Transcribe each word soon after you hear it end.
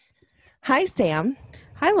Hi, Sam.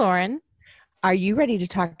 Hi, Lauren. Are you ready to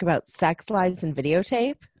talk about sex lies and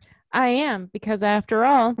videotape? I am, because after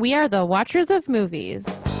all, we are the watchers of movies.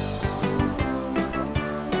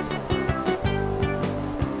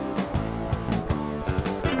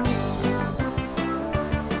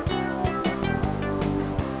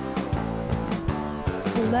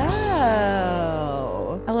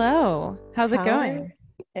 Hello. Hello. How's it How are going?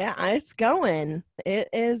 Yeah, it's going. It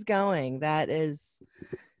is going. That is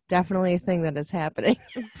definitely a thing that is happening.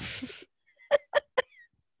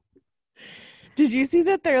 Did you see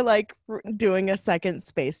that they're like doing a second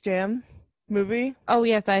Space Jam movie? Oh,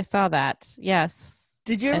 yes, I saw that. Yes.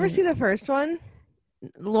 Did you ever And see the first one?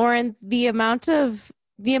 Lauren, the amount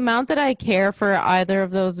that I care for either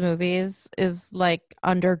of those movies is like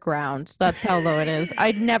underground. That's how low it is.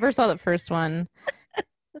 I never saw the first one.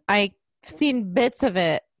 I've seen bits of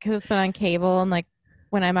it because it's been on cable and like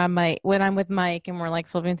when I'm with Mike and we're like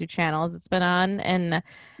flipping through channels, it's been on. And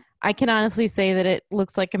I can honestly say that it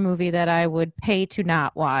looks like a movie that I would pay to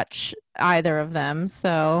not watch either of them.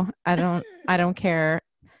 So I don't care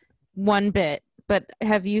one bit. But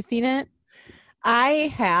have you seen it?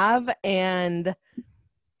 I have, and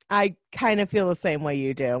I kind of feel the same way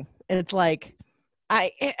you do. It's like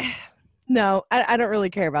I no, I don't really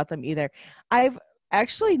care about them either. I've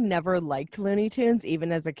actually never liked Looney Tunes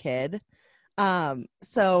even as a kid.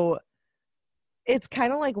 So it's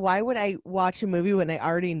kind of like, why would I watch a movie when I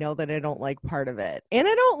already know that I don't like part of it? And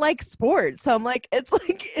I don't like sports. So I'm like,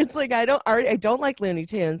 it's like I don't like Looney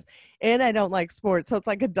Tunes and I don't like sports. So it's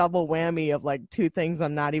like a double whammy of like two things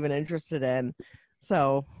I'm not even interested in.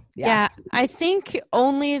 So yeah. Yeah, I think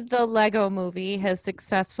only the Lego movie has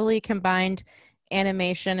successfully combined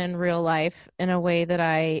animation and real life in a way that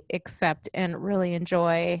I accept and really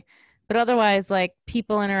enjoy. But otherwise, like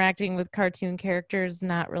people interacting with cartoon characters,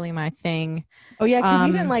 not really my thing. Oh yeah, because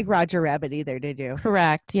you didn't Um, like Roger Rabbit either, did you?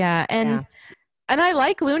 correct. Yeah. Yeah. And I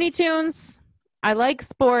like Looney Tunes. I like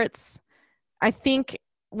sports. I think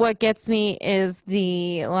what gets me is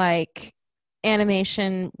the like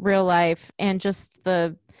animation, real life, and just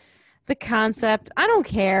the concept. I don't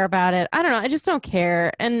care about it. I don't know. I just don't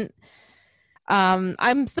care. And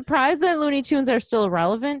I'm surprised that Looney Tunes are still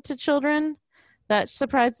relevant to children. That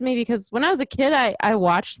surprised me because when I was a kid, I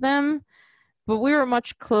watched them, but we were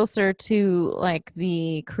much closer to like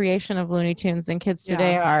the creation of Looney Tunes than kids Yeah.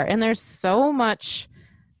 today are. And there's so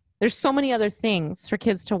many other things for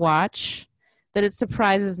kids to watch that it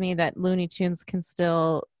surprises me that Looney Tunes can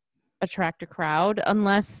still attract a crowd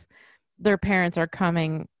unless their parents are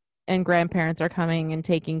coming and grandparents are coming and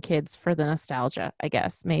taking kids for the nostalgia, I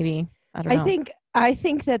guess. Maybe. I don't I know. think I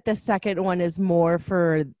think that the second one is more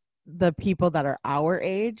for the people that are our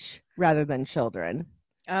age rather than children.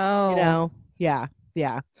 You Oh, know? Yeah.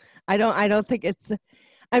 Yeah. I don't think it's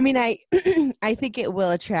I mean I I think it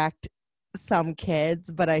will attract some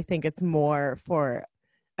kids, but I think it's more for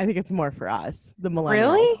us, the millennials.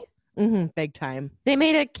 really? Big time. They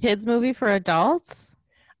made a kids movie for adults?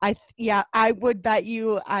 Yeah, I would bet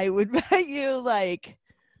you like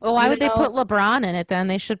Well, why you would they know put LeBron in it then?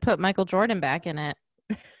 They should put Michael Jordan back in it.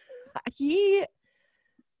 he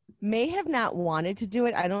may have not wanted to do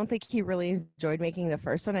it. I don't think he really enjoyed making the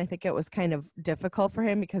first one. I think it was kind of difficult for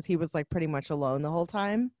him because he was like pretty much alone the whole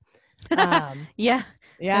time. Um, Yeah,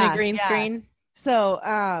 in a yeah, green yeah. screen. So,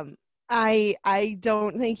 I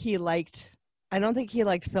don't think he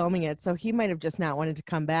liked filming it. So he might have just not wanted to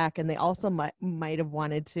come back, and they also might have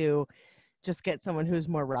wanted to just get someone who's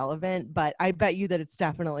more relevant. But I bet you that it's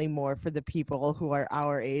definitely more for the people who are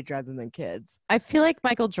our age rather than kids. I feel like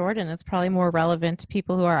Michael Jordan is probably more relevant to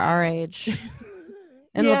people who are our age.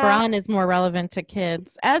 And Yeah, LeBron is more relevant to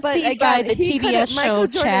kids, as but seen by again, the he couldn't. TBS show Michael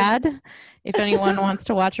Jordan. Chad. If anyone wants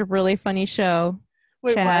to watch a really funny show,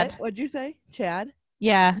 Wait, what? Chad. What'd you say, Chad?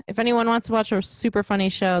 Yeah, if anyone wants to watch a super funny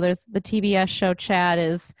show, there's the TBS show Chad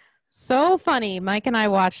is so funny. Mike and I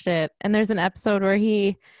watched it, and there's an episode where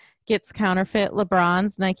he gets counterfeit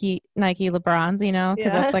LeBrons, Nike LeBrons, because Yeah.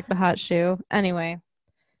 that's like the hot shoe. Anyway,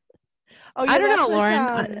 Oh I yeah, don't know, that's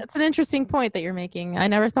like Lauren. It's an interesting point that you're making. I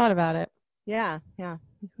never thought about it. yeah, yeah.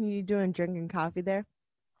 You doing drinking coffee there?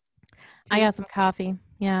 I Tea? got some coffee.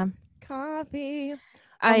 Yeah. Coffee.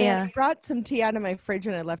 Oh I man, I brought some tea out of my fridge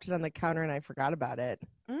and I left it on the counter and I forgot about it.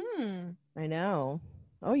 mm, I know.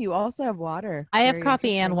 Oh, you also have water. I have Very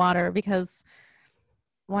coffee and interesting. water because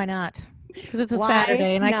why not? Because it's a Why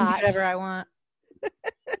Saturday and I can do not? whatever I want. I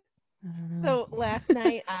don't know. So last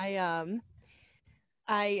night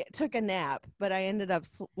I took a nap, but I ended up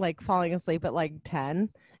like falling asleep at like 10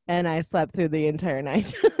 and I slept through the entire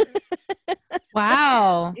night.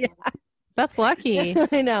 Wow. Yeah. That's lucky.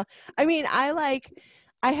 I know. I mean, I like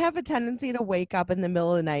I have a tendency to wake up in the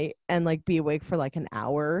middle of the night and like be awake for like an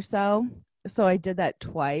hour or so. So I did that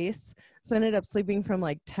twice. So I ended up sleeping from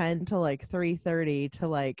like 10 to like 3:30 to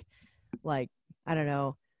like I don't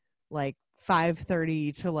know, like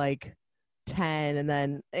 5:30 to like 10, and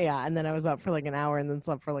then I was up for like an hour and then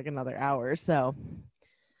slept for like another hour. So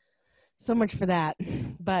much for that.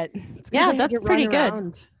 But it's 'cause Yeah, I had that's to pretty run good.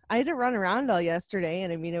 around. I had to run around all yesterday,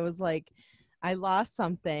 and I mean it was like I lost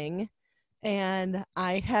something and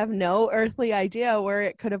I have no earthly idea where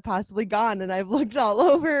it could have possibly gone. And I've looked all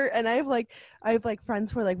over, and I have like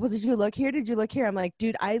friends who are like, well, did you look here? Did you look here? I'm like,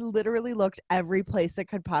 dude, I literally looked every place it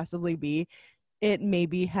could possibly be. It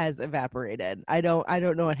maybe has evaporated. I don't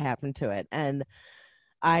know what happened to it. And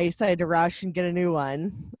I decided to rush and get a new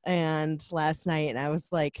one. And last night, and I was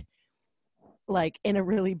like in a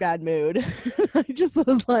really bad mood. I just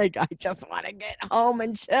was like, I just want to get home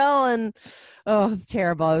and chill. And oh, it was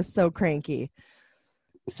terrible. I was so cranky.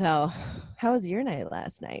 So, how was your night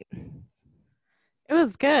last night? It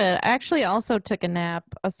was good. I actually also took a nap,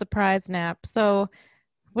 a surprise nap. So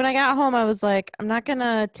when I got home, I was like, I'm not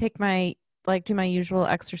gonna take my like do my usual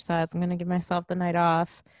exercise. I'm gonna give myself the night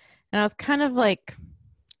off. And I was kind of like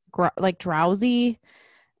like drowsy,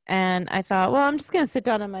 and I thought, well, I'm just gonna sit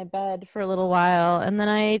down on my bed for a little while, and then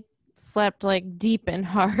I slept like deep and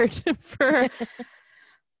hard for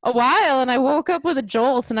a while, and I woke up with a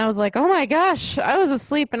jolt, and I was like, oh my gosh, I was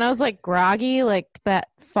asleep, and I was like groggy, like that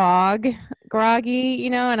fog groggy,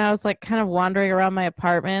 and I was like kind of wandering around my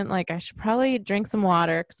apartment, like I should probably drink some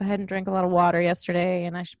water because I hadn't drank a lot of water yesterday,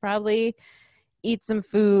 and I should probably eat some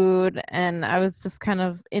food. And I was just kind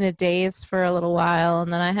of in a daze for a little while,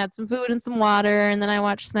 and then I had some food and some water, and then I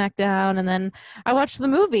watched SmackDown, and then I watched the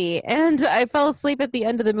movie, and I fell asleep at the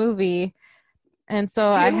end of the movie, and so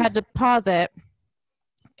I You? had to pause it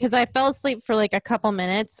because I fell asleep for like a couple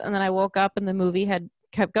minutes, and then I woke up and the movie had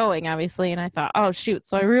kept going, obviously, and I thought, oh shoot.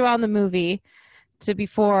 So I rewound the movie to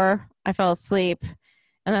before I fell asleep.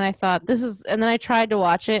 And then I thought, and then I tried to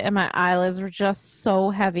watch it, and my eyelids were just so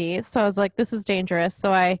heavy. So I was like, this is dangerous.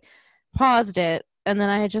 So I paused it. And then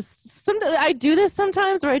I do this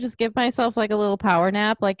sometimes where I just give myself like a little power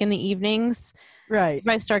nap, like in the evenings. Right. If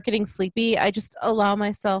I start getting sleepy, I just allow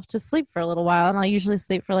myself to sleep for a little while. And I'll usually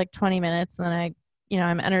sleep for like 20 minutes. And then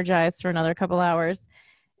I'm energized for another couple hours.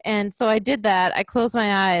 And so I did that. I closed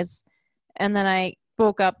my eyes, and then I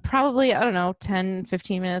woke up probably, I don't know, 10,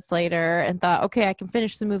 15 minutes later, and thought, okay, I can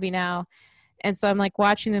finish the movie now. And so I'm like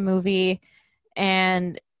watching the movie,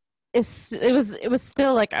 and it was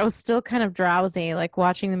still like I was still kind of drowsy, like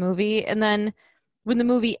watching the movie. And then when the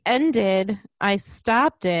movie ended, I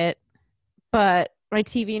stopped it, but my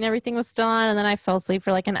TV and everything was still on, and then I fell asleep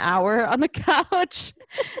for like an hour on the couch.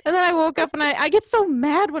 And then I woke up, and I get so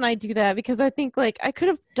mad when I do that because I think like I could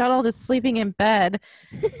have done all this sleeping in bed.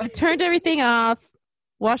 I turned everything off,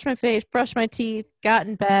 washed my face, brushed my teeth, got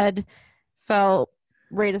in bed, fell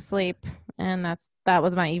right asleep, and that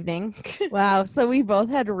was my evening. Wow. So we both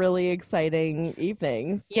had really exciting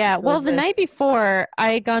evenings. Yeah, So well, the night before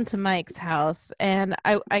I had gone to Mike's house, and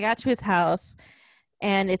I got to his house,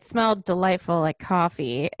 and it smelled delightful, like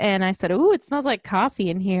coffee. And I said, "Ooh, it smells like coffee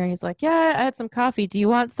in here." He's like, "Yeah, I had some coffee. Do you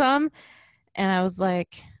want some?" And I was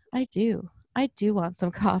like, "I do. I do want some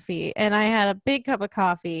coffee." And I had a big cup of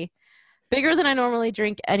coffee, bigger than I normally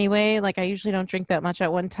drink anyway. Like I usually don't drink that much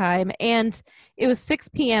at one time. And it was 6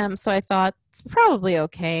 p.m., so I thought it's probably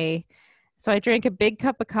okay. So I drank a big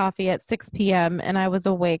cup of coffee at 6 p.m., and I was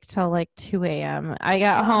awake till like 2 a.m. I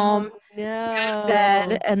got home, no.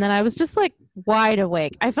 bed, and then I was just like wide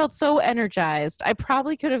awake. I felt so energized. I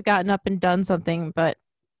probably could have gotten up and done something, but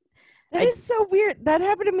That I is so weird. That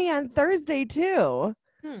happened to me on Thursday too.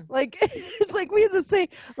 Like it's like we had the same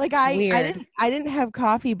like weird. I didn't have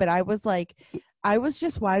coffee, but I was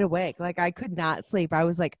just wide awake. Like I could not sleep. I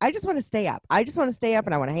was like, I just want to stay up. I just want to stay up,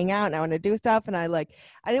 and I want to hang out, and I want to do stuff, and I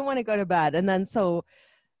didn't want to go to bed. And then so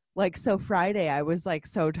Friday I was like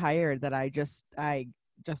so tired that I just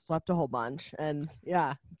slept a whole bunch. And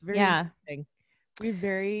yeah, it's very Yeah. interesting. We have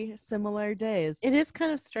very similar days. It is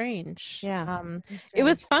kind of strange. Yeah. It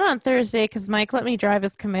was fun on Thursday because Mike let me drive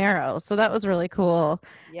his Camaro, so that was really cool.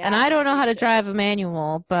 Yeah. And I don't know how to drive a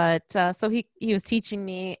manual, but so he was teaching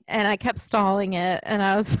me, and I kept stalling it, and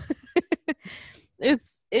I was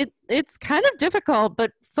it's kind of difficult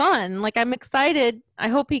but fun. Like I'm excited. I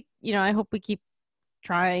hope we keep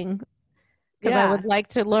trying because I would like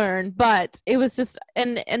to learn. But it was just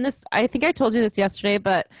and this, I think I told you this yesterday,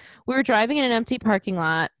 but we were driving in an empty parking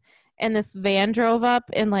lot, and this van drove up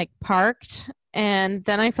and like parked, and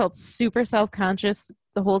then I felt super self-conscious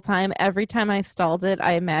the whole time. Every time I stalled it,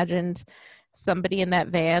 I imagined somebody in that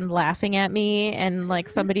van laughing at me and like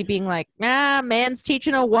somebody being like, man's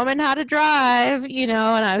teaching a woman how to drive, and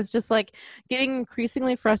I was just like getting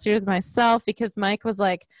increasingly frustrated with myself because Mike was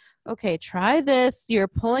like, okay, try this. You're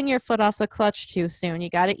pulling your foot off the clutch too soon. You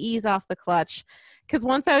got to ease off the clutch. Because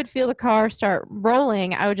once I would feel the car start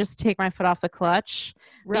rolling, I would just take my foot off the clutch.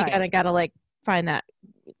 Right. You gotta like find that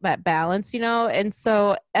balance, And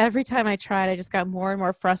so every time I tried, I just got more and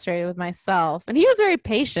more frustrated with myself. And he was very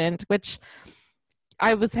patient, which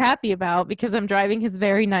I was happy about because I'm driving his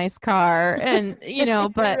very nice car. And,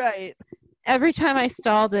 but right. every time I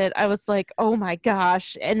stalled it, I was like, oh my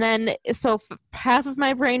gosh. And then, so half of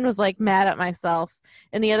my brain was like mad at myself.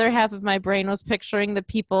 And the other half of my brain was picturing the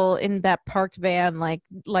people in that parked van, like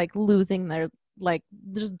losing their, like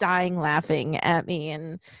just dying laughing at me.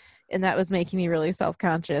 And that was making me really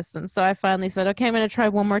self-conscious. And so I finally said, okay, I'm going to try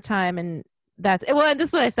one more time. And this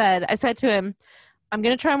is what I said. I said to him, I'm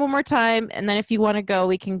going to try one more time. And then if you want to go,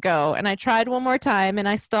 we can go. And I tried one more time and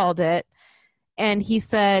I stalled it. And he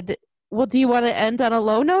said, well, do you want to end on a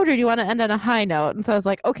low note or do you want to end on a high note? And so I was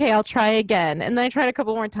like, okay, I'll try again. And then I tried a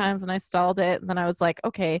couple more times and I stalled it. And then I was like,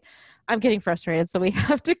 okay, I'm getting frustrated, so we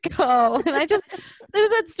have to go. And it was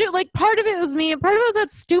that like part of it was me and part of it was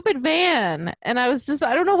that stupid van. And I was just,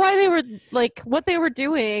 I don't know why they were like what they were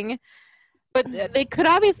doing, but they could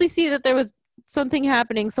obviously see that there was something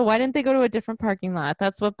happening. So why didn't they go to a different parking lot?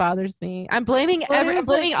 That's what bothers me. I'm blaming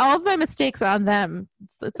all of my mistakes on them.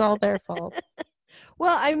 It's all their fault.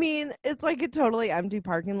 Well, I mean, it's like a totally empty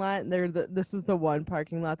parking lot, and this is the one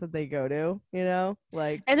parking lot that they go to,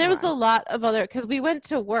 like. And there was a lot of other because we went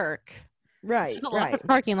to work. Right. There's a lot of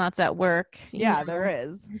parking lots at work. Yeah, there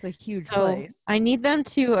is. It's a huge place. I need them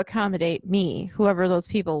to accommodate me, whoever those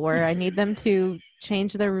people were. I need them to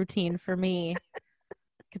change their routine for me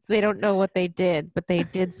because they don't know what they did, but they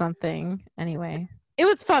did something anyway. It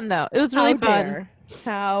was fun though. It was really fun.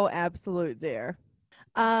 How absolute dare.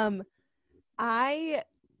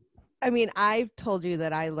 I mean, I've told you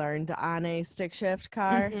that I learned on a stick shift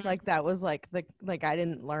car. Mm-hmm. Like that was like I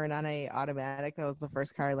didn't learn on a automatic. That was the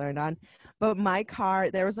first car I learned on. But my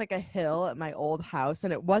car, there was like a hill at my old house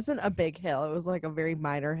and it wasn't a big hill. It was like a very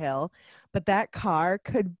minor hill, but that car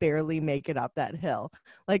could barely make it up that hill.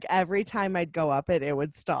 Like every time I'd go up it, it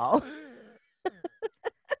would stall.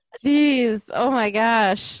 Jeez. Oh my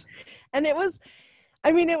gosh. And it was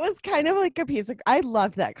kind of like a piece of, I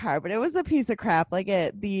loved that car, but it was a piece of crap. Like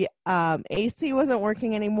the AC wasn't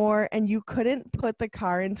working anymore and you couldn't put the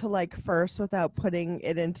car into like first without putting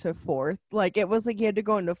it into fourth. Like it was like you had to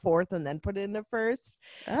go into fourth and then put it into first.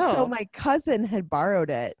 Oh. So my cousin had borrowed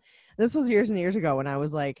it. This was years and years ago when I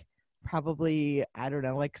was like probably, I don't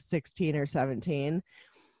know, like 16 or 17.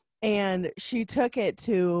 And she took it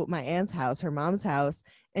to my aunt's house, her mom's house,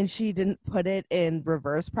 and she didn't put it in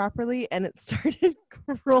reverse properly and it started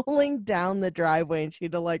rolling down the driveway and she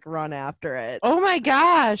had to like run after it. Oh my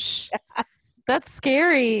gosh. Yes. That's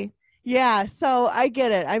scary. Yeah, so I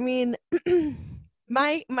get it. I mean,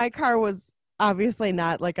 my car was obviously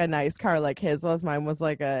not like a nice car like his was. Mine was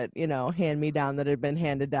like a, hand-me-down that had been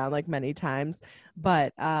handed down like many times.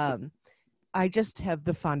 But I just have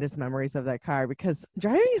the fondest memories of that car because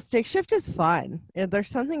driving a stick shift is fun. There's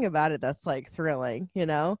something about it that's like thrilling,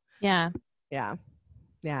 Yeah. Yeah.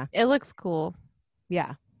 Yeah. It looks cool.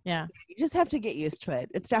 Yeah. Yeah. You just have to get used to it.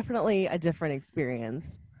 It's definitely a different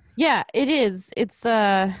experience. Yeah, it is. It's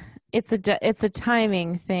a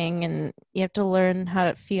timing thing and you have to learn how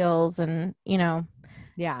it feels and, Yeah.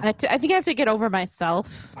 I think I have to get over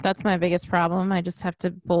myself. That's my biggest problem. I just have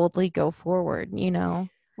to boldly go forward,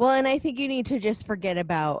 Well, and I think you need to just forget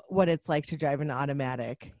about what it's like to drive an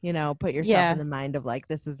automatic, put yourself in the mind of like,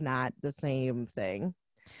 this is not the same thing,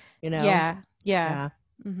 Yeah.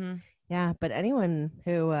 Mm-hmm. Yeah. But anyone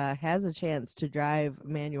who has a chance to drive a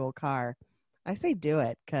manual car, I say do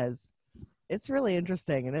it because it's really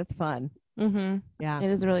interesting and it's fun. Mm-hmm. Yeah. It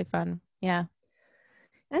is really fun. Yeah.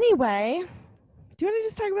 Anyway, do you want to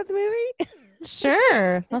just talk about the movie?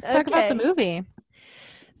 Sure. Let's talk about the movie.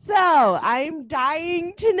 So, I'm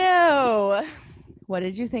dying to know, what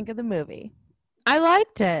did you think of the movie? I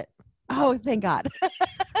liked it. Oh, thank God. I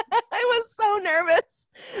was so nervous.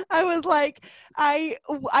 I was like, I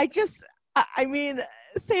mean,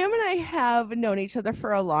 Sam and I have known each other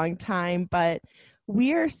for a long time, but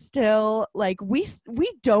we are still like, we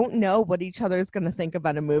don't know what each other is going to think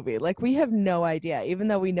about a movie. Like, we have no idea, even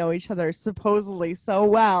though we know each other supposedly so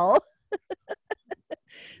well.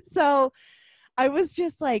 So I was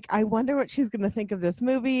just like, I wonder what she's going to think of this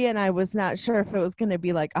movie. And I was not sure if it was going to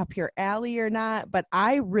be like up your alley or not, but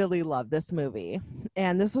I really love this movie.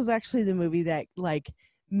 And this was actually the movie that like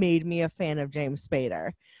made me a fan of James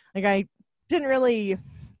Spader. Like I didn't really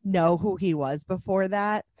know who he was before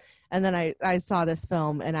that. And then I saw this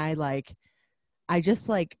film and I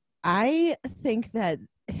think that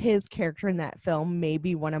his character in that film may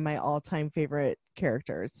be one of my all-time favorite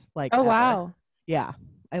characters, like, Oh, ever. wow. Yeah,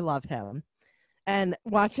 I love him. And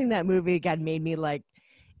watching that movie again made me like,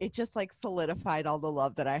 it just like solidified all the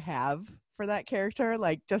love that I have for that character,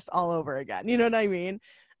 like just all over again. You know what I mean?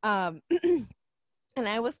 Um, and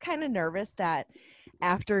I was kind of nervous that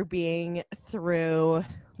after being through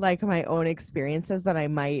like my own experiences that I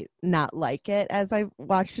might not like it as I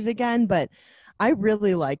watched it again, but I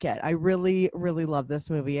really like it. I really, really love this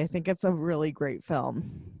movie. I think it's a really great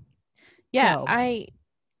film. Yeah, So,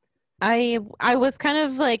 I was kind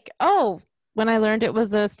of like, oh, when I learned it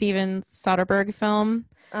was a Steven Soderbergh film,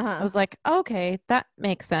 I was like, okay, that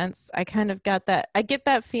makes sense. I kind of got that. I get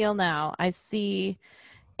that feel now. I see.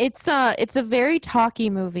 It's a very talky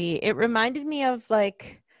movie. It reminded me of the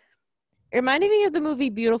movie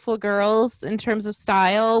Beautiful Girls in terms of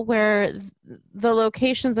style, where the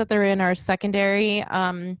locations that they're in are secondary.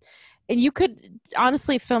 And you could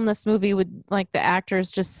honestly film this movie with like the actors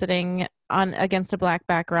just sitting on against a black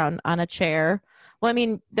background on a chair. Well, I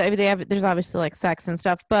mean, there's obviously like sex and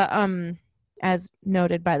stuff, but as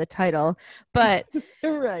noted by the title, but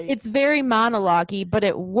right. it's very monologue-y, but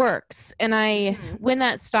it works. And when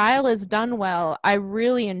that style is done well, I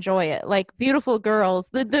really enjoy it. Like Beautiful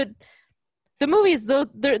Girls, the movies, though,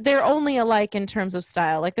 they're only alike in terms of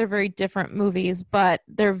style. Like they're very different movies, but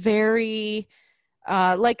they're very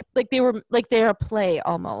like they're a play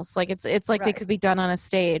almost. Like it's like they could be done on a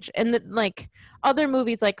stage. And like other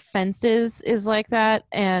movies like Fences is like that,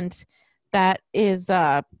 and that is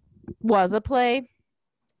was a play.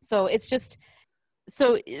 So it's just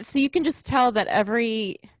so you can just tell that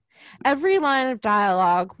every line of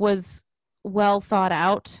dialogue was well thought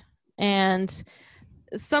out, and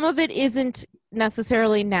some of it isn't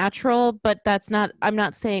necessarily natural, but I'm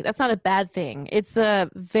not saying that's not a bad thing. It's a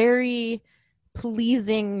very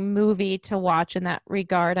pleasing movie to watch in that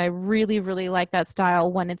regard. I really, really like that style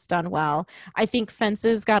when it's done well. I think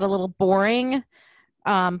Fences got a little boring,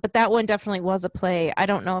 but that one definitely was a play. I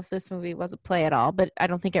don't know if this movie was a play at all, but I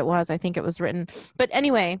don't think it was. I think it was written. But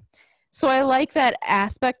anyway, so I like that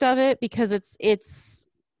aspect of it because it's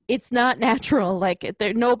not natural. Like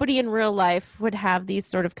nobody in real life would have these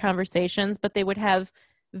sort of conversations, but they would have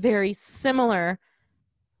very similar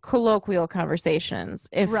colloquial conversations,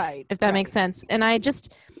 if that makes sense. And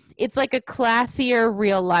it's like a classier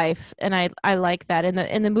real life, and I like that.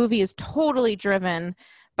 And the movie is totally driven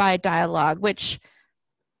by dialogue, which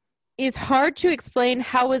is hard to explain.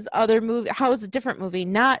 How is a different movie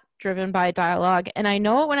not driven by dialogue? And I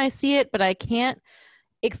know it when I see it, but I can't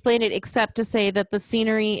explain it except to say that the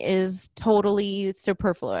scenery is totally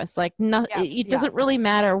superfluous. Like it doesn't really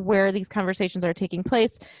matter where these conversations are taking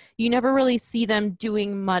place. You never really see them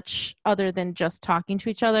doing much other than just talking to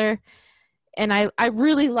each other. And I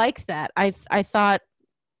really liked that. I thought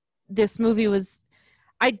this movie was,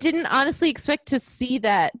 I didn't honestly expect to see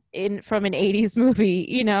that from an 80s movie.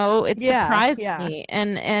 You know, it surprised me.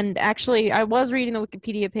 And actually, I was reading the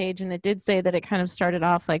Wikipedia page, and it did say that it kind of started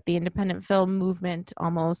off like the independent film movement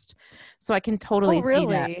almost. So I can totally see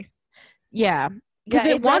that. Yeah. Because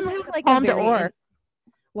it won like Palme d'Or.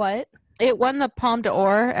 What? It won the Palme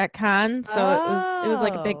d'Or at Cannes. So it was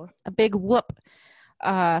like a big whoop.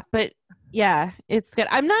 But yeah, it's good.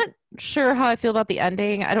 I'm not sure how I feel about the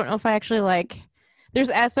ending. I don't know if I actually like. There's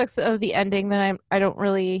aspects of the ending that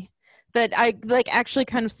actually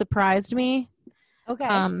kind of surprised me.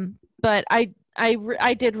 Okay. But I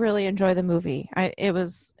did really enjoy the movie. It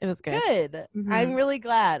was good. Good. Mm-hmm. I'm really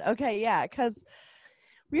glad. Okay, yeah, because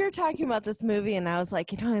we were talking about this movie, and I was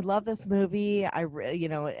like, I love this movie. I would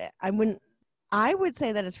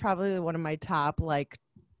say that it's probably one of my top, like,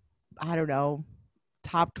 I don't know,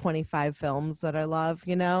 top 25 films that I love.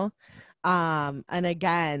 And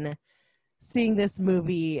again, seeing this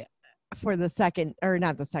movie for the second, or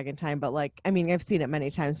not the second time, but like, I mean, I've seen it many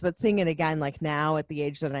times, but seeing it again, like now at the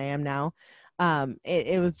age that I am now,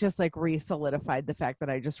 it was just like re-solidified the fact that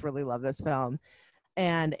I just really love this film.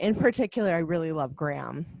 And in particular, I really love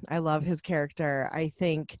Graham. I love his character. I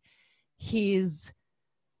think he's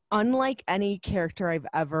unlike any character I've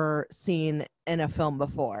ever seen in a film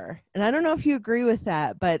before. And I don't know if you agree with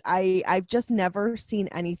that, but I've just never seen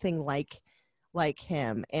anything like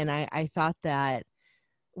him. And I thought that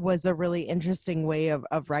was a really interesting way of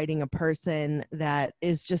writing a person that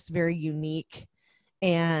is just very unique.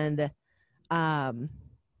 And I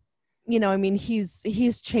mean,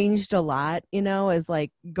 he's changed a lot, as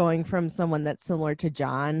like going from someone that's similar to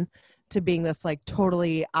John to being this like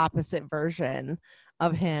totally opposite version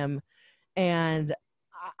of him. and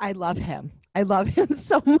I love him. I love him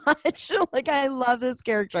so much. Like, I love this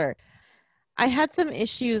character. I had some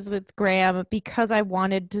issues with Graham because I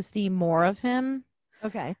wanted to see more of him.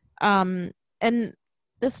 Okay. And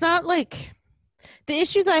it's not like the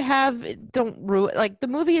issues I have don't ruin, like, the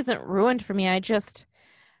movie isn't ruined for me.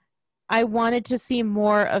 I wanted to see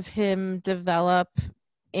more of him develop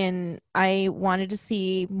I wanted to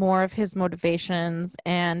see more of his motivations,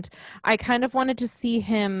 and I kind of wanted to see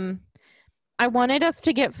him. I wanted us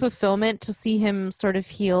to get fulfillment to see him sort of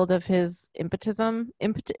healed of his impotism.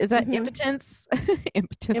 Is that impotence?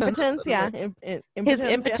 Impotism. Impotence, yeah. His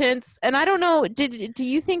impotence. Yeah. And I don't know, do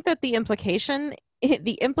you think that the implication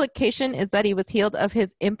is that he was healed of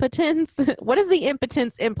his impotence? What is the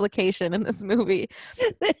impotence implication in this movie?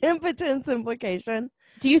 The impotence implication.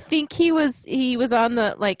 Do you think he was on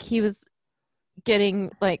the, like, he was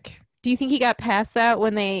getting, like, do you think he got past that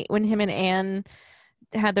when him and Anne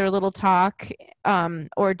had their little talk,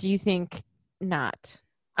 or do you think not?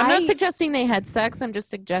 I'm not suggesting they had sex. I'm just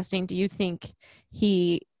suggesting, do you think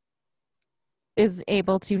he is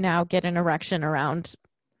able to now get an erection around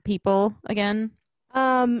people again?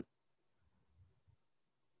 I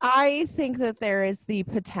think that there is the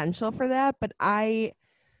potential for that, but I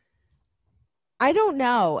don't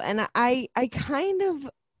know. And I kind of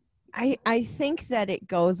I think that it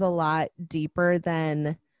goes a lot deeper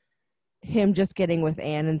than him just getting with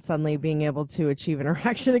Anne and suddenly being able to achieve an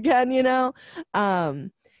erection again, you know?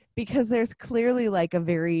 Because there's clearly like a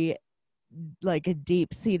very, like, a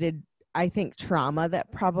deep-seated, I think, trauma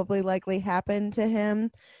that probably likely happened to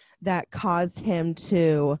him that caused him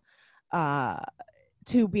to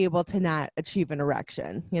be able to not achieve an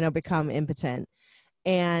erection, you know, become impotent.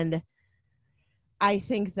 And I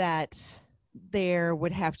think that there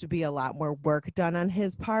would have to be a lot more work done on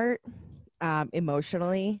his part,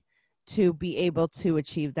 emotionally, to be able to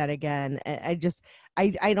achieve that again.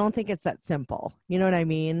 I don't think it's that simple. You know what I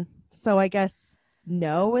mean? So I guess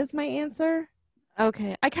no is my answer.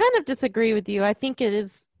 Okay. I kind of disagree with you. I think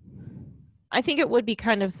it would be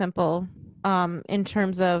kind of simple, in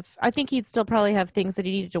terms of, I think he'd still probably have things that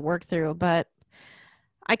he needed to work through, but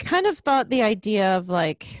I kind of thought the idea of,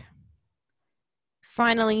 like,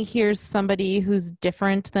 finally here's somebody who's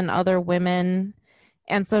different than other women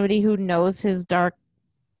and somebody who knows his dark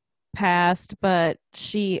past, but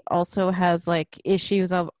she also has, like,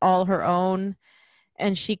 issues of all her own,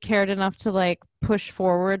 and she cared enough to, like, push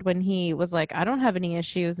forward when he was like, I don't have any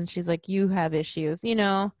issues, and she's like, you have issues, you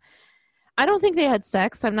know. I don't think they had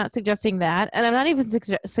sex. I'm not suggesting that, and I'm not even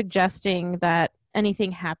suggesting that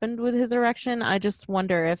anything happened with his erection. I just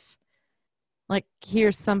wonder if, like,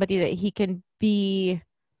 here's somebody that he can be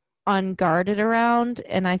unguarded around,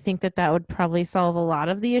 and I think that would probably solve a lot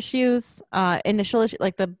of the issues, initial issue,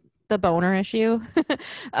 like the boner issue.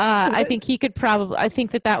 I think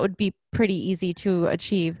that would be pretty easy to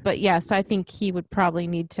achieve. But yes, I think he would probably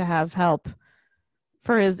need to have help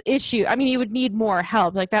for his issue. I mean, he would need more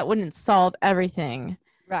help. Like, that wouldn't solve everything.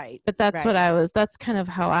 Right. But that's that's kind of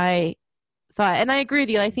how I saw it. And I agree with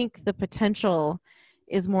you. I think the potential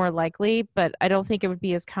is more likely, but I don't think it would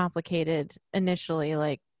be as complicated initially,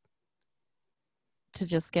 like, to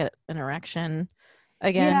just get an erection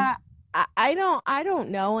again. Yeah. I don't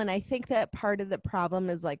know. And I think that part of the problem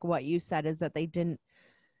is, like what you said, is that they didn't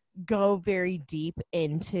go very deep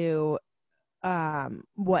into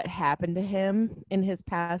what happened to him in his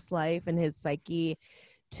past life and his psyche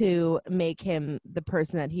to make him the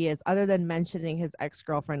person that he is, other than mentioning his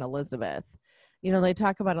ex-girlfriend Elizabeth. You know, they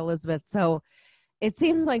talk about Elizabeth, so it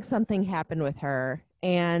seems like something happened with her.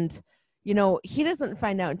 And, you know, he doesn't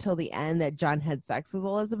find out until the end that John had sex with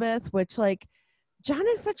Elizabeth, which, like, John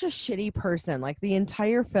is such a shitty person. Like, the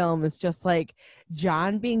entire film is just like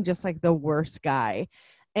John being just like the worst guy.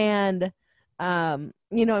 And,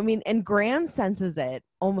 you know, I mean, and Graham senses it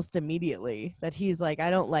almost immediately that he's like,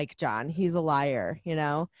 I don't like John. He's a liar, you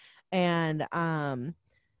know? And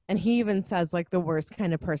he even says, like, the worst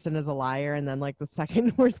kind of person is a liar. And then, like, the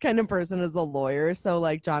second worst kind of person is a lawyer. So,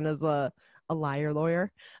 like, John is a liar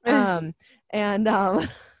lawyer.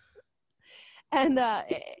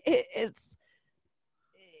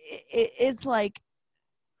 It's like,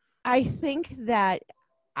 I think that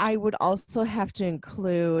I would also have to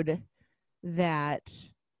include that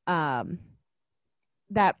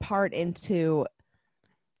that part into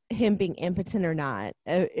him being impotent or not,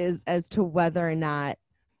 is as to whether or not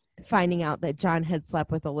finding out that John had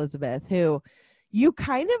slept with Elizabeth, who you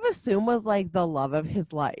kind of assume was like the love of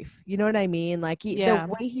his life. You know what I mean? Like, the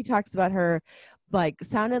way he talks about her, like,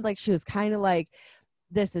 sounded like she was kind of like,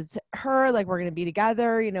 this is her, like, we're going to be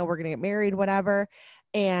together, you know, we're going to get married, whatever.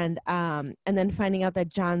 and then finding out that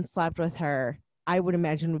John slept with her, I would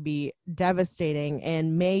imagine would be devastating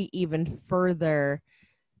and may even further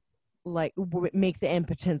like make the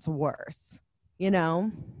impotence worse, you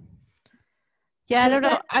know? Yeah, I don't know.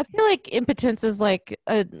 That, I feel like impotence is like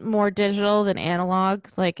a more digital than analog.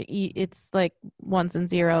 Like it's like ones and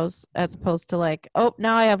zeros as opposed to like, oh,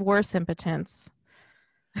 now I have worse impotence.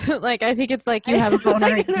 Like I think it's like you have a boner or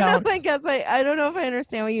I you don't know. don't. I guess I don't know if I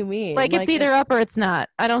understand what you mean. Like it's Like either it's up or it's not.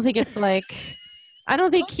 I don't think it's like I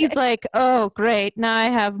don't think he's okay. like, oh great, now I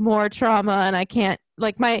have more trauma and I can't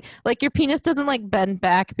like your penis doesn't like bend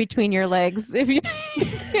back between your legs if you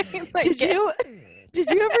like Did you did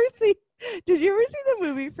you ever see the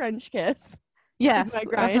movie French Kiss with yes. Meg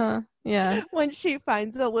Ryan? Uh-huh. Yeah. When she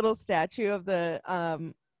finds a little statue of the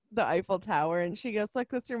Eiffel Tower and she goes, look,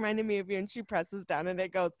 this reminded me of you, and she presses down and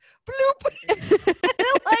it goes bloop and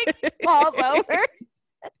it like falls over.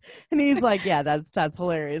 And he's like, yeah, that's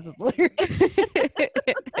hilarious. It's hilarious.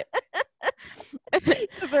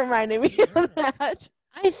 Just reminding me of that.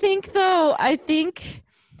 I think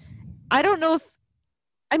I don't know if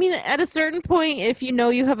I mean at a certain point if you know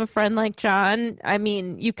you have a friend like John, I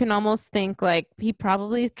mean you can almost think like he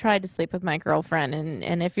probably tried to sleep with my girlfriend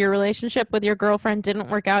and if your relationship with your girlfriend didn't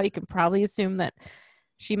work out, you can probably assume that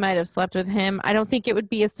she might have slept with him. I don't think it would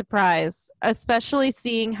be a surprise, especially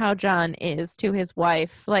seeing how John is to his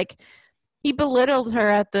wife. Like he belittled her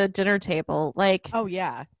at the dinner table. Oh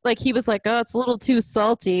yeah. Like he was like, "Oh, it's a little too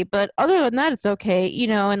salty," but other than that, it's okay, you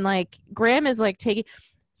know. And like Graham is like taking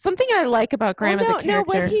something I like about Well, Graham as a no.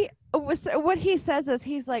 character. What he says is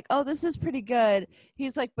he's like, oh, this is pretty good.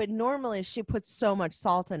 He's like, but normally she puts so much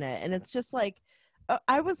salt in it, and it's just like,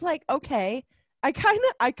 I was like, okay. I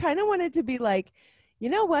kind of wanted to be like, you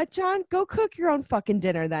know what, John, go cook your own fucking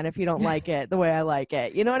dinner then if you don't like it the way I like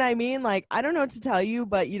it. You know what I mean? Like, I don't know what to tell you,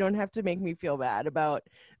 but you don't have to make me feel bad about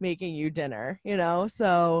making you dinner. You know,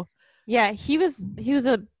 so Yeah, he was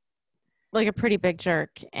a like a pretty big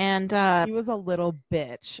jerk, and he was a little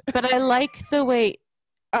bitch. but I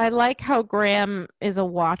like how Graham is a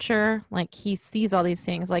watcher. Like he sees all these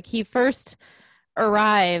things. Like he first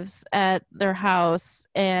arrives at their house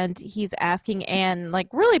and he's asking Anne like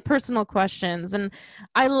really personal questions. And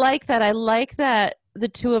I like that. I like that the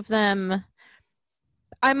two of them,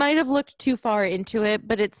 I might have looked too far into it,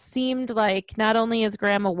 but it seemed like not only is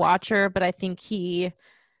Graham a watcher, but I think he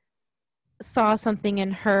saw something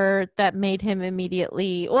in her that made him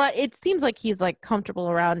immediately, well, it seems like he's like comfortable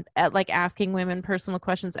around at like asking women personal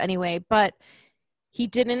questions anyway, but he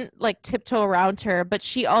didn't like tiptoe around her. But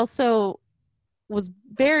she also was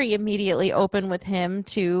very immediately open with him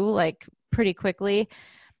too, like pretty quickly.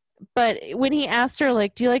 But when he asked her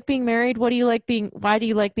like, do you like being married? Why do you like being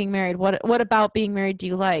married? What about being married do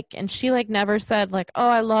you like? And she like never said like, oh,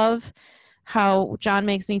 I love how John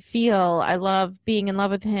makes me feel. I love being in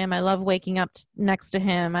love with him. I love waking up next to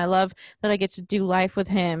him. I love that I get to do life with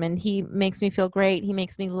him and he makes me feel great. He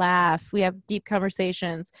makes me laugh. We have deep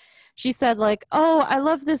conversations. She said like, "Oh, I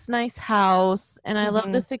love this nice house and I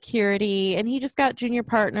love the Mhm. security and he just got junior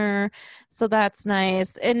partner, so that's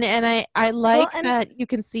nice." And I Well, like and that you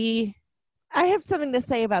can see. I have something to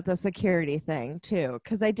say about the security thing too,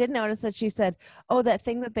 because I did notice that she said, "Oh, that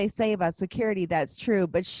thing that they say about security, that's true."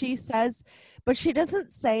 But she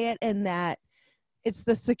doesn't say it in that it's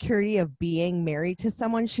the security of being married to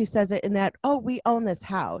someone. She says it in that, "Oh, we own this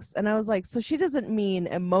house," and I was like, so she doesn't mean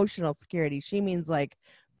emotional security. She means like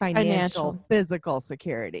financial, Financial. physical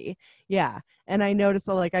security. Yeah, and I noticed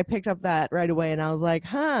that, like, I picked up that right away, and I was like,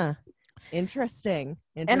 huh. Interesting.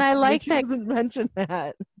 And I Interesting that like she that doesn't mention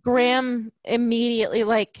that. Graham immediately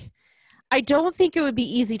like I don't think it would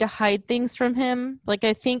be easy to hide things from him. Like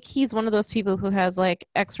I think he's one of those people who has like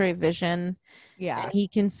x-ray vision and Yeah. he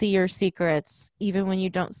can see your secrets even when you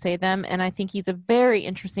don't say them, and I think he's a very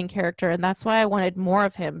interesting character, and that's why I wanted more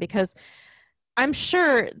of him, because I'm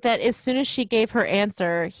sure that as soon as she gave her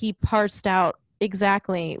answer, he parsed out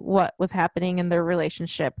exactly what was happening in their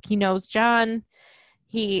relationship. He knows John.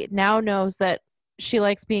 He now knows that she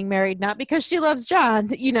likes being married, not because she loves John,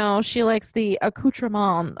 you know, she likes the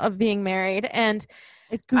accoutrement of being married. And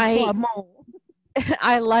I Accoutrement.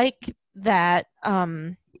 I like that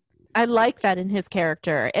I like that in his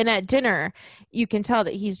character. And at dinner, you can tell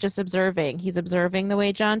that he's just observing. He's observing the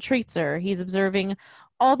way John treats her. He's observing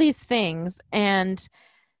all these things. And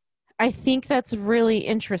I think that's really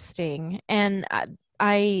interesting. And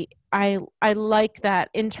I like that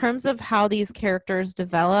in terms of how these characters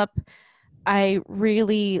develop. I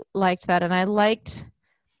really liked that, and I liked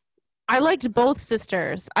both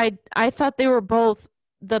sisters. I thought they were both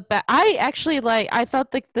I actually I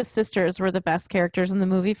thought the sisters were the best characters in the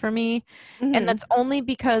movie for me, and Mhm. that's only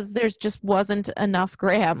because there's just wasn't enough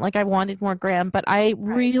Graham. Like I wanted more Graham, but I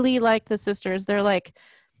Right. really like the sisters. They're like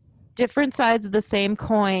different sides of the same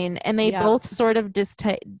coin, and they Yep. both sort of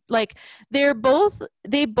like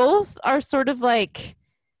they both are sort of like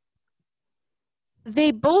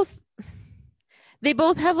they both they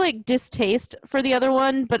both have like distaste for the other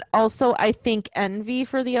one, but also I think envy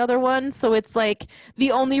for the other one. So it's like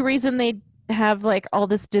the only reason they have like all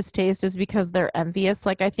this distaste is because they're envious.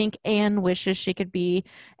 Like I think Anne wishes she could be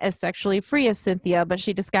as sexually free as Cynthia, but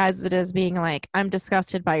she disguises it as being like, I'm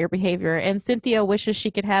disgusted by your behavior. And Cynthia wishes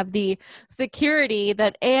she could have the security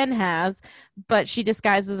that Anne has, but she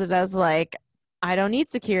disguises it as like, I don't need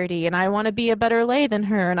security and I want to be a better lay than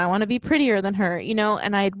her and I want to be prettier than her, you know,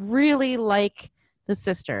 and I really like the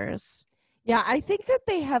sisters. Yeah, I think that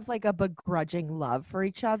they have like a begrudging love for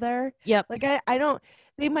each other. Yep. Like I don't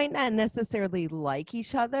they might not necessarily like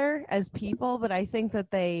each other as people, but I think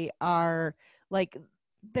that they are like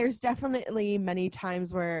there's definitely many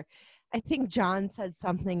times where I think John said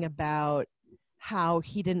something about how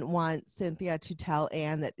he didn't want Cynthia to tell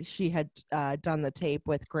Anne that she had done the tape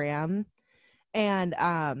with Graham. And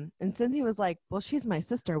Cynthia was like, "Well, she's my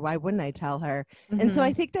sister. Why wouldn't I tell her?" And so Mm-hmm.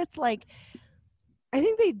 I think that's like I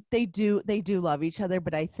think they do love each other,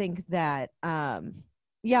 but I think that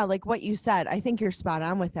yeah, like what you said, I think you're spot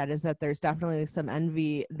on with that is that there's definitely some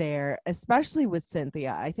envy there, especially with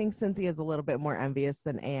Cynthia. I think Cynthia is a little bit more envious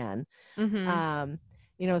than Anne. Mm-hmm. Um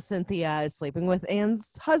you know, Cynthia is sleeping with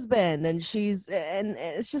Anne's husband and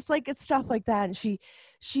it's just like it's stuff like that and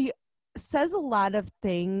she says a lot of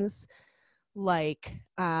things like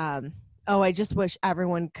oh, I just wish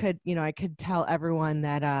everyone could, you know, I could tell everyone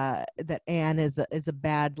that that Anne is a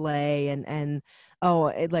bad lay and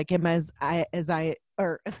oh like am as I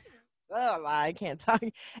or oh, I can't talk,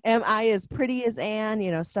 am I as pretty as Anne,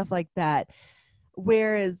 you know, stuff like that.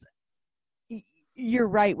 Whereas you're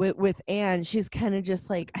right with Anne, she's kind of just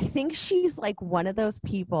like I think she's like one of those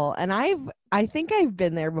people, and I think I've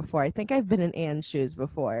been there before. I think I've been in Anne's shoes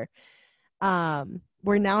before,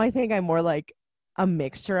 where now I think I'm more like a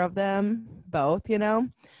mixture of them both, you know,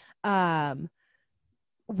 um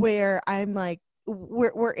where I'm like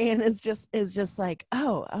where Anne is just like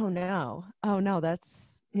oh no, oh no,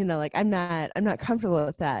 that's, you know, like I'm not comfortable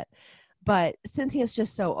with that, but Cynthia's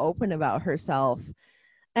just so open about herself,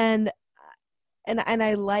 and and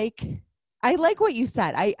I like what you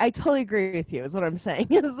said. I totally agree with you is what I'm saying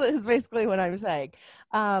is basically what I'm saying.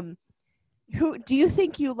 um who do you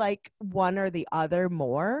think you like one or the other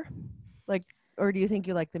more? Like, or do you think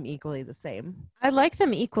you like them equally the same? I like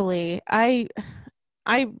them equally. I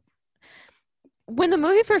when the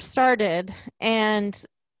movie first started and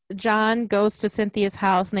John goes to Cynthia's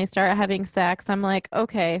house and they start having sex, I'm like,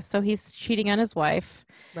 okay, so he's cheating on his wife.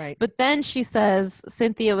 Right. But then she says,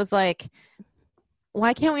 Cynthia was like,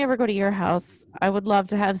 why can't we ever go to your house? I would love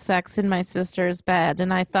to have sex in my sister's bed.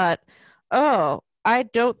 And I thought, oh, I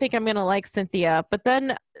don't think I'm going to like Cynthia. But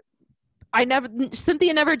then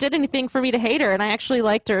Cynthia never did anything for me to hate her. And I actually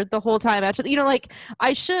liked her the whole time. Actually, you know, like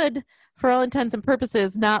I should, for all intents and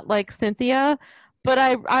purposes, not like Cynthia, but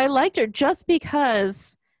I liked her just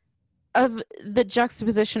because of the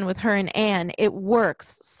juxtaposition with her and Anne. It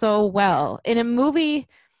works so well. In a movie,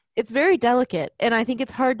 it's very delicate. And I think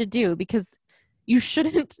it's hard to do because you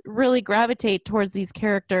shouldn't really gravitate towards these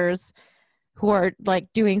characters who are like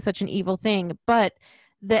doing such an evil thing. But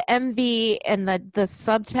the envy and the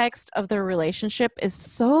subtext of their relationship is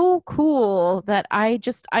so cool that I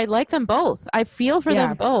like them both. I feel for them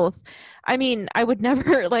Yeah. both. I mean, I would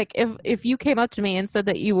never like if you came up to me and said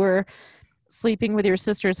that you were sleeping with your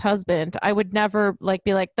sister's husband, I would never like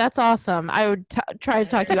be like, that's awesome. I would try to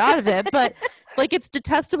talk you out of it, but like it's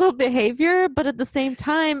detestable behavior, but at the same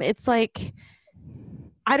time it's like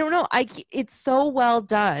I don't know. It's so well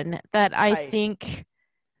done that I Right. think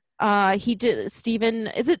he did Steven,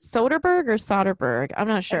 is it Soderbergh or Soderbergh? I'm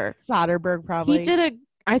not sure. Soderbergh He probably. did a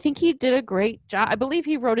I think he did a great job. I believe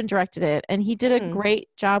he wrote and directed it and he did a Hmm. great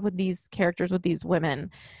job with these characters with these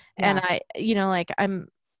women. And Yeah. I you know like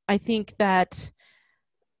I think that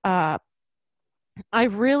uh I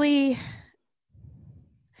really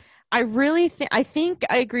I think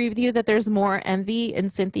I agree with you that there's more envy in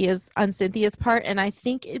Cynthia's part, and I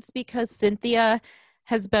think it's because Cynthia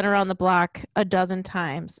has been around the block a dozen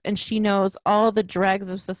times and she knows all the dregs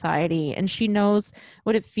of society and she knows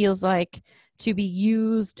what it feels like to be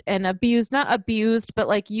used and abused, not abused, but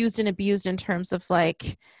like used and abused in terms of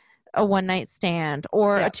like a one night stand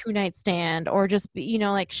or a Yeah. 2 night stand or just you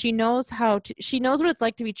know like she knows what it's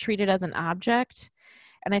like to be treated as an object,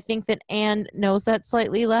 And I think that Anne knows that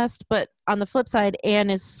slightly less, but on the flip side, Anne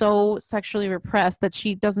is so sexually repressed that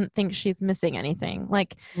she doesn't think she's missing anything.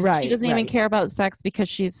 Like she Right, doesn't even right. care about sex because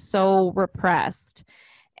she's so repressed.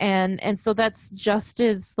 And so that's just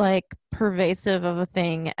as like pervasive of a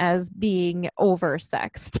thing as being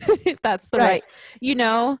oversexed. If that's the Right. right, you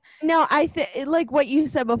know? No, I think like what you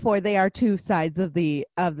said before, they are two sides of the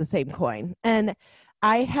same coin. And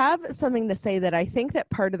I have something to say that I think that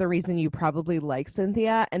part of the reason you probably like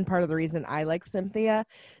Cynthia and part of the reason I like Cynthia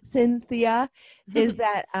is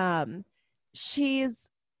that she's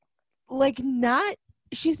like not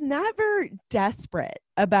she's never desperate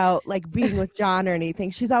about like being with John or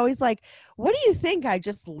anything. She's always like, "What do you think? I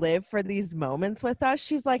just live for these moments with us?"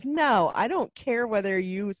 She's like, "No, I don't care whether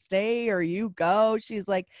you stay or you go." She's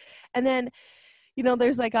like, and then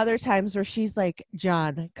there's like other times where she's like,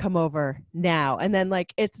 "John, come over now," and then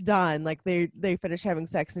like it's done. Like they finish having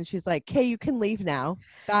sex, and she's like, "Okay, you can leave now.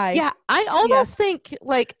 Bye." Yeah, I Yeah. almost think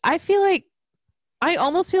like I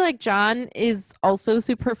almost feel like John is also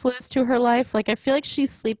superfluous to her life. Like I feel like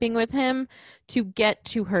she's sleeping with him to get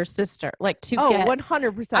to her sister. Like to Oh, get I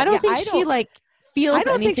 100%. Yeah, don't think she like I feels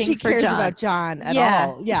don't think anything she for cares John. about John at Yeah.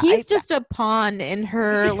 all. Yeah, He's just a pawn in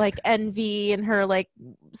her like envy and her like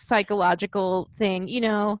psychological thing, you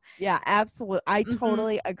know. Yeah, absolutely. I Mhm.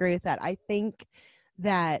 totally agree with that. I think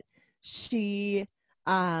that she,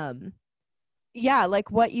 um, yeah,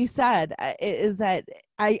 like what you said is that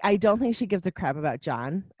I don't think she gives a crap about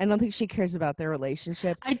John. I don't think she cares about their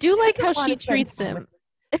relationship. I do She like doesn't how want she to spend treats time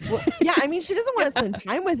with. him. Well, yeah, I mean, she doesn't want to Yeah. spend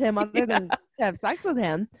time with him other Yeah. than to have sex with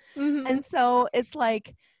him. Mhm. And so it's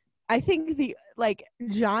like I think the like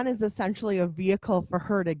John is essentially a vehicle for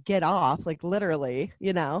her to get off, like literally,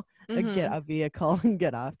 get Mhm. a vehicle and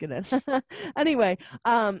get off, get in. Anyway,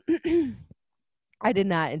 I did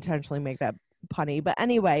not intentionally make that punny, but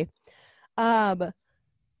anyway, um,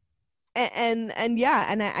 and yeah,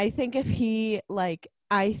 and I think if he like,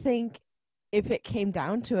 I think if it came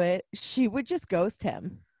down to it, she would just ghost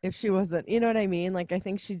him if she wasn't, you know what I mean? Like I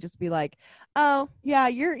think she'd just be like, "Oh, yeah,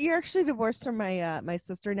 you're actually divorced from my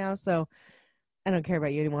sister now, so I don't care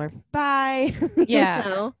about you anymore. Bye."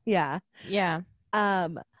 Yeah. Yeah. Yeah.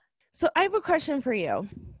 Um so I have a question for you.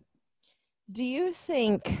 Do you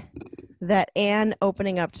think that Anne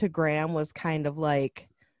opening up to Graham was kind of like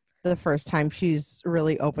the first time she's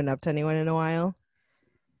really opened up to anyone in a while?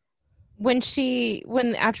 When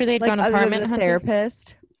after they'd Like gone other than apartment the hunting?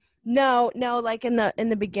 therapist? No, no, like in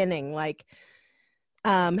the beginning, like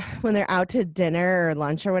when they're out to dinner or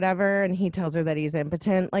lunch or whatever and he tells her that he's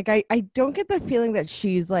impotent. Like I don't get the feeling that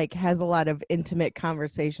she's like has a lot of intimate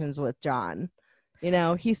conversations with John.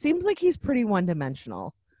 He seems like he's pretty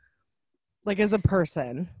one-dimensional. Like as a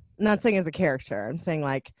person. I'm not saying as a character. I'm saying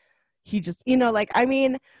like he just, like I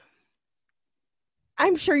mean,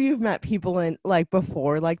 I'm sure you've met people in like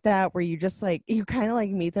before like that where you just like you kind of like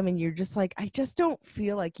meet them and you're just like I just don't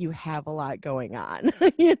feel like you have a lot going on.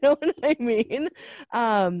 You know what I mean?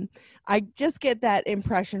 I just get that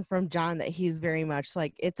impression from John that he's very much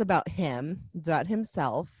like it's about him, it's about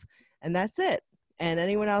himself, and that's it. And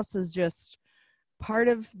anyone else is just part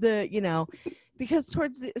of because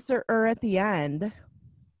towards the or at the end,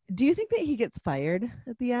 do you think that he gets fired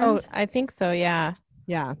at the Oh, end? I think so, yeah.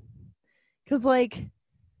 Yeah. Cuz like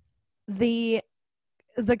the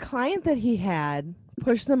the client that he had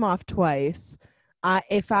pushed them off twice.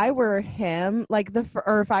 If I were him, like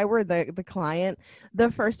or if I were the client,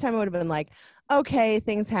 the first time it would have been like, okay,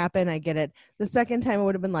 things happen, I get it. The second time it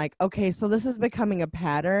would have been like, okay, so this is becoming a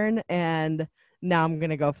pattern, and now I'm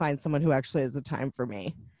gonna go find someone who actually has the time for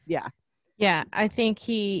me. Yeah. Yeah, I think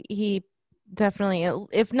he definitely,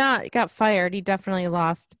 if not got fired, he definitely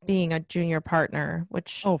lost being a junior partner,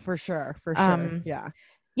 which Oh, for sure, for sure. um Yeah.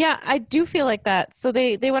 yeah, I do feel like that. So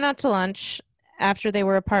they went out to lunch after they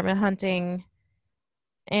were apartment hunting,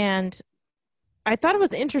 and I thought it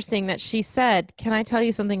was interesting that she said, "Can I tell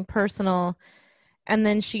you something personal?" And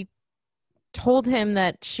then she told him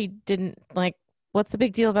that she didn't like, what's the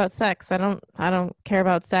big deal about sex? I don't care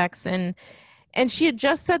about sex. And she had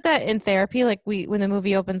just said that in therapy. Like when the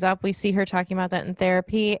movie opens up, we see her talking about that in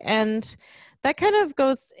therapy. And that kind of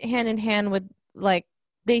goes hand in hand with like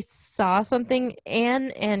they saw something,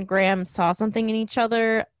 Anne and Graham saw something in each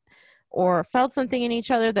other or felt something in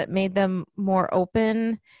each other that made them more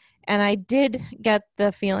open. And I did get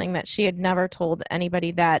the feeling that she had never told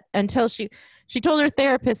anybody that until she told her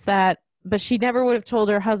therapist that, but she never would have told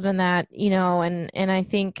her husband that, and I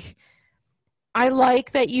think I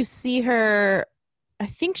like that you see her. I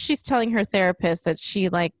think she's telling her therapist that she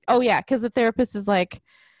like, oh yeah, because the therapist is like,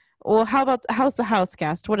 well, how's the house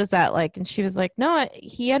guest? What is that like? And she was like, no,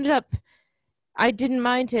 he ended up. I didn't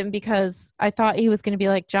mind him because I thought he was going to be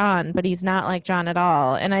like John, but he's not like John at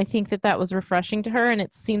all. And I think that was refreshing to her. And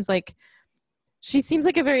it seems like she seems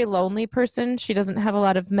like a very lonely person. She doesn't have a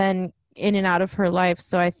lot of men in and out of her life.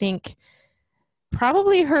 So I think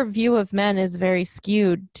probably her view of men is very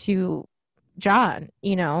skewed to John,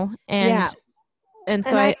 you know? And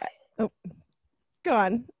so oh, go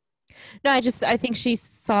on. No, I think she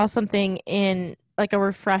saw something in like a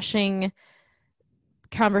refreshing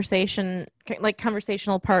conversation, like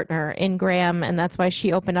conversational partner in Graham, and that's why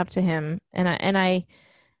she opened up to him. And I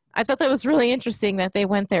thought that was really interesting that they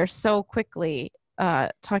went there so quickly,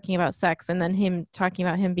 talking about sex, and then him talking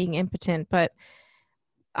about him being impotent. But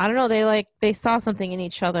I don't know, they saw something in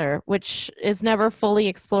each other, which is never fully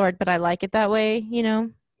explored, but I like it that way, you know?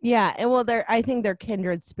 Yeah, and well, I think they're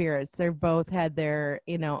kindred spirits. They're both had their,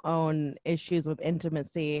 own issues with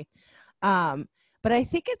intimacy. But I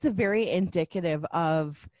think it's a very indicative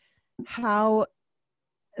of how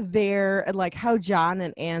how John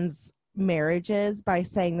and Anne's marriage is, by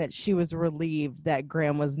saying that she was relieved that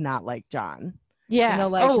Graham was not like John. Yeah.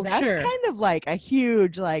 That's sure. kind of like a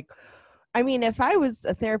huge, I mean, if I was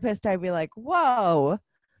a therapist, I'd be like, whoa,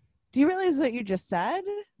 do you realize what you just said?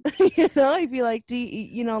 I'd be like,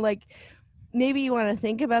 maybe you want to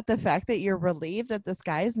think about the fact that you're relieved that this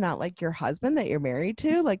guy is not like your husband that you're married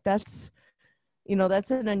to. Like, that's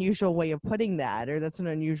an unusual way of putting that, or that's an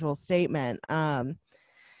unusual statement. And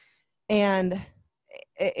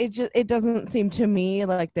it doesn't seem to me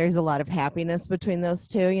like there's a lot of happiness between those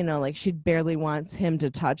two. Like, she barely wants him to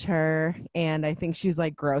touch her, and I think she's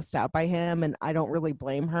like grossed out by him, and I don't really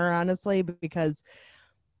blame her, honestly, because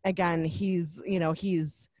again, he's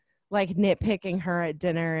like nitpicking her at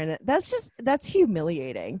dinner, and that's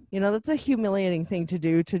humiliating. That's a humiliating thing to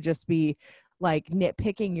do, to just be like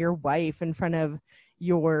nitpicking your wife in front of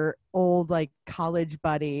your old like college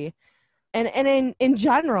buddy. And in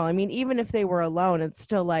general, I mean, even if they were alone, it's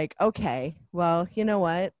still like, okay, well, you know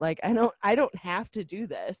what? Like, I don't have to do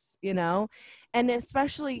this, and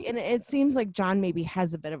especially, and it seems like John maybe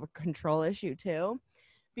has a bit of a control issue too,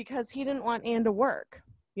 because he didn't want Anne to work,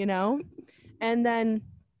 and then,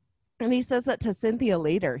 and he says that to Cynthia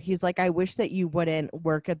later. He's like, I wish that you wouldn't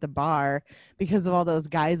work at the bar because of all those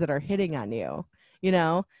guys that are hitting on you,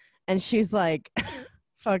 and she's like,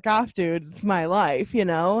 fuck off, dude, it's my life, and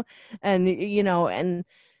and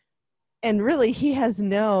really he has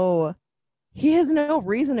no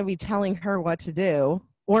reason to be telling her what to do,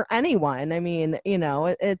 or anyone. I mean,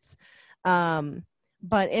 it's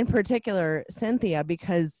but in particular Cynthia,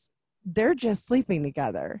 because they're just sleeping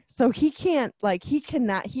together, so he has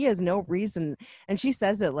no reason. And she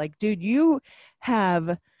says it like, dude, you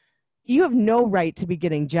have no right to be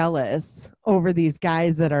getting jealous over these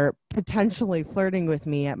guys that are potentially flirting with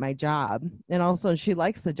me at my job. And also, she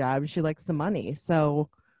likes the job, she likes the money, so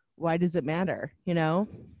why does it matter?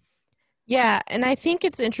 Yeah, and I think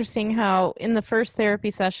it's interesting how in the first therapy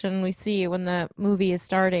session we see when the movie is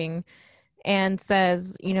starting, and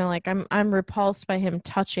says, like, I'm repulsed by him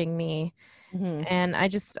touching me. Mm-hmm. And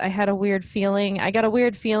I had a weird feeling. I got a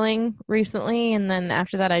weird feeling recently, and then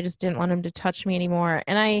after that I just didn't want him to touch me anymore.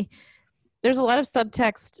 And there's a lot of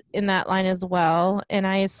subtext in that line as well, and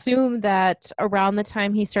I assume that around the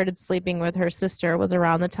time he started sleeping with her sister was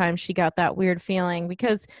around the time she got that weird feeling,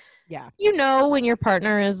 because yeah, when your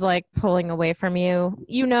partner is like pulling away from you,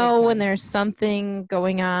 when there's something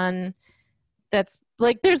going on that's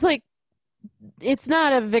like, there's like, it's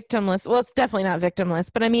not a victimless, well, it's definitely not victimless,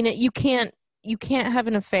 but I mean, you can't have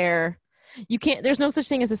an affair. There's no such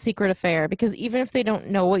thing as a secret affair, because even if they don't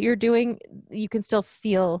know what you're doing, you can still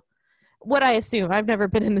feel what I assume. I've never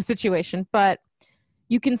been in the situation, but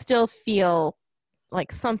you can still feel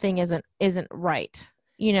like something isn't right,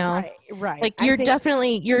 right. Like, you're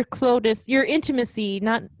definitely, your closest, your intimacy,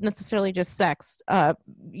 not necessarily just sex,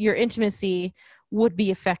 your intimacy would be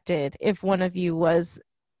affected if one of you was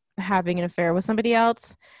having an affair with somebody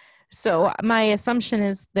else. So my assumption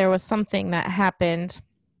is there was something that happened,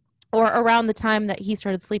 or around the time that he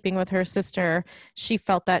started sleeping with her sister, she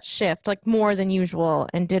felt that shift, like more than usual,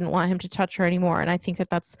 and didn't want him to touch her anymore. And I think that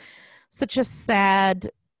that's such a sad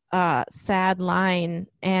line.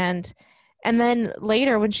 And then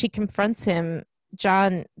later when she confronts him,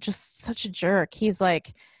 John, just such a jerk. He's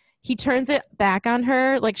like, he turns it back on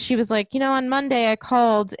her. Like, she was like, on Monday I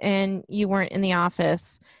called and you weren't in the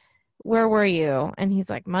office. Where were you? And he's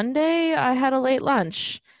like, Monday I had a late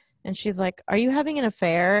lunch. And she's like, are you having an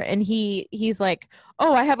affair? And he's like,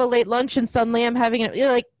 oh, I have a late lunch and suddenly I'm having it.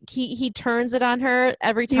 Like, he turns it on her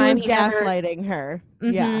every time. He was gaslighting her.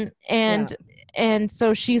 Mm-hmm. Yeah. And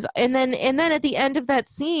so she's, and then at the end of that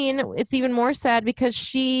scene, it's even more sad, because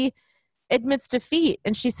she admits defeat,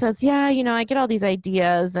 and she says, yeah, I get all these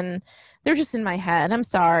ideas and they're just in my head, I'm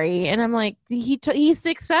sorry. And I'm like, he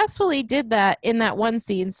successfully did that in that one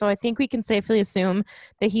scene, so I think we can safely assume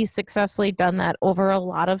that he's successfully done that over a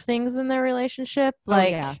lot of things in their relationship. Oh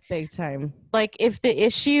yeah, big time. Like if the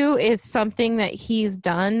issue is something that he's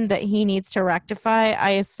done that he needs to rectify,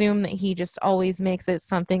 I assume that he just always makes it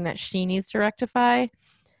something that she needs to rectify.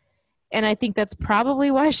 And I think that's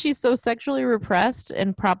probably why she's so sexually repressed,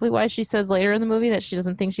 and probably why she says later in the movie that she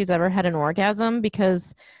doesn't think she's ever had an orgasm,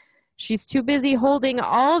 because she's too busy holding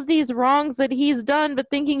all of these wrongs that he's done but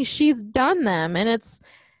thinking she's done them. And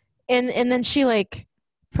then she like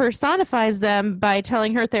personifies them by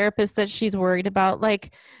telling her therapist that she's worried about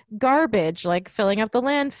like garbage, like filling up the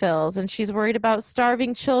landfills, and she's worried about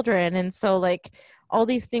starving children, and so like all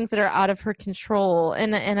these things that are out of her control.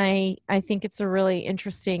 And I think it's a really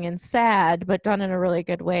interesting and sad, but done in a really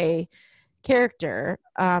good way, character.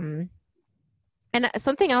 And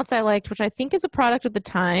something else I liked, which I think is a product of the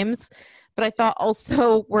times, but I thought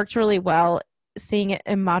also worked really well seeing it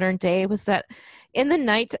in modern day, was that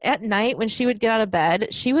at night when she would get out of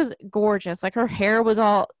bed, she was gorgeous. Like her hair was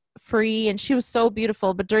all free and she was so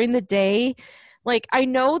beautiful. But during the day, like I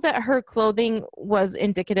know that her clothing was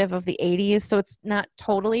indicative of the 80s, so it's not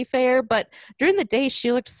totally fair, but during the day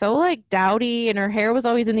she looked so like dowdy, and her hair was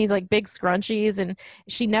always in these like big scrunchies, and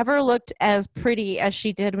she never looked as pretty as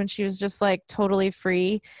she did when she was just like totally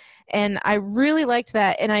free. And I really liked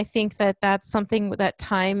that, and I think that that's something that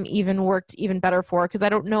time even worked even better for, because I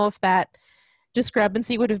don't know if that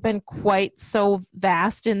discrepancy would have been quite so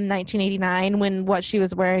vast in 1989 when what she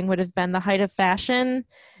was wearing would have been the height of fashion.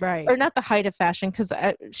 Right. Or not the height of fashion, because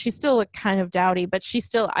she still looked kind of dowdy, but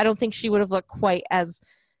I don't think she would have looked quite as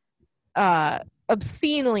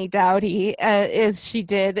obscenely dowdy as she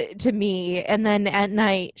did to me. And then at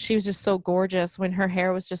night she was just so gorgeous when her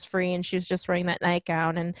hair was just free and she was just wearing that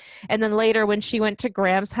nightgown. And then later when she went to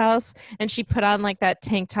Graham's house and she put on like that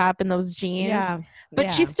tank top and those jeans, but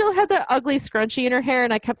she still had that ugly scrunchie in her hair,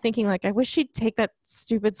 and I kept thinking like, I wish she'd take that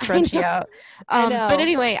stupid scrunchie out. But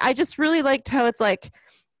anyway, I just really liked how it's like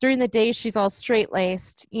during the day she's all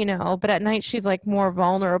straight-laced, but at night she's like more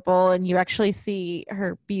vulnerable and you actually see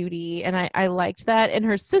her beauty, and I liked that. And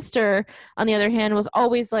her sister, on the other hand, was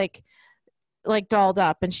always like dolled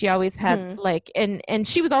up, and she always had like and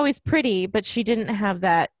she was always pretty, but she didn't have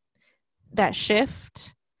that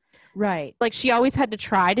shift. Right. Like she always had to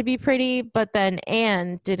try to be pretty, but then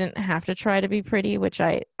Anne didn't have to try to be pretty, which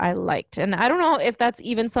I liked. And I don't know if that's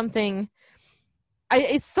even something,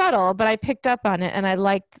 it's subtle, but I picked up on it and I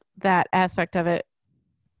liked that aspect of it.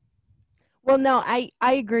 Well, no, I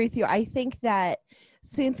agree with you. I think that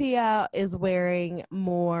Cynthia is wearing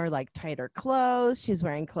more like tighter clothes. She's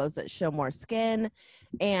wearing clothes that show more skin.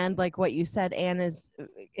 And like what you said, Anne is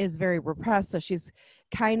very repressed. So she's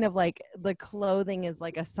kind of like the clothing is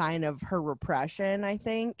like a sign of her repression, I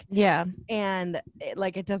think. Yeah. And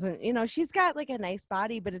it doesn't, she's got like a nice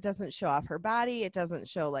body, but it doesn't show off her body. It doesn't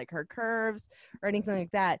show like her curves or anything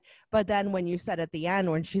like that. But then when you said at the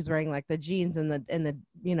end, when she's wearing like the jeans and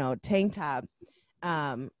the tank top,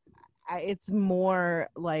 it's more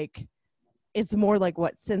like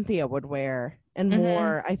what Cynthia would wear, and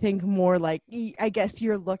more, I think more like, I guess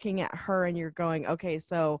you're looking at her and you're going, okay,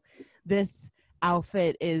 so this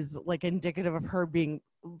outfit is like indicative of her being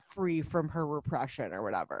free from her repression or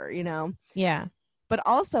whatever, Yeah. But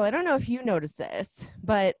also, I don't know if you noticed this,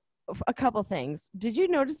 but a couple things. Did you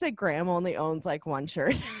notice that Graham only owns like one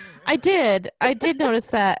shirt? I did notice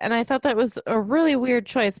that, and I thought that was a really weird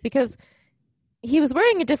choice, because he was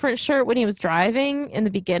wearing a different shirt when he was driving in the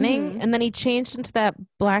beginning, and then he changed into that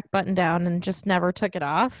black button down and just never took it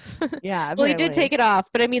off. Yeah. Well, he did take it off,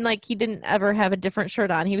 but I mean, like, he didn't ever have a different shirt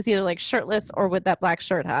on. He was either like shirtless or with that black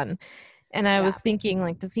shirt on. And I was thinking,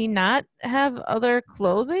 like, does he not have other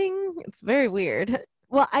clothing? It's very weird.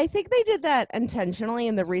 Well, I think they did that intentionally,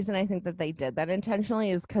 and the reason I think that they did that intentionally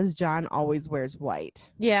is because John always wears white.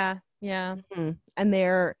 Yeah. Yeah. And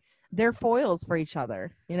they're foils for each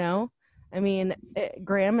other, I mean,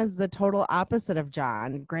 Graham is the total opposite of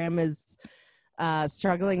John. Graham is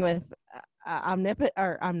struggling with not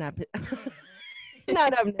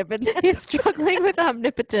omnipotent. He's struggling with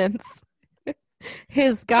omnipotence.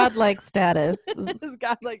 His godlike status. His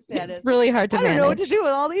godlike status. It's really hard to manage. I don't know what to do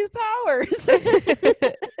with all these powers.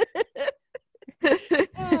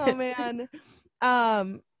 Oh, man.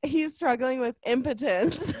 He's struggling with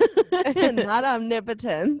impotence and not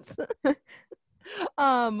omnipotence.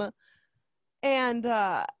 And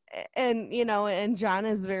John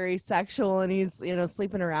is very sexual, and he's,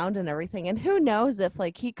 sleeping around and everything. And who knows if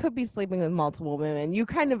like he could be sleeping with multiple women. You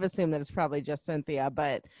kind of assume that it's probably just Cynthia,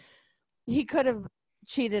 but he could have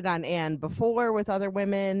cheated on Anne before with other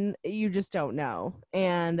women. You just don't know.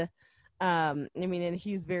 And I mean, and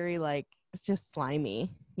he's very like, it's just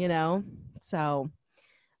slimy, you know? So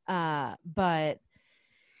but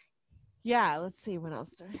yeah, let's see, what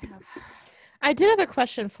else do I have? I did have a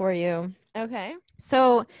question for you. Okay.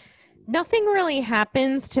 So nothing really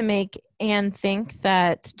happens to make Anne think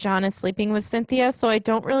that John is sleeping with Cynthia, so I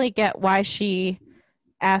don't really get why she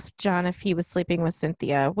asked John if he was sleeping with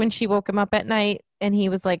Cynthia. When she woke him up at night and he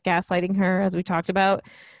was like gaslighting her, as we talked about,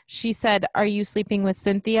 she said, "Are you sleeping with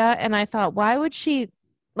Cynthia?" And I thought, why would she,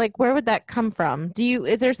 like, where would that come from?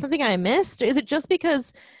 Is there something I missed? Is it just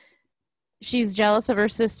because she's jealous of her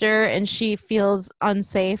sister and she feels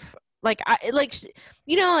unsafe? Like, I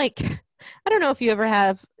don't know if you've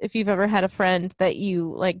ever had a friend that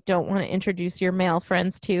you like don't want to introduce your male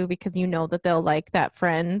friends to because you know that they'll like that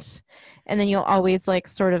friend, and then you'll always like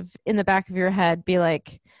sort of in the back of your head be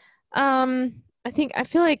like, I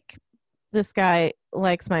feel like this guy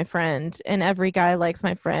likes my friend and every guy likes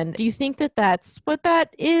my friend. Do you think that that's what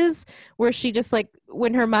that is, where she just like,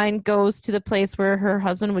 when her mind goes to the place where her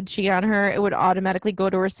husband would cheat on her, it would automatically go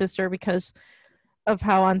to her sister because of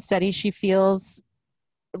how unsteady she feels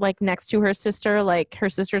like next to her sister? Like her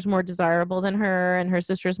sister's more desirable than her and her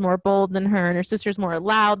sister's more bold than her and her sister's more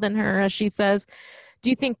loud than her, as she says. Do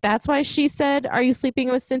you think that's why she said, "Are you sleeping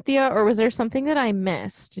with Cynthia?" Or was there something that I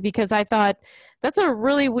missed? Because I thought that's a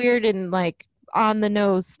really weird and like on the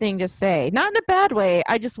nose thing to say. Not in a bad way.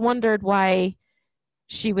 I just wondered why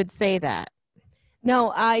she would say that.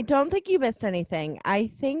 No, I don't think you missed anything.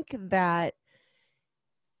 I think that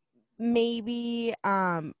maybe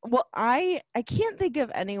well, I can't think of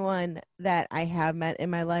anyone that I have met in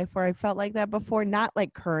my life where I felt like that before, not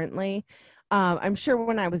like currently. I'm sure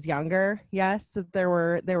when I was younger, yes, that there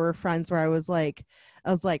were friends where I was like,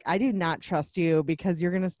 I do not trust you because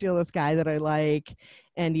you're gonna steal this guy that I like.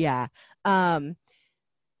 And yeah. Um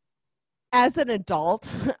as an adult,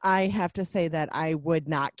 I have to say that I would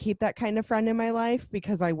not keep that kind of friend in my life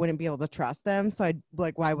because I wouldn't be able to trust them. So I'd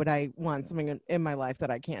like, why would I want something in my life that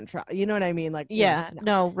I can't trust? You know what I mean? Like, Yeah, no.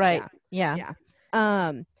 no, right. Yeah. Yeah.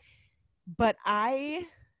 Yeah. But I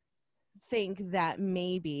think that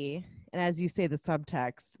maybe, and as you say, the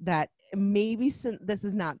subtext, that maybe this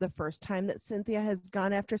is not the first time that Cynthia has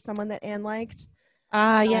gone after someone that Anne liked.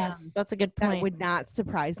 Yes, that's a good That point. would not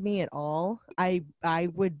surprise me at all.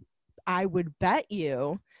 I would bet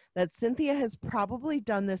you that Cynthia has probably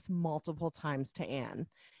done this multiple times to Anne.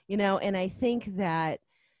 And I think that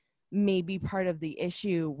maybe part of the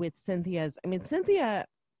issue with Cynthia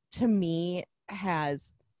to me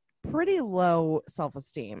has pretty low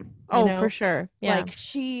self-esteem, Oh, for sure. Yeah. like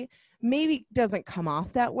she maybe doesn't come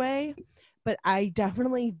off that way, but I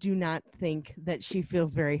definitely do not think that she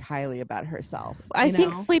feels very highly about herself, I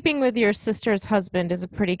think sleeping with your sister's husband is a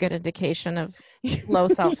pretty good indication of low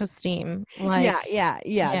self-esteem. Like, yeah,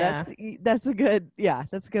 yeah. that's a good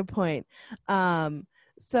point.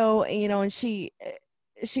 So and she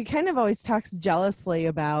kind of always talks jealously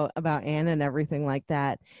about Anne and everything like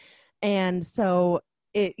that. And so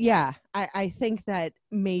I think that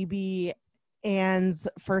maybe Anne's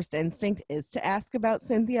first instinct is to ask about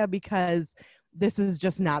Cynthia because this is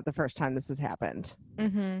just not the first time this has happened.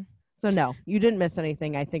 Mm-hmm. So no, you didn't miss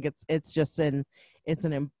anything. I think it's just an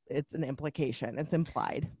implication. It's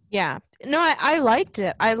implied. Yeah. No, I liked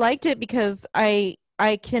it. I liked it because I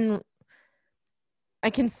can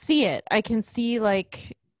see it. I can see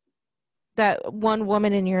like that one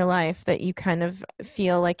woman in your life that you kind of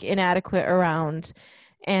feel like inadequate around,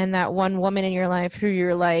 and that one woman in your life who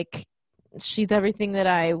you're like, she's everything that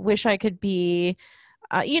I wish I could be,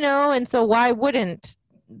 and so why wouldn't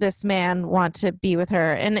this man want to be with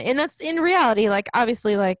her? And that's in reality, like,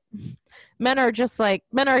 obviously, like, men are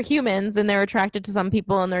humans and they're attracted to some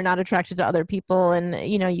people and they're not attracted to other people, and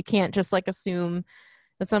you can't just like assume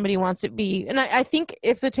that somebody wants to be. And I think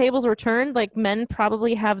if the tables were turned, like, men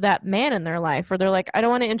probably have that man in their life where they're like, I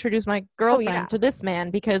don't want to introduce my girlfriend to this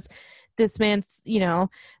man because this man's,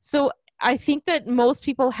 so I think that most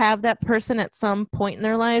people have that person at some point in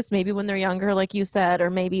their lives, maybe when they're younger, like you said,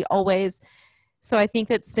 or maybe always. So I think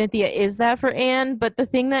that Cynthia is that for Anne. But the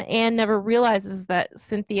thing that Anne never realizes is that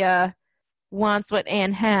Cynthia wants what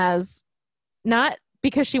Anne has, not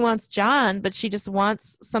because she wants John, but she just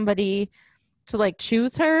wants somebody to like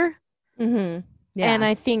choose her. Mm-hmm. Yeah. And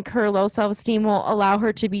I think her low self-esteem will allow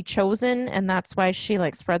her to be chosen, and that's why she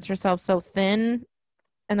like spreads herself so thin,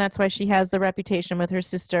 and that's why she has the reputation with her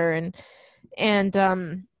sister. And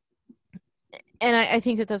I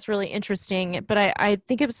think that that's really interesting. But I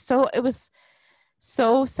think it was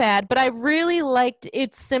so sad. But I really liked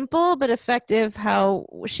it's simple but effective how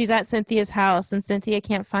she's at Cynthia's house and Cynthia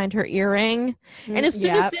can't find her earring. And as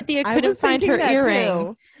soon as Yeah, Cynthia I was couldn't find thinking her that earring,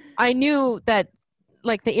 too. I knew that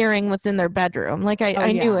like the earring was in their bedroom. Like Oh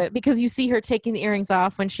I knew yeah. it because you see her taking the earrings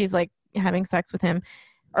off when she's like having sex with him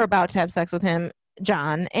or about to have sex with him,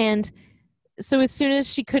 John. And so as soon as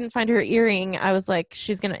she couldn't find her earring, I was like,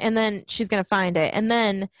 and then she's gonna find it. And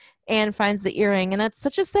then Anne finds the earring. And that's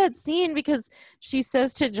such a sad scene because she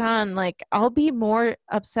says to John, like, I'll be more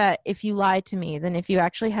upset if you lie to me than if you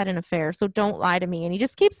actually had an affair. So don't lie to me. And he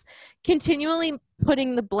just keeps continually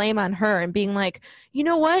putting the blame on her and being like, you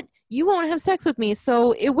know what? You won't have sex with me.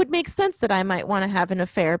 So it would make sense that I might want to have an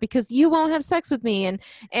affair because you won't have sex with me.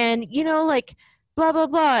 And you know, like blah blah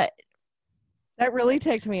blah. That really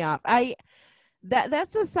ticked me off.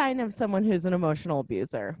 That's a sign of someone who's an emotional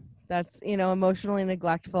abuser. That's, emotionally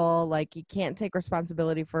neglectful, like you can't take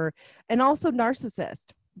responsibility for, and also narcissist.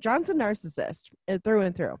 John's a narcissist through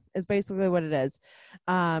and through is basically what it is.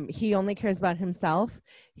 He only cares about himself.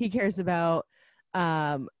 He cares about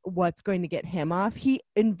what's going to get him off. He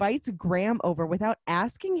invites Graham over without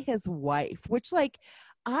asking his wife, which, like,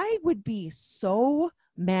 I would be so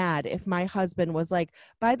mad if my husband was like,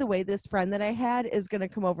 by the way, this friend that I had is going to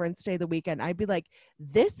come over and stay the weekend. I'd be like,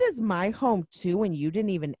 this is my home too, and you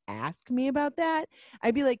didn't even ask me about that.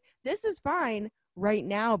 I'd be like, this is fine right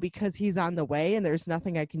now because he's on the way and there's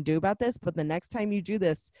nothing I can do about this, but the next time you do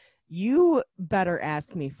this, you better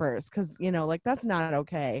ask me first, because like, that's not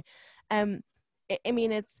okay. I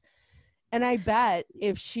mean, and I bet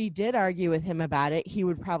if she did argue with him about it, he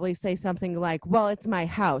would probably say something like, well, it's my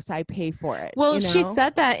house, I pay for it. Well, she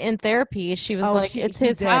said that in therapy. She was like, it's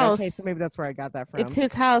his house. Okay, so maybe that's where I got that from. It's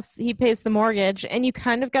his house. He pays the mortgage. And you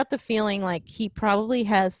kind of got the feeling like he probably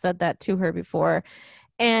has said that to her before.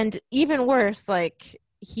 And even worse, like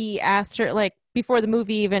he asked her, like before the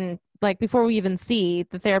movie even, like before we even see,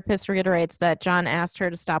 the therapist reiterates that John asked her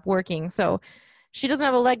to stop working. So she doesn't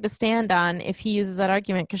have a leg to stand on if he uses that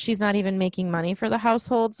argument because she's not even making money for the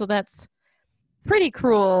household. So that's pretty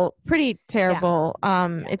cruel, pretty terrible.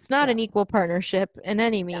 It's not an equal partnership in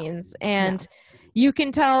any means. And you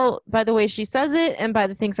can tell by the way she says it and by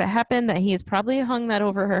the things that happen that he has probably hung that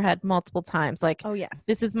over her head multiple times. Like, oh yes,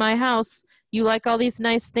 this is my house. You like all these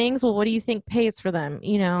nice things. Well, what do you think pays for them?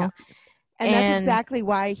 And that's exactly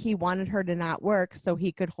why he wanted her to not work, so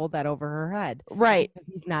he could hold that over her head. Right.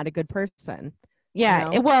 He's not a good person.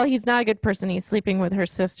 Yeah. Well, he's not a good person. He's sleeping with her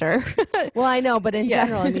sister. Well, I know, but in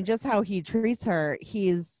general, I mean, just how he treats her,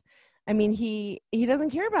 he doesn't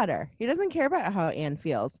care about her. He doesn't care about how Anne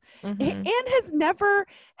feels. Mm-hmm. Anne has never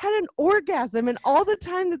had an orgasm in all the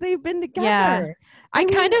time that they've been together. Yeah.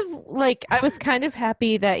 I was kind of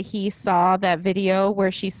happy that he saw that video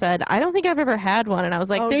where she said, I don't think I've ever had one. And I was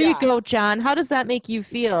like, there you go, John. How does that make you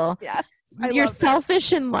feel? Yes. You're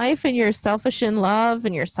selfish in life and you're selfish in love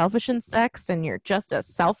and you're selfish in sex and you're just a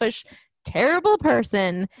selfish, terrible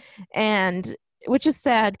person. And which is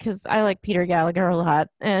sad because I like Peter Gallagher a lot.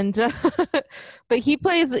 And but he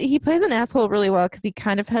plays an asshole really well because he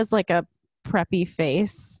kind of has like a preppy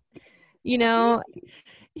face. He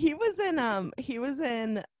was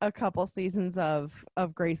in a couple seasons of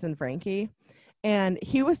Grace and Frankie, and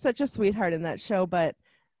he was such a sweetheart in that show, but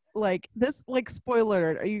like this, like,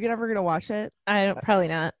 spoiler alert, are you ever gonna watch it? Probably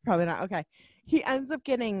not. Okay. He ends up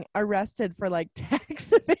getting arrested for like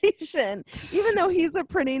tax evasion, even though he's a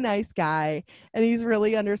pretty nice guy and he's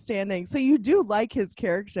really understanding. So you do like his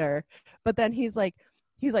character, but then he's like,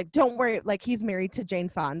 don't worry. Like, he's married to Jane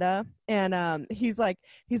Fonda, and he's like,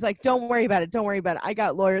 don't worry about it. Don't worry about it. I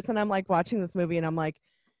got lawyers. And I'm like watching this movie and I'm like,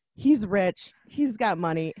 he's rich. He's got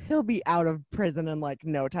money. He'll be out of prison in like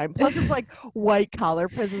no time. Plus, it's like white collar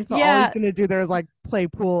prison. So all he's gonna do there is like play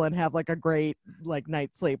pool and have like a great like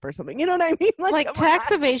night's sleep or something. You know what I mean? Like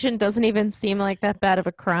tax evasion doesn't even seem like that bad of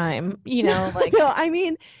a crime. Like no. I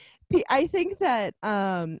mean, I think that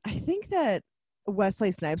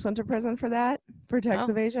Wesley Snipes went to prison for tax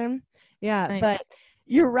evasion. Yeah, nice. But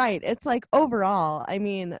you're right. It's like overall, I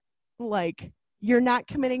mean, like, you're not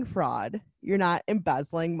committing fraud. You're not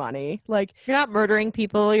embezzling money. Like, you're not murdering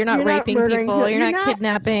people. You're not raping people. You're not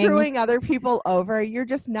kidnapping. Screwing other people over. You're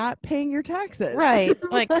just not paying your taxes. Right.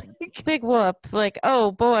 Like big whoop. Like,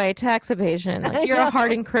 oh boy, tax evasion. Like, you're a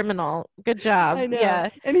hardened criminal. Good job. I know. Yeah.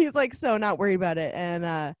 And he's like, so not worried about it.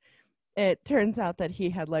 And it turns out that he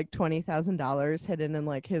had like $20,000 hidden in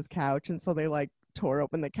like his couch, and so they like tore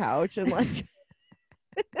open the couch and like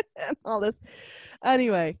and all this.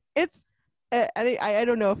 Anyway, it's. I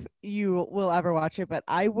don't know if you will ever watch it, but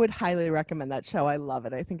I would highly recommend that show. I love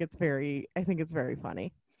it. I think it's very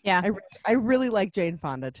funny. Yeah. I really like Jane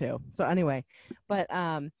Fonda too. So anyway, but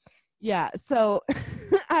yeah, so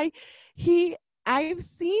I he I've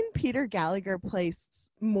seen Peter Gallagher play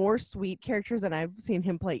more sweet characters than I've seen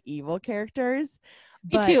him play evil characters.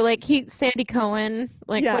 Me But too. Like Sandy Cohen,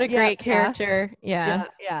 like yeah, what a yeah, great yeah, character. Yeah.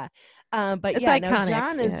 yeah. But It's yeah, no, iconic.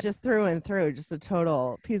 John is Yeah. just through and through, just a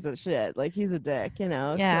total piece of shit. Like he's a dick, you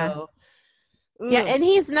know. Yeah. So, Yeah. ugh. And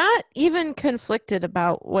he's not even conflicted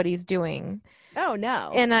about what he's doing. Oh no,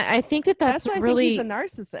 And I think that that's that's why I think he's a really,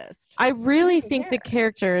 narcissist. I He doesn't really even think the care.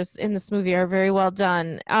 characters in this movie are very well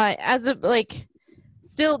done. As a like,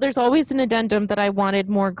 still, there's always an addendum that I wanted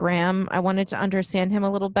more Graham. I wanted to understand him a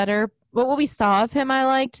little better. But what we saw of him, I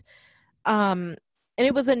liked. And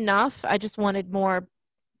it was enough. I just wanted more.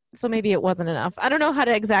 So maybe it wasn't enough. I don't know how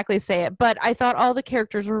to exactly say it, but I thought all the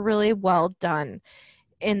characters were really well done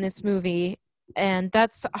in this movie, and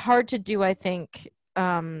that's hard to do, I think.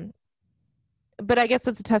 But I guess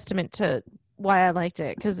it's a testament to why I liked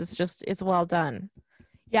it, because it's well done.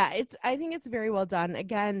 Yeah, I think it's very well done.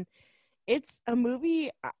 Again, it's a movie.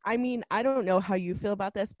 I mean, I don't know how you feel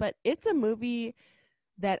about this, but it's a movie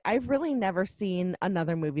that I've really never seen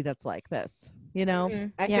another movie that's like this. You know,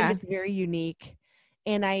 I think Yeah. it's very unique.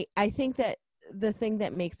 And I think that the thing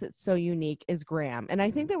that makes it so unique is Graham. And I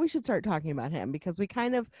think that we should start talking about him because we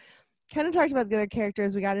kind of talked about the other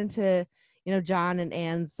characters. We got into, you know, John and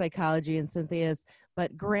Anne's psychology and Cynthia's,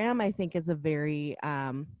 but Graham I think is a very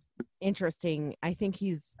interesting. I think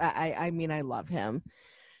he's I mean I love him.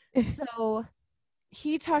 So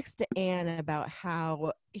he talks to Anne about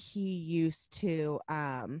how he used to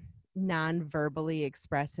non-verbally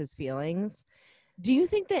express his feelings. Do you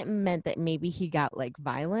think that meant that maybe he got like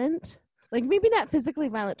violent? Like maybe not physically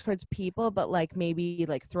violent towards people, but like maybe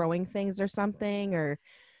like throwing things or something or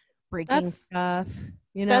breaking That's stuff,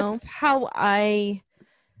 you know? that's how I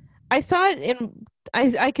saw it in.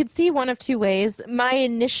 I could see one of two ways. My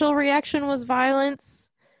initial reaction was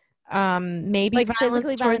violence. Maybe Like violence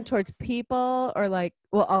physically toward. violent towards people or like,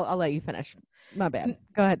 well, I'll let you finish. My bad.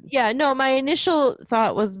 Go ahead. Yeah, no, my initial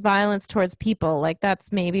thought was violence towards people. Like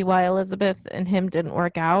that's maybe why Elizabeth and him didn't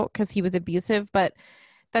work out, because he was abusive, but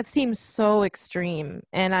that seems so extreme.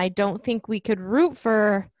 And I don't think we could root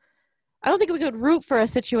for a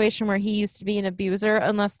situation where he used to be an abuser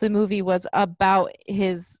unless the movie was about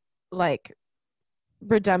his like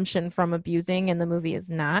redemption from abusing, and the movie is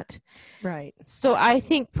not. Right. So I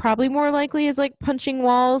think probably more likely is like punching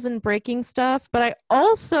walls and breaking stuff. But I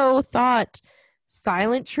also thought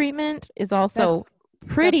silent treatment is That's also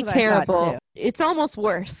that's pretty what I thought terrible. too. It's almost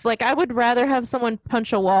worse. Like I would rather have someone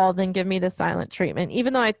punch a wall than give me the silent treatment,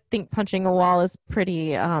 even though I think punching a wall is It'd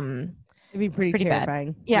be pretty pretty bad.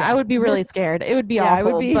 terrifying. Yeah, I would be really scared. It would be Yeah, I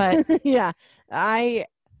would awful, be. but Yeah, I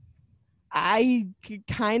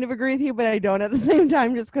kind of agree with you, but I don't at the same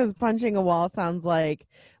time. Just because punching a wall sounds like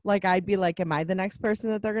I'd be like, am I the next person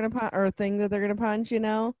that they're gonna punch or thing that they're gonna punch? You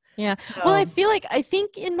know? yeah. Well, So I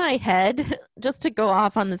think in my head, just to go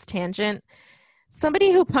off on this tangent,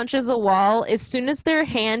 somebody who punches a wall, as soon as their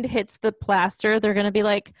hand hits the plaster, they're going to be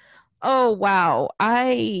like, "Oh, wow.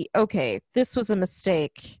 Okay, this was a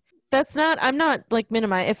mistake." I'm not like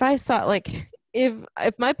minimize. If I saw like if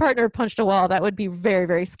my partner punched a wall, that would be very,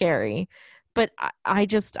 very scary. But I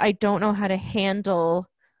don't know how to handle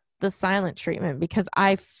the silent treatment, because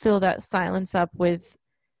I fill that silence up with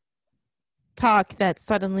talk that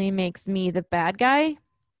suddenly makes me the bad guy.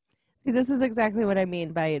 see, this is exactly what I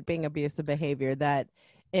mean by it being abusive behavior. That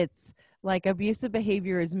it's like abusive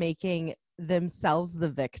behavior is making themselves the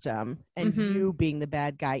victim and Mm-hmm. you being the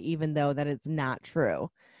bad guy, even though that it's not true.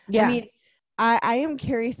 I Yeah. mean, I am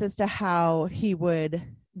curious as to how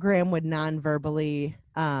Graham would non-verbally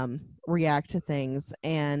react to things,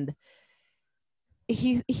 and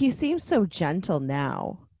he seems so gentle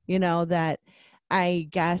now, you know, that I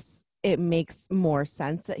guess it makes more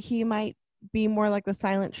sense that he might be more like the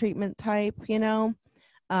silent treatment type, you know,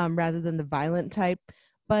 rather than the violent type.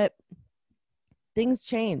 But things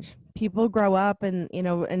change. People grow up, and you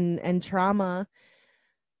know, and trauma,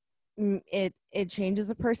 it changes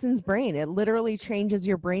a person's brain. It literally changes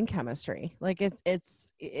your brain chemistry. Like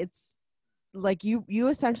it's like you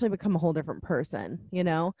essentially become a whole different person, you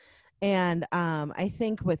know. And I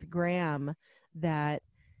think with Graham that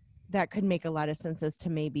could make a lot of sense as to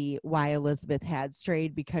maybe why Elizabeth had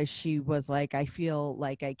strayed, because she was like, I feel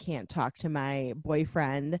like I can't talk to my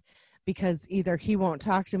boyfriend because either he won't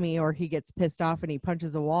talk to me or he gets pissed off and he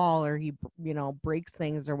punches a wall or he, you know, breaks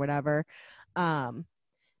things or whatever.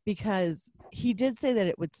 Because he did say that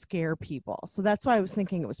it would scare people. So that's why I was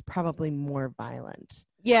thinking it was probably more violent.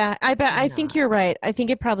 Yeah, I bet. Than I think not. you're right. I think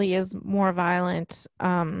it probably is more violent.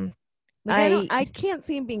 Like I can't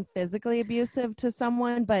see him being physically abusive to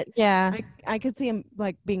someone, but yeah, I could see him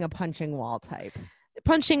like being a punching wall type.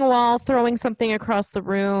 punching a wall, throwing something across the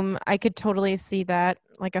room. I could totally see that,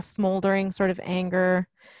 like a smoldering sort of anger.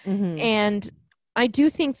 Mm-hmm. And I do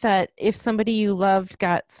think that if somebody you loved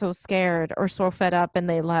got so scared or so fed up and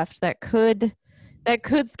they left, that could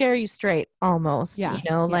scare you straight almost, Yeah.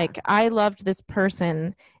 like I loved this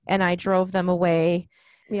person and I drove them away.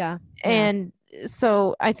 Yeah. And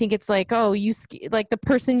so I think it's like, oh, like the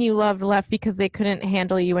person you loved left because they couldn't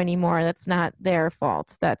handle you anymore. That's not their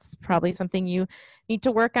fault. That's probably something you need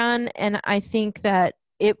to work on. And I think that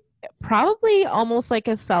it probably almost like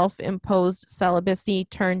a self-imposed celibacy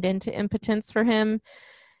turned into impotence for him.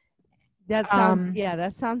 That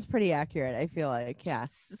sounds pretty accurate. I feel like, yeah.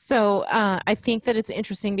 So I think that it's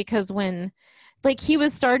interesting because when like he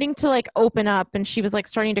was starting to like open up and she was like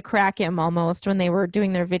starting to crack him almost when they were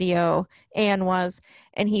doing their video, and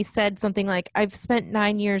he said something like, I've spent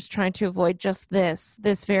 9 years trying to avoid just this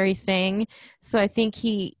very thing. So I think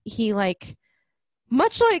he like,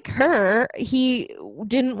 much like her, he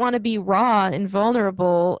didn't want to be raw and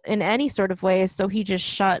vulnerable in any sort of way. So he just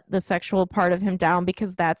shut the sexual part of him down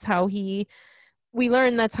because we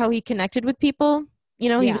learned that's how he connected with people. He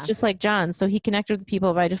was just like John. So he connected with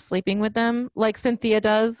people by just sleeping with them, like Cynthia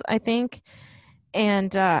does, I think.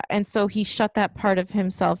 And so he shut that part of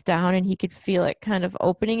himself down and he could feel it kind of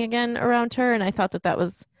opening again around her. And I thought that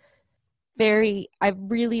was I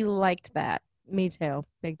really liked that. Me too.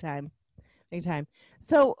 Big time. Big time.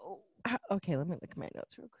 So, okay, let me look at my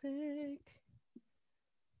notes real quick.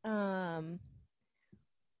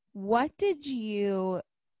 What did you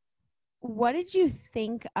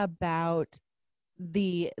think about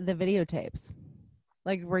the videotapes?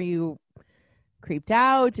 Like, were you creeped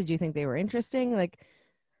out? Did you think they were interesting? Like,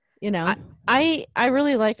 I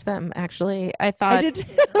really liked them, actually. I thought I did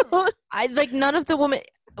too. I like none of the women.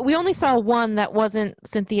 We only saw one that wasn't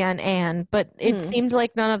Cynthia and Anne, but it seemed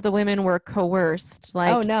like none of the women were coerced.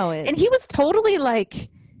 Like, oh no, and he was totally like,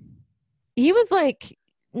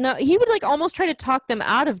 no, he would like almost try to talk them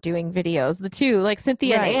out of doing videos. The two, like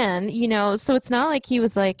Cynthia and Anne, so it's not like he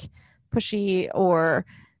was like pushy or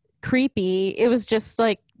creepy. It was just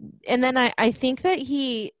like, and then I think that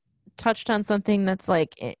he touched on something that's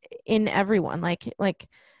like in everyone, like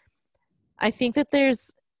I think that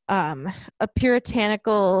there's a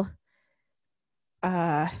puritanical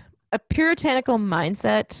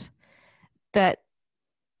mindset that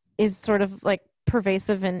is sort of like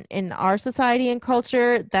pervasive in our society and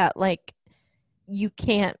culture, that like you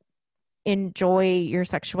can't enjoy your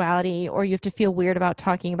sexuality or you have to feel weird about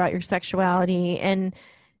talking about your sexuality.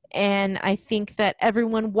 And I think that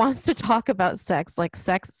everyone wants to talk about sex. Like,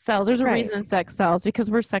 sex sells. There's a reason sex sells,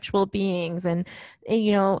 because we're sexual beings, and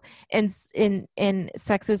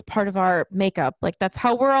sex is part of our makeup. Like, that's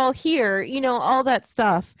how we're all here, all that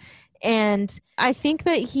stuff. And I think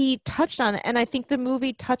that he touched on it, and I think the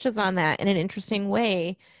movie touches on that in an interesting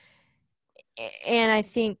way. And I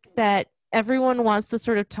think that everyone wants to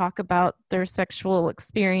sort of talk about their sexual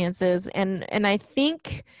experiences, and I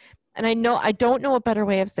think, and I don't know a better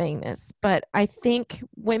way of saying this, but I think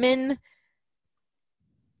women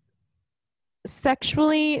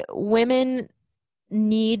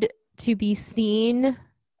need to be seen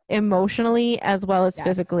emotionally as well as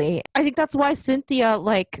physically. I think that's why Cynthia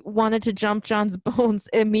like wanted to jump John's bones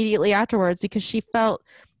immediately afterwards, because she felt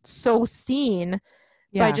so seen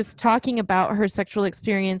by just talking about her sexual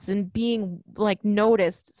experience and being like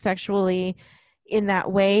noticed sexually in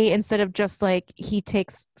that way, instead of just like he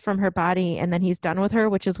takes from her body and then he's done with her,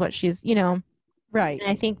 which is what she's, right. And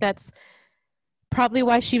I think that's probably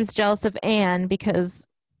why she was jealous of Anne, because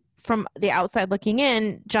from the outside looking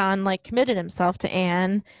in, John like committed himself to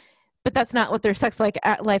Anne, but that's not what their sex life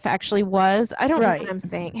actually was. I don't know what I'm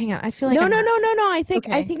saying. Hang on, I feel like no. I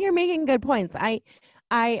think you're making good points. I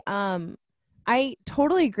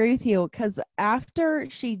totally agree with you, because after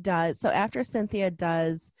Cynthia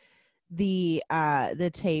does the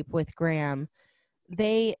tape with Graham,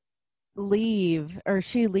 they leave, or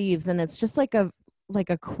she leaves, and it's just like a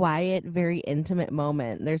quiet, very intimate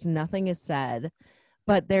moment. There's nothing is said,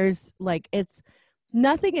 but there's like, it's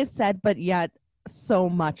nothing is said, but yet so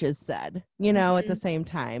much is said, at the same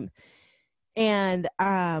time. And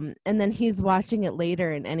then he's watching it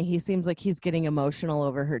later, and he seems like he's getting emotional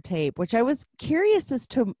over her tape, which I was curious as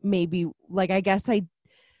to, maybe, like, I guess I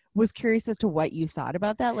was curious as to what you thought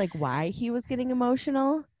about that, like why he was getting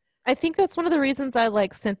emotional. I think that's one of the reasons I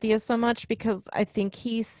like Cynthia so much, because I think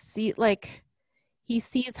he he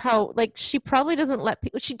sees how, like, she probably doesn't let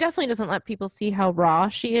people, she definitely doesn't let people see how raw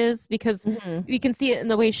she is, because Mhm. we can see it in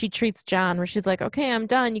the way she treats John, where she's like, okay, I'm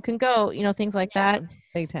done, you can go, things like that.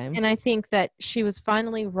 Big time. And I think that she was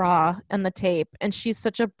finally raw on the tape, and she's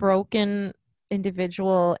such a broken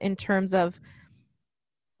individual in terms of,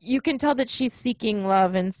 you can tell that she's seeking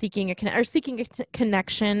love and seeking a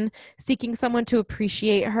connection, seeking someone to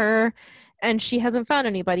appreciate her, and she hasn't found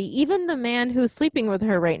anybody. Even the man who's sleeping with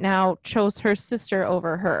her right now chose her sister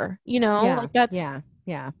over her. Yeah. Like that's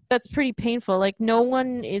Yeah. that's pretty painful. Like, no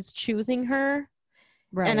one is choosing her.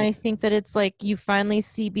 Right. And I think that it's like you finally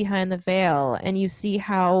see behind the veil, and you see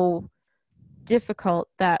how difficult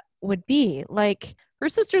that would be. Like, her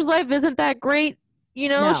sister's life isn't that great.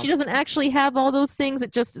 No. She doesn't actually have all those things.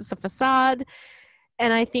 It just is a facade.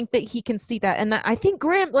 And I think that he can see that. And I think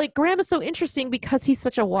Graham is so interesting because he's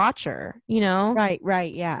such a watcher,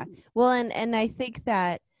 Right. Yeah. Well, and I think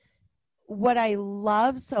that what I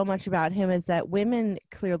love so much about him is that women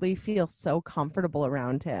clearly feel so comfortable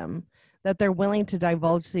around him that they're willing to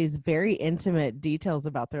divulge these very intimate details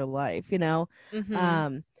about their life,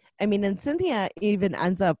 Mm-hmm. I mean, and Cynthia even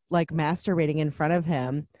ends up like masturbating in front of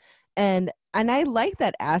him. And I like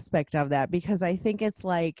that aspect of that, because I think it's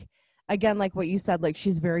like, again, like what you said, like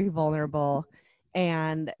she's very vulnerable,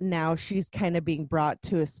 and now she's kind of being brought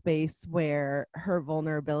to a space where her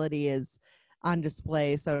vulnerability is on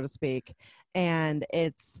display, so to speak. And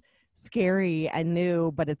it's scary and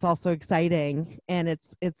new, but it's also exciting, and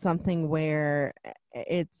it's something where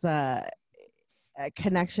it's a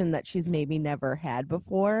connection that she's maybe never had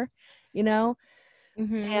before, you know.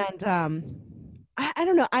 Mm-hmm. And I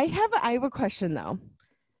don't know, I have a question though.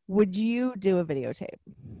 Would you do a videotape?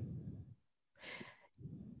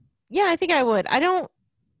 Yeah, I think I would.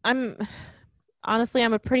 I'm honestly,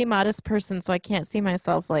 I'm a pretty modest person, so I can't see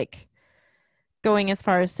myself like going as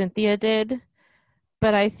far as Cynthia did.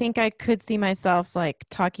 But I think I could see myself like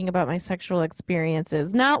talking about my sexual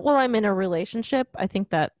experiences. Not while I'm in a relationship. I think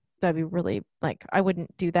that'd be really, like, I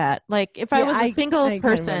wouldn't do that. Like, if I Yeah, was a single I kind of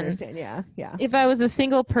person, understand. Yeah. if I was a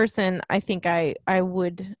single person, I think I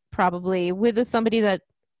would probably, with somebody that,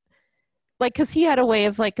 like, because he had a way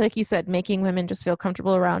of, like you said, making women just feel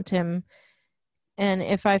comfortable around him. And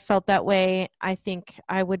if I felt that way, I think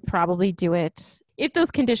I would probably do it if those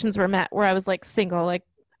conditions were met, where I was like single. Like,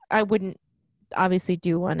 I wouldn't obviously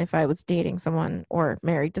do one if I was dating someone or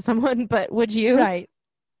married to someone, but would you? Right.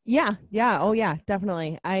 Yeah. Oh yeah,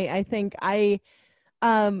 definitely.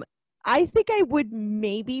 Um I think I would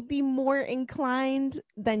maybe be more inclined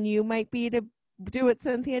than you might be to do what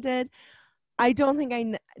Cynthia did. I don't think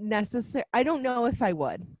I don't know if I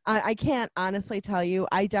would. I can't honestly tell you.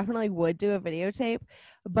 I definitely would do a videotape,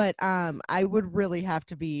 but I would really have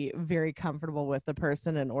to be very comfortable with the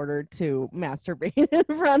person in order to masturbate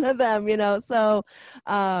in front of them, So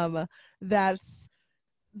um that's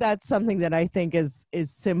something that I think is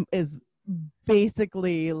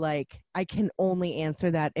basically like, I can only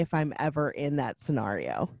answer that if I'm ever in that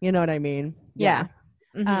scenario. You know what I mean? Yeah.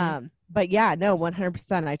 Mm-hmm. But yeah, no,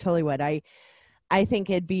 100%. I totally would. I think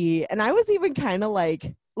it'd be, and I was even kind of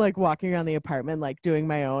like walking around the apartment, like doing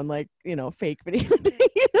my own, like, fake video.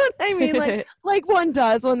 You know what I mean? Like one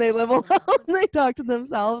does when they live alone, they talk to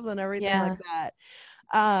themselves and everything Yeah. like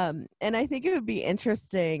that. And I think it would be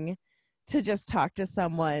interesting to just talk to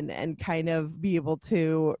someone and kind of be able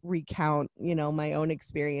to recount, my own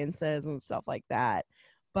experiences and stuff like that.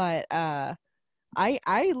 But I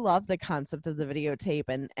love the concept of the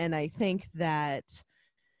videotape, and I think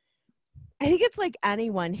it's like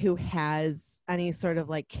anyone who has any sort of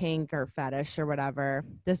like kink or fetish or whatever.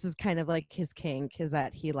 This is kind of like his kink, is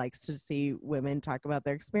that he likes to see women talk about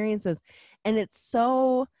their experiences. And it's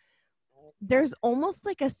so, there's almost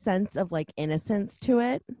like a sense of like innocence to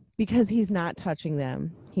it, because he's not touching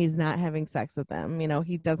them. He's not having sex with them.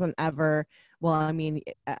 He doesn't ever, well, I mean,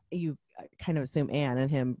 you kind of assume Anne and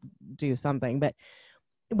him do something, but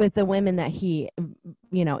with the women that he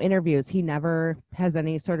interviews, he never has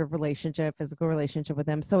any sort of physical relationship with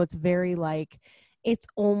them. So it's very like, it's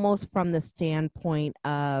almost from the standpoint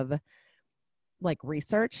of like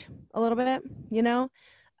research a little bit,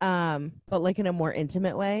 but like in a more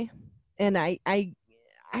intimate way. And I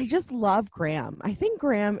just love Graham. I think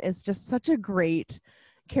Graham is just such a great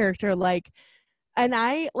character. Like, and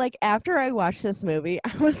I, like, after I watched this movie,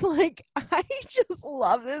 I was like, I just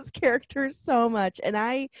love this character so much. And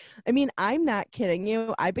I mean, I'm not kidding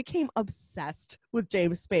you. I became obsessed with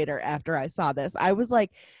James Spader after I saw this. I was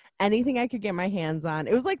like, anything I could get my hands on.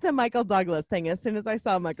 It was like the Michael Douglas thing. As soon as I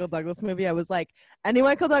saw a Michael Douglas movie, I was like, any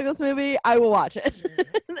Michael Douglas movie, I will watch it.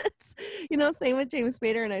 It's, same with James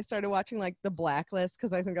Spader. And I started watching like The Blacklist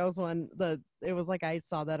because I think I was it was like I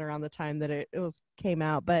saw that around the time that it came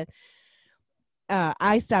out. But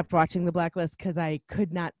I stopped watching The Blacklist because I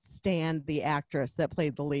could not stand the actress that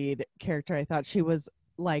played the lead character. I thought she was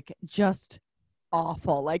like just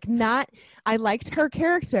awful. Like I liked her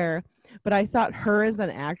character, but I thought her as an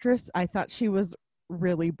actress, I thought she was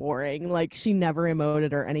really boring. Like she never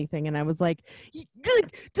emoted or anything. And I was like,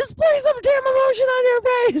 just play some damn emotion on your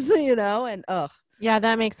face, and ugh. Yeah,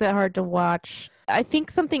 that makes it hard to watch. I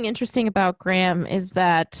think something interesting about Graham is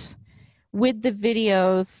that with the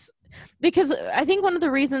videos, because I think one of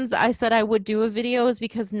the reasons I said I would do a video is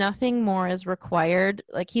because nothing more is required.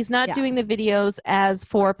 Like he's not doing the videos as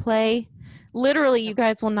foreplay. Literally, you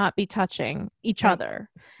guys will not be touching each other.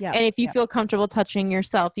 Yeah. And if you feel comfortable touching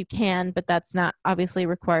yourself, you can, but that's not obviously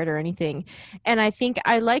required or anything. And I think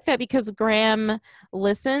I like that because Graham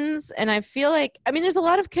listens. And I feel like, there's a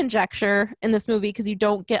lot of conjecture in this movie because you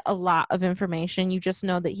don't get a lot of information. You just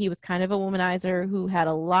know that he was kind of a womanizer who had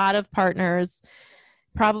a lot of partners,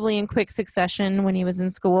 probably in quick succession when he was in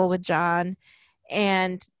school with John.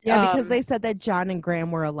 And because they said that John and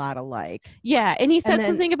Graham were a lot alike. Yeah. And he said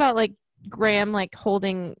something about like Graham like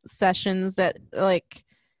holding sessions at like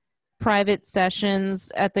private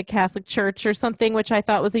sessions at the Catholic Church or something, which I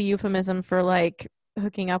thought was a euphemism for like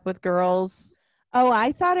hooking up with girls. Oh,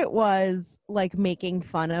 I thought it was like making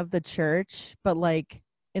fun of the church, but like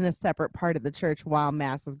in a separate part of the church while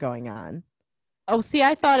mass is going on. Oh, see,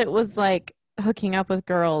 I thought it was like hooking up with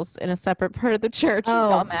girls in a separate part of the church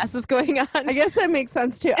while mass is going on. I guess that makes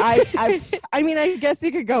sense too. I guess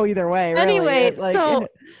you could go either way. Really. Anyway,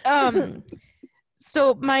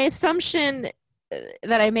 so my assumption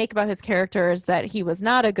that I make about his character is that he was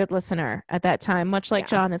not a good listener at that time, much like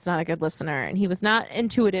John is not a good listener, and he was not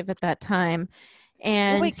intuitive at that time.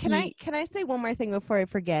 And wait, can I say one more thing before I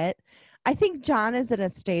forget? I think John is in a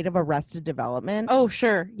state of arrested development. Oh,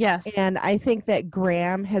 sure. Yes. And I think that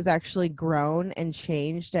Graham has actually grown and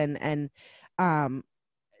changed and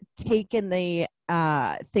taken the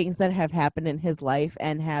things that have happened in his life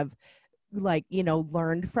and have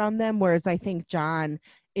learned from them. Whereas I think John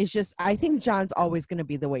is I think John's always going to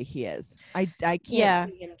be the way he is. I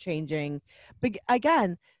can't see him changing. But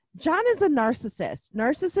again, John is a narcissist.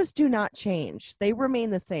 Narcissists do not change. They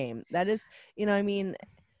remain the same. That is,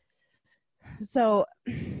 so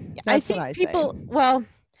I think I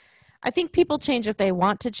think people change if they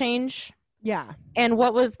want to change. Yeah. And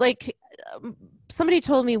what was like, somebody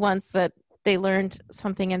told me once that they learned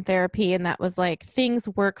something in therapy, and that was like, things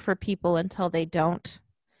work for people until they don't.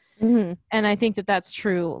 Mm-hmm. And I think that that's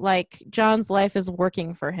true. Like John's life is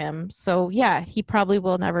working for him. So yeah, he probably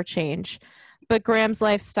will never change, but Graham's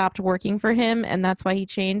life stopped working for him. And that's why he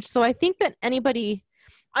changed. So I think that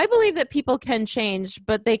I believe that people can change,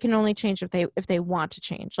 but they can only change if they want to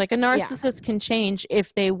change. Like a narcissist can change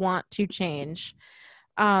if they want to change.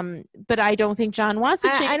 But I don't think John wants to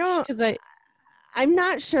change. I'm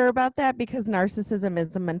not sure about that because narcissism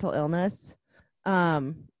is a mental illness.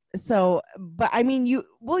 So, but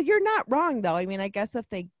you're not wrong though. I guess if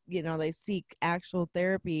they, they seek actual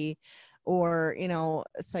therapy or,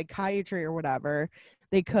 psychiatry or whatever,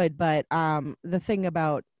 they could. But the thing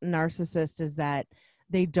about narcissists is that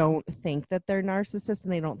they don't think that they're narcissists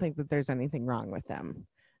and they don't think that there's anything wrong with them.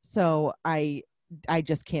 So I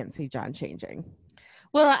just can't see John changing.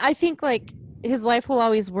 Well, I think like his life will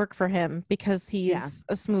always work for him because he's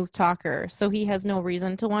a smooth talker. So he has no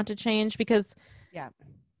reason to want to change because,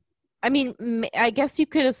 I guess you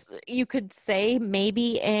could say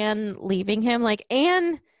maybe Anne leaving him. Like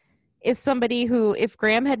Anne is somebody who, if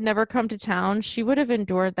Graham had never come to town, she would have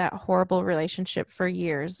endured that horrible relationship for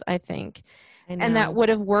years, I think. And that would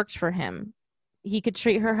have worked for him. He could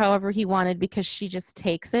treat her however he wanted because she just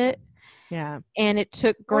takes it. Yeah. And it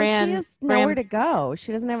took Graham. She has nowhere to go.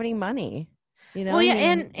 She doesn't have any money. Well,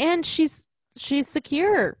 yeah, and she's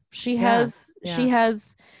secure. She's not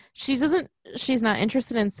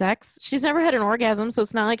interested in sex. She's never had an orgasm, so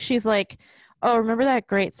it's not like she's like, oh, remember that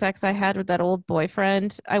great sex I had with that old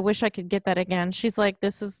boyfriend? I wish I could get that again. She's like,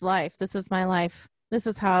 this is life. This is my life. This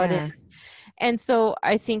is how it is. And so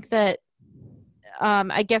I think that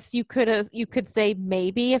I guess you could say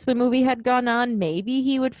maybe if the movie had gone on, maybe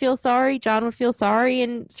he would feel sorry. John would feel sorry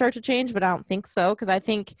and start to change, but I don't think so because I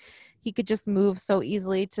think he could just move so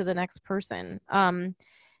easily to the next person. And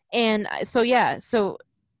so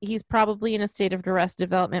he's probably in a state of arrested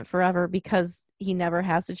development forever because he never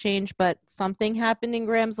has to change, but something happened in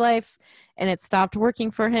Graham's life and it stopped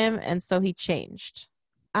working for him, and so he changed.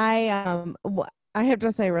 I have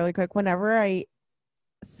to say really quick, whenever I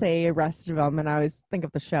say Arrested Development, I always think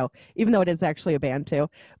of the show, even though it is actually a band too.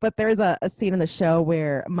 But there's a scene in the show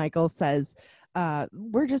where Michael says,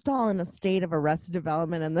 we're just all in a state of Arrested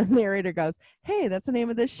Development, and the narrator goes, hey, that's the name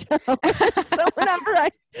of this show. So whenever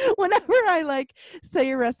I like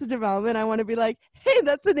say Arrested Development, I want to be like, hey,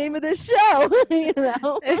 that's the name of this show. You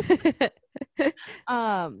know.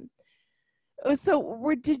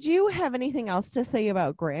 So did you have anything else to say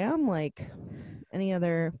about Graham? Like any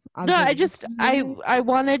other No, I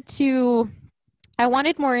wanted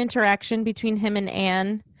more interaction between him and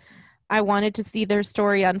Anne. I wanted to see their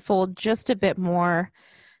story unfold just a bit more,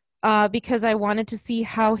 because I wanted to see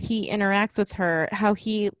how he interacts with her, how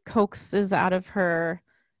he coaxes out of her,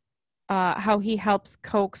 how he helps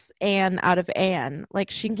coax Anne out of Anne.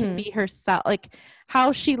 Like she can be herself, like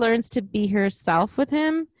how she learns to be herself with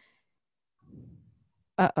him.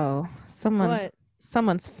 Uh-oh.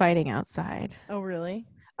 Someone's fighting outside. Oh, really?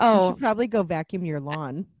 Oh. You should probably go vacuum your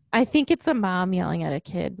lawn. I think it's a mom yelling at a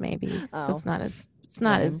kid, maybe. Oh. So it's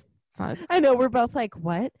not as I know, we're both like,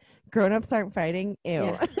 what? Grown-ups aren't fighting? Ew.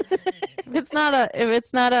 Yeah. if it's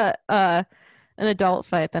not an adult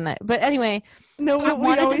fight, then but anyway. No, so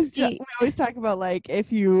we always talk about like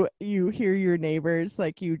if you hear your neighbors,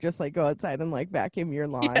 like you just like go outside and like vacuum your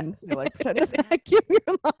lawn. So like pretend to vacuum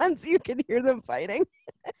your lawn so you can hear them fighting.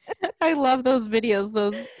 I love those videos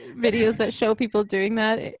that show people doing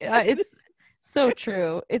that. It's so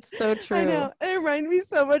true. It's so true. I know. It reminds me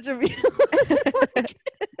so much of you.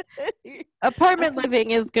 Apartment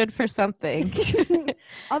living is good for something.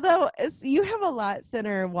 Although you have a lot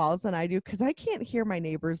thinner walls than I do, because I can't hear my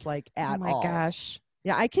neighbors like at all. Oh my gosh.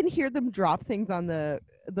 Yeah, I can hear them drop things on the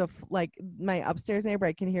like my upstairs neighbor.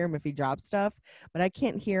 I can hear him if he drops stuff, but I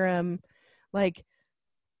can't hear him. Like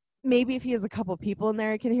maybe if he has a couple people in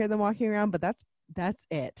there, I can hear them walking around, but that's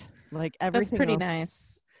it. Like everything. That's pretty else,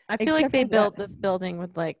 nice. I feel like they built this building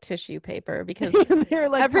with like tissue paper, because they're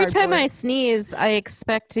like every cardboard. time I sneeze, I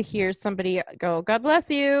expect to hear somebody go, "God bless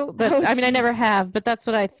you." But I mean, I never have, but that's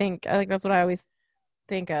what I think. I think that's what I always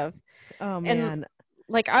think of. Oh man. And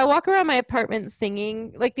like I walk around my apartment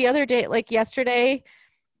singing. Like the other day, like yesterday,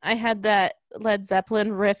 I had that Led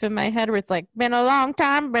Zeppelin riff in my head where it's like, been a long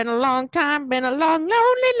time, been a long time, been a long,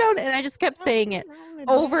 lonely. And I just kept saying it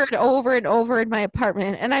over and over and over in my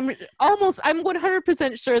apartment. And I'm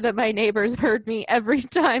 100% sure that my neighbors heard me every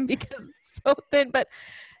time because it's so thin, but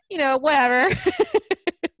you know, whatever.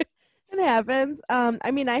 It happens. I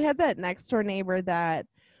mean, I had that next door neighbor that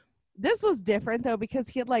this was different though, because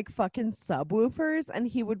he had like fucking subwoofers and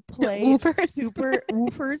he would play super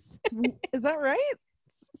woofers. Is that right?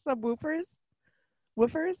 Subwoofers?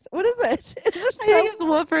 Woofers? What is it? I think it's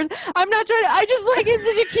woofers. I'm not trying to. I just like it's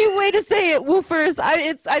such a cute way to say it. Woofers.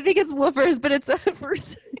 I think it's woofers, but it's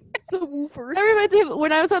woofers. Woofers. That reminds me of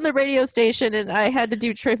when I was on the radio station and I had to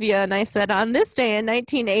do trivia, and I said on this day in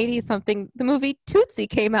 1980 something, the movie Tootsie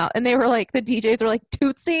came out, and they were like, the DJs were like,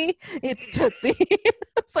 Tootsie, it's Tootsie.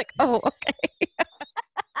 It's like, oh, okay.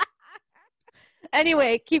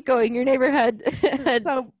 Anyway, keep going. Your neighbor had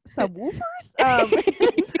subwoofers.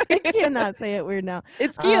 I cannot say it weird now.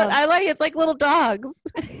 It's cute. I like it. It's like little dogs.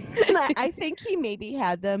 And I think he maybe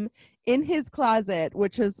had them in his closet,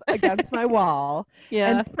 which is against my wall,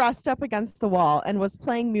 and pressed up against the wall, and was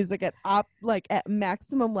playing music at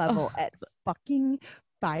maximum level at fucking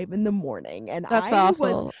 5 a.m. And that's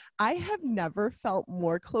awful. I have never felt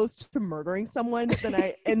more close to murdering someone than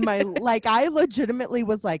I in my like. I legitimately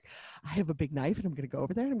was like, I have a big knife and I'm gonna go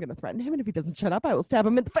over there and I'm gonna threaten him, and if he doesn't shut up, I will stab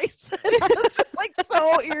him in the face. And I was just like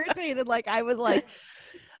so irritated. Like I was like,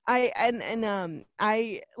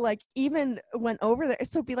 I like even went over there.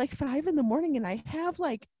 So it'd be like 5 a.m. and I have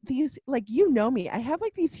like these, like, you know me, I have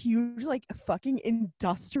like these huge like fucking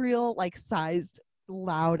industrial like sized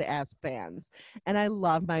loud ass fans, and I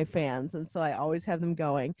love my fans, and so I always have them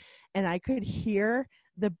going, and I could hear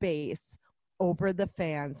the bass over the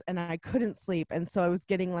fans and I couldn't sleep, and so I was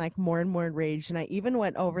getting like more and more enraged, and I even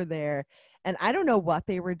went over there, and I don't know what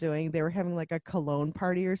they were doing. They were having like a cologne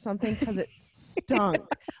party or something, because it stunk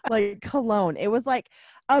like cologne. It was like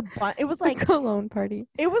it was like a cologne party.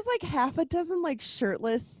 It was like half a dozen like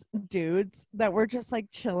shirtless dudes that were just like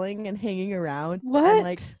chilling and hanging around. What? And,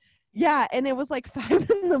 like, yeah, and it was like 5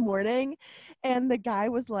 a.m, and the guy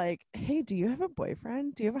was like, hey, do you have a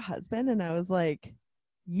boyfriend? Do you have a husband? And I was like,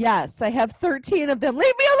 yes, I have 13 of them.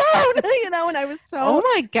 Leave me alone. You know, and I was so, oh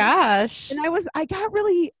my gosh. And I got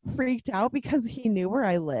really freaked out because he knew where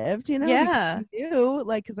I lived, you know? Yeah. He knew,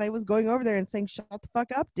 like, because I was going over there and saying, shut the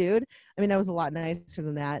fuck up, dude. I mean, I was a lot nicer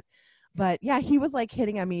than that. But yeah, he was like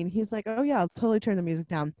hitting on me, and he's like, "Oh yeah, I'll totally turn the music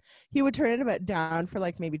down." He would turn it a bit down for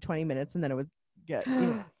like maybe 20 minutes, and then it would get,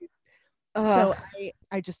 So Ugh.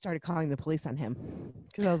 I just started calling the police on him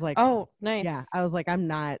because I was like, Oh, yeah, nice. I was like, I'm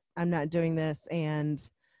not doing this, and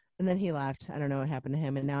then he left. I don't know what happened to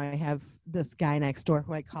him, and now I have this guy next door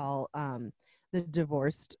who I call the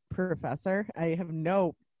divorced professor. I don't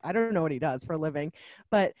know what he does for a living,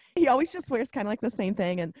 but he always just wears kind of like the same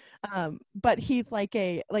thing. And but he's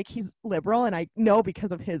he's liberal, and I know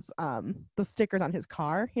because of his the stickers on his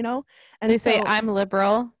car, and They say so I'm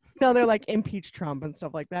liberal. no, they're like impeach Trump and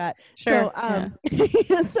stuff like that. Sure. So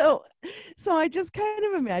Yeah. so I just kind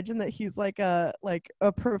of imagine that he's like a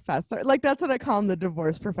professor. Like that's what I call him, the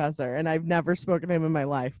divorce professor. And I've never spoken to him in my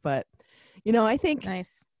life. But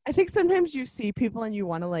Nice. I think sometimes you see people and you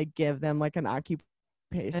want to like give them like an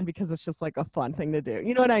occupation because it's just like a fun thing to do.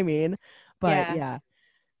 You know what I mean? But Yeah. yeah.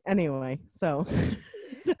 Anyway, so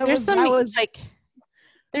There's some like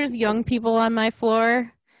there's young people on my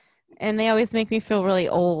floor, and they always make me feel really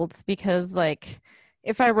old because like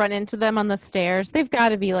if I run into them on the stairs, they've got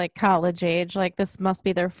to be like college age, like this must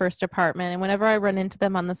be their first apartment. And whenever I run into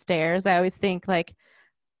them on the stairs, I always think like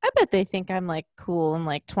I bet they think I'm like cool and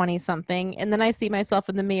like 20 something. And then I see myself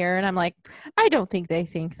in the mirror and I'm like, I don't think they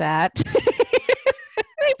think that.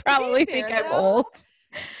 They probably fair, think I'm though. old.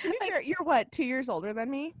 You're what, 2 years older than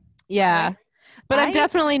me? Yeah. Right? But I'm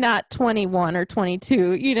definitely not 21 or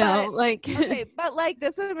 22, like Okay, but like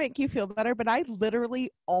this would make you feel better, but I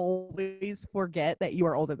literally always forget that you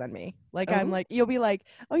are older than me. Like I'm Oh, like, you'll be like,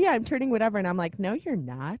 "Oh yeah, I'm turning whatever." And I'm like, "No, you're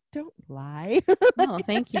not. Don't lie." oh,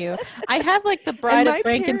 thank you. I have like the And Bride of my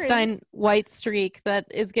Frankenstein parents, white streak that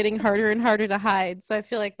is getting harder and harder to hide. So I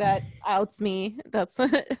feel like that outs me. That's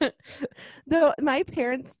though my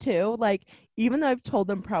parents too, like even though I've told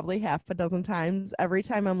them probably half a dozen times, every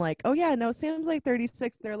time I'm like, "Oh yeah, no, Sam's like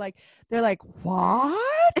 36." They're like,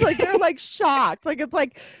 "What?" Like they're like shocked. Like it's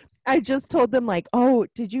like I just told them like, "Oh,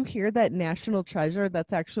 did you hear that National Treasure?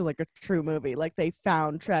 That's actually like a true movie. Like they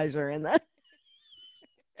found treasure in that."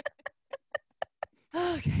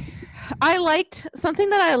 Okay. I liked something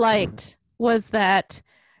that I liked was that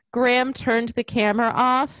Graham turned the camera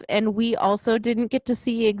off, and we also didn't get to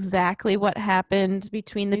see exactly what happened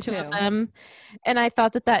between the Me two of too. them. And I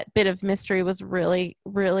thought that that bit of mystery was really,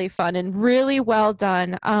 really fun and really well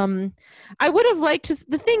done. I would have liked to.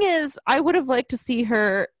 The thing is, I would have liked to see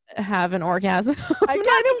her have an orgasm. I kind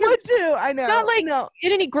of would too. I know. Not like No,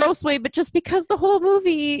 in any gross way, but just because the whole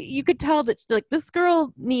movie, you could tell that like this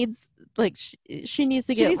girl needs like she needs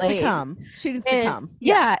to she get needs to laid. come. She needs to And come.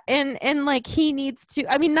 yeah, and like he needs to.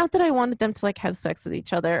 I mean, not that I wanted them to like have sex with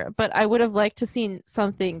each other, but I would have liked to seen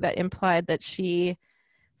something that implied that she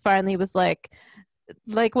finally was like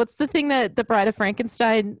what's the thing that the Bride of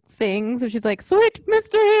Frankenstein sings? Where she's like, "Sweet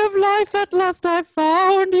mystery of life, at last I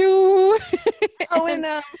found you." Oh,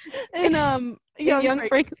 Young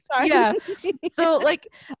Frankenstein. Yeah. So like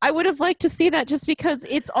I would have liked to see that just because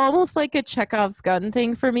it's almost like a Chekhov's gun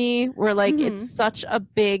thing for me, where like Mhm. it's such a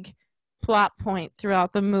big plot point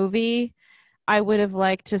throughout the movie. I would have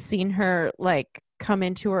liked to seen her like come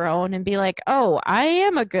into her own and be like, "Oh, I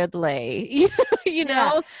am a good lay," you Yeah.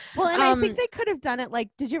 know. Well, and I think Um, they could have done it like,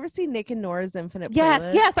 did you ever see Nick and Nora's Infinite yes,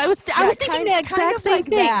 Playlist? yes. I Yeah, was thinking the kind exact of same like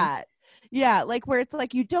thing. that. Yeah, like where it's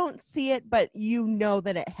like you don't see it, but you know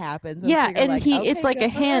that it happens, and so Yeah, you're and like, it's okay, like good a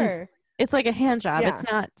for hand. her. It's like a hand job. Yeah, It's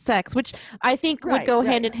not sex, which I think would right, go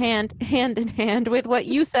right. hand in hand with what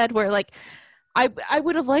you said, where like I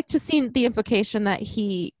would have liked to seen the implication that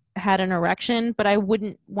he had an erection, but I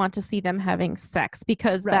wouldn't want to see them having sex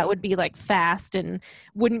because that Right. would be like fast and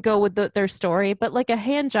wouldn't go with their story. But like a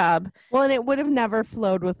hand job, Well, and it would have never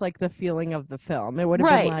flowed with like the feeling of the film. It would have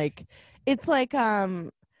been right? like, it's like,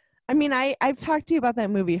 I mean, I've talked to you about that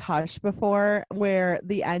movie Hush before, where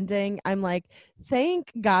the ending, I'm like,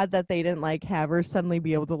 thank God that they didn't like have her suddenly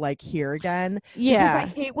be able to like hear again, because I Yeah,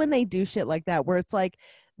 hate when they do shit like that, where it's like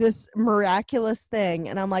this miraculous thing,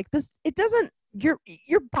 and I'm like, it doesn't.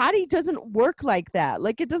 Your body doesn't work like that.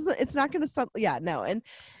 Like it doesn't. It's not gonna. Yeah, no, and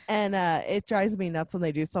it drives me nuts when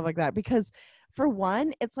they do stuff like that because. For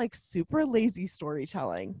one, it's like super lazy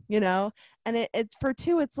storytelling, and it for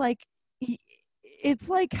two, it's like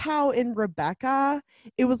how in Rebecca,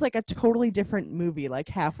 it was like a totally different movie, like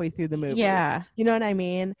halfway through the movie. yeah, You know what I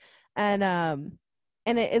mean? And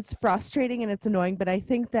it's frustrating and it's annoying, but I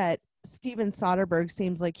think that Steven Soderbergh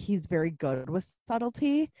seems like he's very good with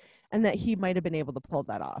subtlety, and that he might have been able to pull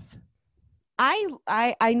that off.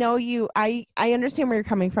 I know you. I understand where you're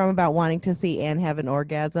coming from about wanting to see Anne have an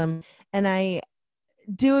orgasm, and I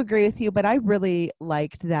do agree with you, but I really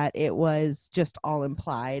liked that it was just all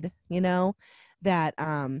implied, that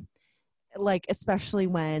like especially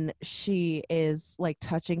when she is like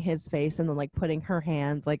touching his face and then like putting her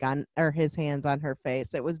hands like on or his hands on her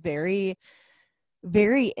face. It was very,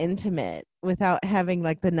 very intimate without having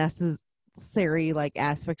like the necessary like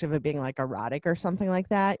aspect of it being like erotic or something like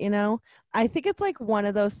that, you know? I think it's like one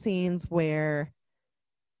of those scenes where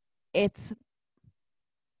it's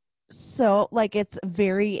so like it's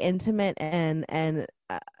very intimate and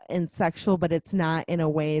sexual, but it's not in a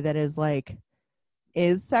way that is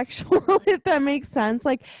sexual, if that makes sense.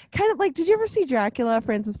 Like kind of like, did you ever see Dracula,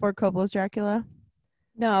 Francis Ford Coppola's Dracula?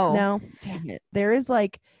 No, No, damn it. There is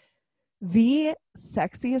like the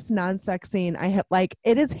sexiest non-sex scene I have. Like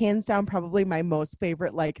it is hands down probably my most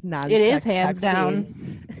favorite like it is non-sex hands sex down.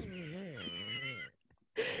 scene.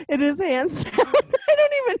 It is hands down. I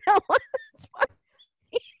don't even know what's funny.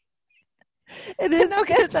 It is No,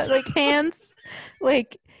 because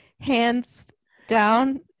like hands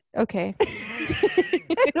down. Okay.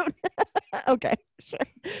 I don't okay, sure.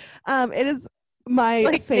 It is my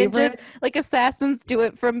Like favorite. ninjas, like assassins do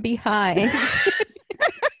it from behind.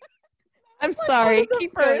 I'm Like, one sorry. of the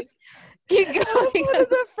Keep going. first Keep that was going. one of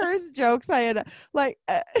the first jokes I had. Like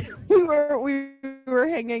we were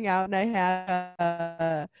hanging out, and I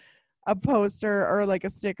had a poster or like a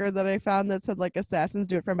sticker that I found that said like assassins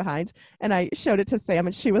do it from behind, and I showed it to Sam,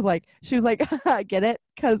 and she was like, get it,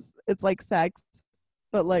 because it's like sex,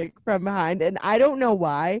 but like from behind. And I don't know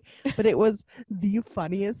why, but it was the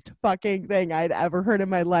funniest fucking thing I'd ever heard in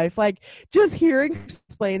my life. Like just hearing her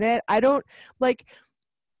explain it, I don't like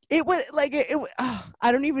it was like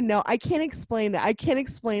I don't even know. I can't explain it. I can't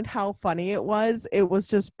explain how funny it was. It was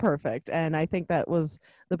just perfect. And I think that was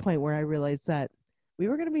the point where I realized that we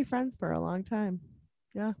were going to be friends for a long time.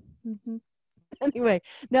 Yeah. Hmm. Anyway,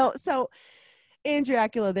 no, so in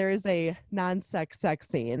Dracula, there is a sex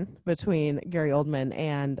scene between Gary Oldman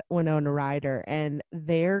and Winona Ryder, and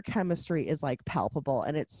their chemistry is like palpable,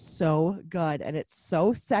 and it's so good and it's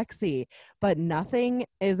so sexy, but nothing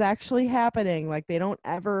is actually happening. Like they don't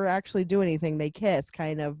ever actually do anything. They kiss,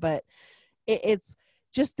 kind of, but it's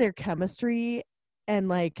just their chemistry, and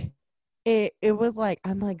like it was like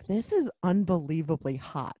I'm like, this is unbelievably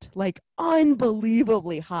hot, like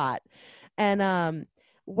unbelievably hot, and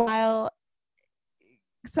while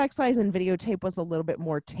Sex Lies and Videotape was a little bit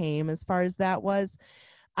more tame as far as that was,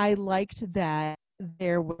 I liked that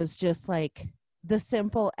there was just like the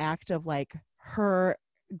simple act of like her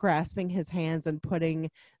grasping his hands and putting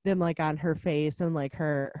them like on her face and like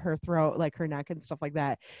her throat, like her neck and stuff like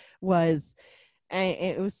that, was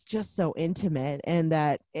it was just so intimate. And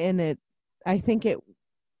that in it, I think it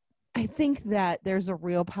I think that there's a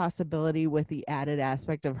real possibility with the added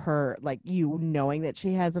aspect of her, like you knowing that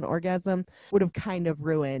she has an orgasm, would have kind of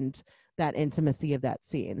ruined that intimacy of that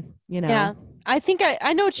scene, you Yeah, know? I think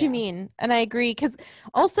I know what you Yeah. mean, and I agree. Because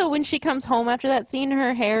also when she comes home after that scene,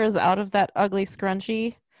 her hair is out of that ugly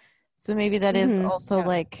scrunchie, so maybe that is Mm-hmm. also Yeah.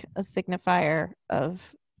 like a signifier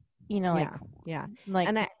of, like Yeah. Yeah. like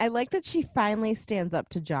And I like that she finally stands up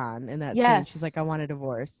to John in that scene. She's yes. like, I want a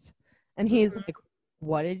divorce. And he's Mhm. like,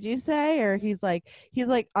 what did you say? Or he's like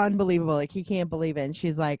unbelievable. Like he can't believe it. And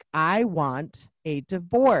she's like, I want a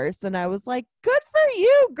divorce. And I was like, good for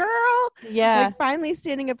you, girl. Yeah, Like finally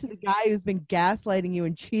standing up to the guy who's been gaslighting you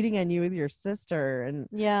and cheating on you with your sister. And,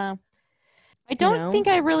 yeah. I you don't know, think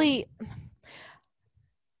I really.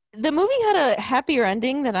 The movie had a happier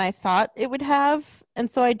ending than I thought it would have,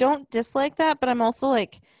 and so I don't dislike that. But I'm also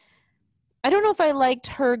like, I don't know if I liked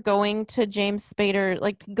her going to James Spader,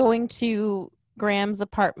 like going to Graham's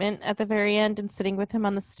apartment at the very end and sitting with him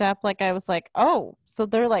on the step. Like I was like, oh, so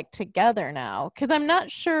they're like together now. Because I'm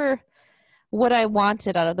not sure what I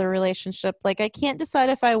wanted out of the relationship. Like I can't decide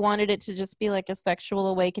if I wanted it to just be like a sexual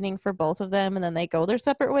awakening for both of them and then they go their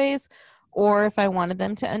separate ways, or if I wanted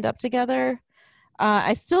them to end up together.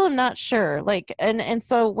 I still am not sure. Like, and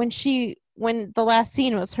so when the last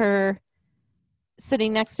scene was her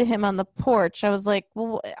sitting next to him on the porch, I was like,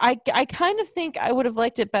 well, I kind of think I would have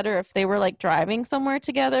liked it better if they were like driving somewhere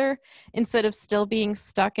together instead of still being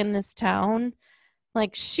stuck in this town.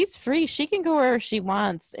 Like she's free, she can go wherever she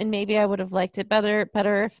wants, and maybe I would have liked it better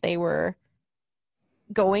if they were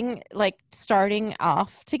going like starting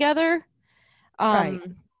off together. right.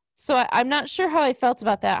 So I'm not sure how I felt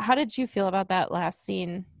about that. How did you feel about that last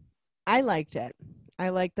scene? I liked it. I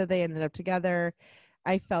liked that they ended up together.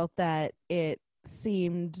 I felt that it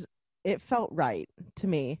felt right to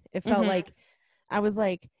me. It felt Mm-hmm. like I was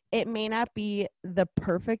like, it may not be the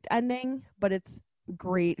perfect ending, but it's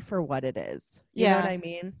great for what it is. You know what Yeah. I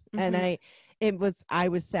mean? And Mm-hmm. I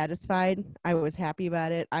was satisfied. I was happy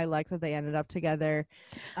about it. I like that they ended up together.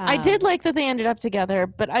 I did like that they ended up together,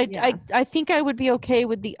 but Yeah. I think I would be okay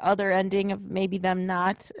with the other ending of maybe them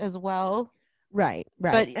not as well. Right.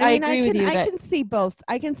 But Right. I I mean, agree with you I that can see both.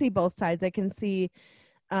 I can see both sides. I can see,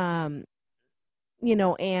 um, you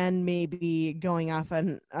know, Anne maybe going off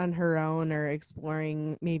on her own or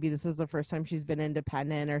exploring. Maybe this is the first time she's been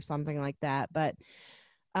independent or something like that. But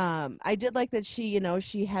I did like that she, you know,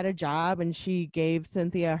 she had a job and she gave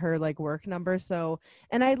Cynthia her like work number. So,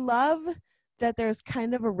 and I love that there's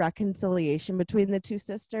kind of a reconciliation between the two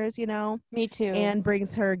sisters, you know. me too. Anne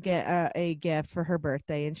brings her a gift for her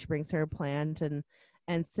birthday, and she brings her a plant, and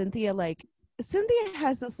Cynthia, like, Cynthia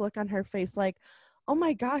has this look on her face like, oh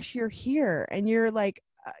my gosh, you're here, and you're like,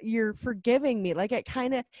 you're forgiving me, like, it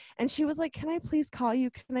kind of. And she was like, can I please call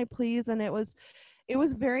you, can I please? And it was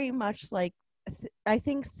very much like, I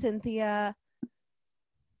think Cynthia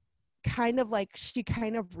kind of like, she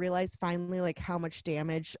kind of realized finally like how much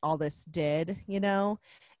damage all this did, you know,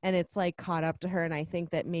 and it's like caught up to her. And I think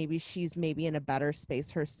that maybe she's maybe in a better space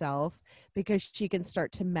herself because she can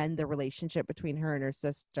start to mend the relationship between her and her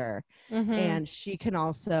sister, Mm-hmm. and she can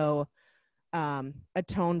also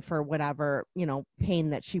atone for whatever, you know, pain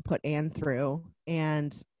that she put Anne through.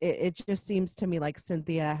 And it just seems to me like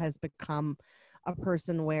Cynthia has become a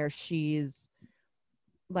person where she's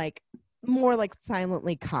like more like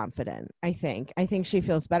silently confident. I think she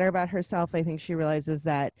feels better about herself. I think she realizes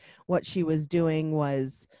that what she was doing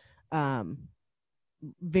was um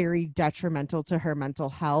very detrimental to her mental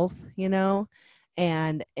health, you know.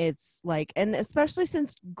 And it's like, and especially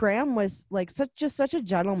since Graham was like such a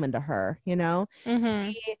gentleman to her, you know. Mm-hmm.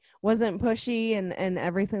 He wasn't pushy and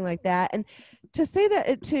everything like that. And to say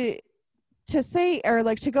that to say, or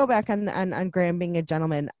like to go back on Graham being a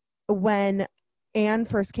gentleman, when Anne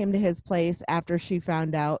first came to his place after she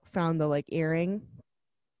found the like earring,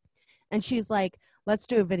 and she's like, let's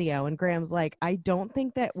do a video. And Graham's like, I don't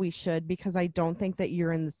think that we should, because I don't think that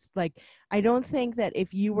you're in this, like, I don't think that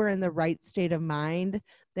if you were in the right state of mind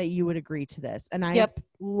that you would agree to this. And I Yep.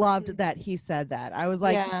 loved that he said that. I was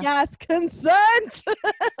like, Yeah. yes, consent.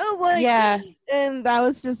 I was like, Yeah. and that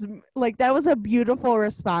was just like, that was a beautiful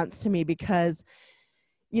response to me, because,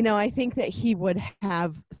 you know, I think that he would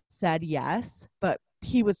have said yes, but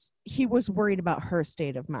he was worried about her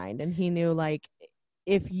state of mind, and he knew, like,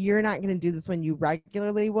 if you're not going to do this when you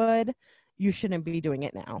regularly would, you shouldn't be doing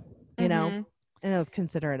it now, you know. Mm-hmm. And it was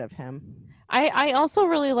considerate of him. I also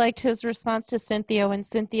really liked his response to Cynthia when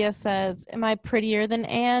Cynthia says, am I prettier than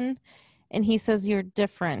Anne? And he says, you're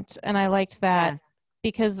different. And I liked that Yeah.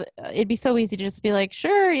 because it'd be so easy to just be like,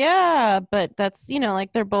 sure, yeah. But that's, you know,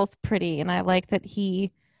 like they're both pretty. And I like that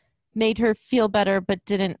he made her feel better, but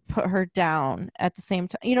didn't put her down at the same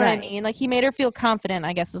time. You know what I Right. mean? Like he made her feel confident,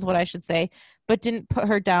 I guess is what I should say, but didn't put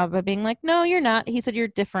her down by being like, no, you're not. He said, you're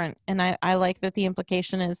different. And I like that the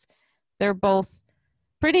implication is they're both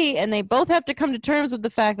pretty and they both have to come to terms with the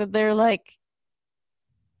fact that they're like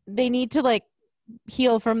they need to like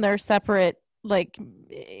heal from their separate like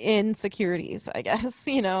insecurities, I guess,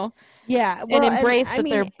 you know, Yeah. and Well, and embrace I that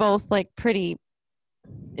they're mean, both like pretty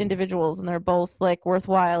individuals and they're both like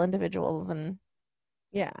worthwhile individuals. And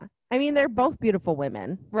yeah. I mean, they're both beautiful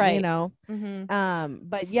women, you right. know. Mm-hmm.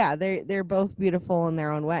 But yeah, they're both beautiful in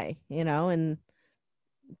their own way, you know, and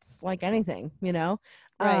it's like anything, you know.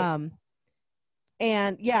 Right. Um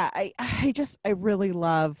and yeah, I really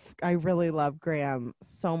love Graham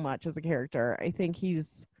so much as a character. I think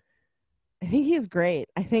he's great.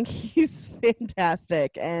 I think he's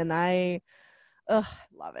fantastic, and I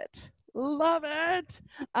love it. Love it.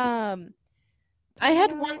 Um I you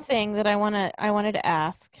had know, one thing that I wanted to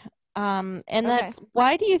ask. And okay. that's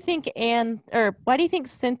why do you think Anne or why do you think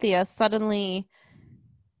Cynthia suddenly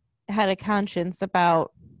had a conscience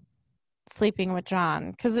about sleeping with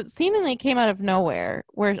John? Because it seemingly came out of nowhere,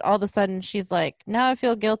 where all of a sudden she's like, now I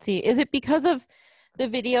feel guilty. Is it because of the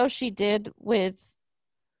video she did with,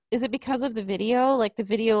 is it because of the video? Like the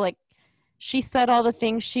video, like she said all the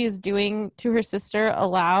things she is doing to her sister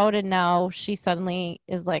aloud, and now she suddenly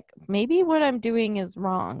is like, maybe what I'm doing is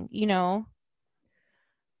wrong, you know?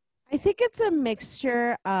 I think it's a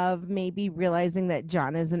mixture of maybe realizing that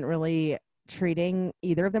John isn't really treating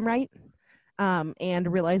either of them right.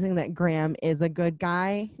 And realizing that Graham is a good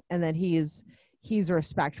guy and that he's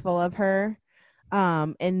respectful of her.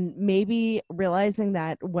 And maybe realizing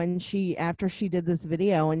that when after she did this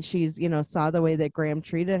video and she's, you know, saw the way that Graham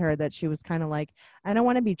treated her, that she was kind of like, I don't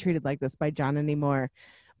want to be treated like this by John anymore.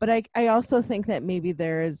 But I also think that maybe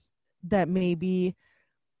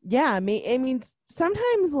Yeah, I mean,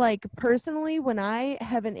 sometimes, like, personally, when I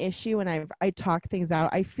have an issue and I talk things out,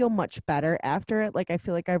 I feel much better after it. Like, I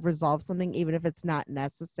feel like I've resolved something, even if it's not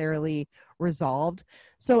necessarily resolved.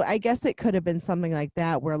 So I guess it could have been something like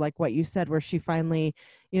that, where, like what you said, where she finally,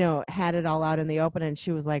 had it all out in the open, and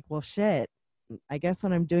she was like, "Well, shit, I guess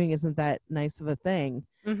what I'm doing isn't that nice of a thing,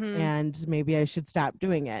 Mm-hmm. and maybe I should stop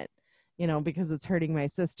doing it." Because it's hurting my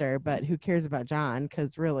sister, but who cares about John?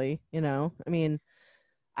 Because really, I mean,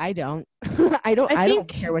 I don't. I don't I I don't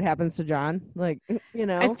care think what happens to John. Like,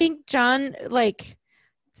 I think John, like,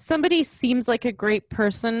 somebody seems like a great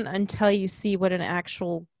person until you see what an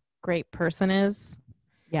actual great person is.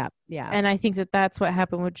 Yeah, yeah. And I think that that's what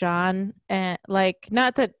happened with John. And, like,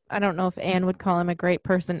 not that I don't know if Anne would call him a great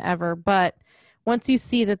person ever, but once you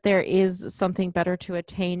see that there is something better to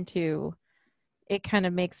attain to, it kind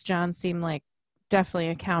of makes John seem like definitely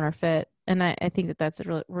a counterfeit. And I think that that's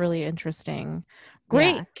really, really interesting. Yeah.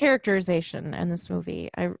 Great characterization in this movie.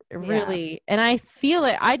 I Yeah. really, and I feel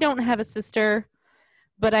it. I don't have a sister,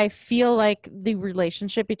 but I feel like the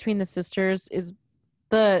relationship between the sisters is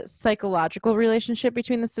the psychological relationship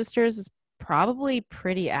between the sisters is probably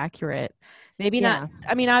pretty accurate. Maybe not. Yeah.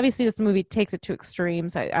 I mean, obviously, this movie takes it to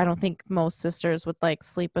extremes. I don't think most sisters would like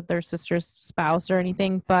sleep with their sister's spouse or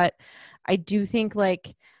anything, but I do think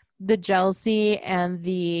like the jealousy and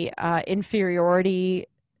the inferiority,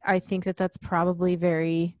 I think that that's probably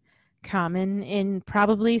very common in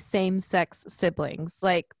probably same sex siblings.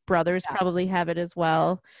 Like brothers Yeah. probably have it as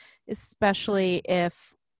well, especially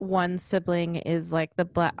if one sibling is like the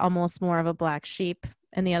black, almost more of a black sheep,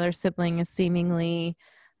 and the other sibling is seemingly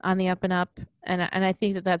on the up and up. And I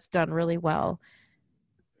think that that's done really well.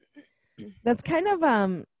 That's kind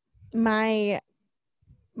of my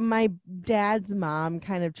my dad's mom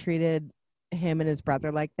kind of treated him and his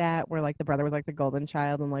brother like that, where like the brother was like the golden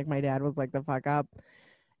child and like my dad was like the fuck up.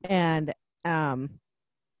 And um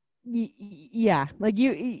yeah, like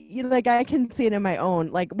you like I can see it in my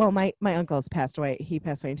own, like, well, my uncle has passed away. He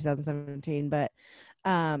passed away in 2017, but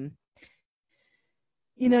um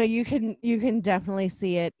you can definitely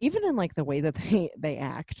see it even in like the way that they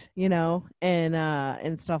act,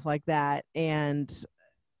 and stuff like that. And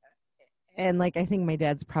like I think my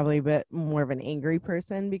dad's probably a bit more of an angry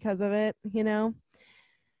person because of it.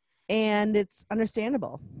 And it's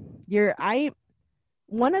understandable. you're I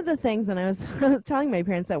One of the things, and I was I was telling my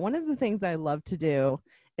parents that one of the things I love to do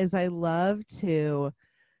is I love to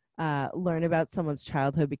learn about someone's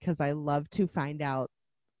childhood, because I love to find out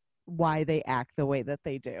why they act the way that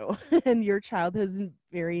they do. And your childhood is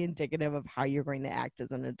very indicative of how you're going to act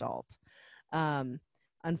as an adult. um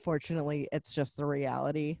Unfortunately, it's just the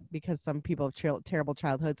reality, because some people have terrible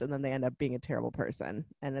childhoods and then they end up being a terrible person,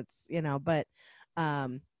 and it's but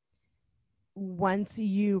um once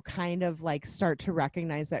you kind of like start to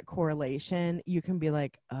recognize that correlation, you can be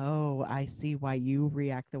like, oh, I see why you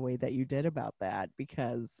react the way that you did about that,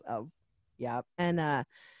 because of, yeah. And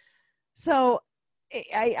so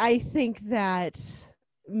I think that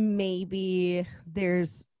maybe there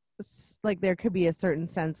could be a certain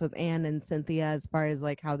sense with Anne and Cynthia as far as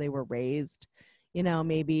like how they were raised.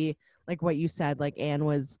 Maybe like what you said, like Anne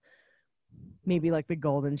was maybe like the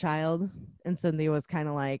golden child, and Cynthia was kind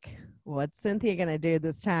of like, what's Cynthia gonna do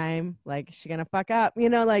this time? Like, is she gonna fuck up?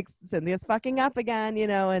 Like Cynthia's fucking up again,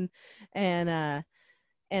 and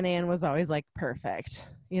and Anne was always like perfect,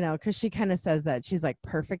 because she kind of says that she's like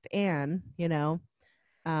perfect Anne.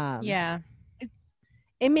 um Yeah. it's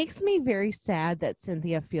it makes me very sad that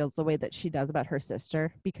Cynthia feels the way that she does about her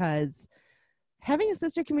sister, because having a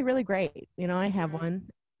sister can be really great. I have one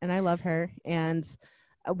and I love her, and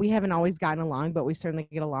we haven't always gotten along, but we certainly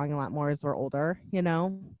get along a lot more as we're older,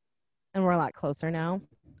 and we're a lot closer now.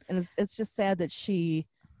 And it's just sad that she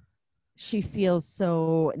feels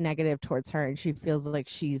so negative towards her, and she feels like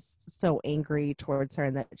she's so angry towards her,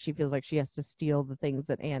 and that she feels like she has to steal the things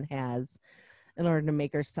that Anne has in order to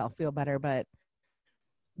make herself feel better. But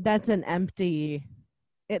that's an empty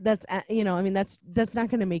that's I mean, that's not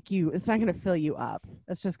going to make you, it's not going to fill you up.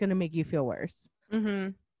 That's just going to make you feel worse.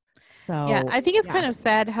 Mm-hmm. Yeah, So I think it's yeah, kind of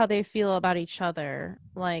sad how they feel about each other.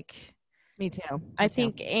 Like, me too. I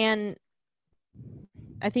think Anne,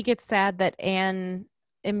 I think it's sad that Anne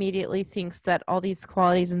immediately thinks that all these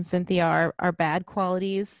qualities in Cynthia are bad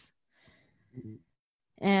qualities,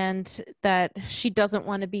 and that she doesn't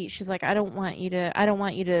want to be, she's like, I don't want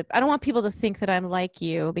people to think that I'm like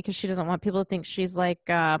you, because she doesn't want people to think she's like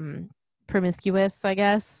promiscuous, I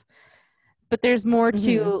guess. But there's more Mm-hmm.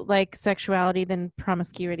 to like sexuality than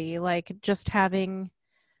promiscuity. Like, just having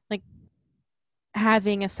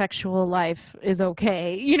a sexual life is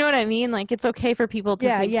okay. You know what I mean? Like, it's okay for people to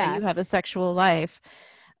Yeah, think that yeah. you have a sexual life.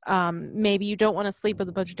 maybe you don't want to sleep with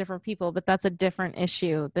a bunch of different people, but that's a different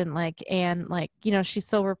issue than like Anne. Like, you know, she's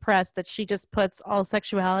so repressed that she just puts all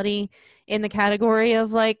sexuality in the category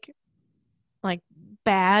of like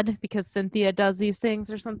bad because Cynthia does these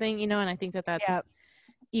things or something, you know. And I think that that's Yeah.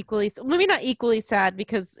 equally, maybe not equally sad,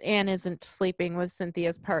 because Anne isn't sleeping with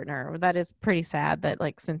Cynthia's partner. That is pretty sad that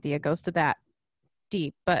like Cynthia goes to that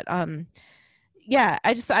deep. But yeah,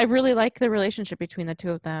 I really like the relationship between the two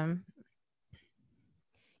of them.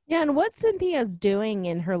 Yeah, and what Cynthia's doing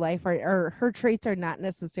in her life are her traits are not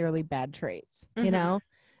necessarily bad traits. You Mm-hmm. know,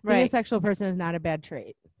 being a Right. sexual person is not a bad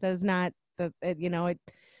trait. That is not the you know it.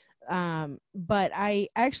 But I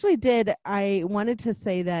actually did. I wanted to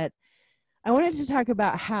say that I wanted to talk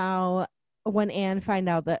about how when Anne found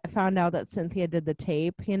out that Cynthia did the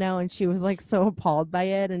tape, you know, and she was like so appalled by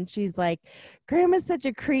it, and she's like, "Grandma's such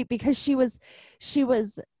a creep," because she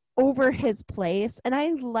was over his place, and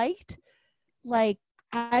I liked like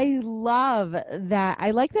I love that.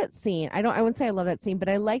 I like that scene. I wouldn't say I love that scene, but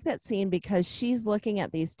I like that scene because she's looking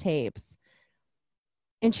at these tapes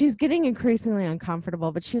and she's getting increasingly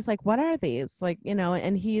uncomfortable, but she's like, what are these? Like, you know,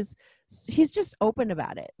 and he's just open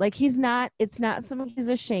about it. Like it's not something he's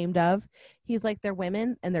ashamed of. He's like, they're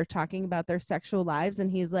women and they're talking about their sexual lives,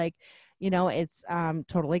 and he's like, you know, it's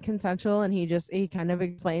totally consensual, and he kind of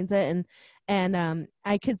explains it, and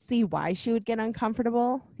I could see why she would get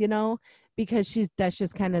uncomfortable, you know, because that's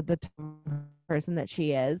just kind of the type of person that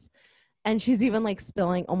she is. And she's even like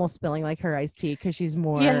almost spilling like her iced tea because she's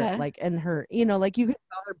more Yeah. like in her, you know, like you can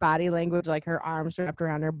tell her body language, like her arms wrapped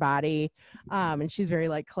around her body, and she's very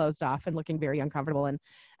like closed off and looking very uncomfortable. And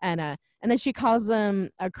then she calls him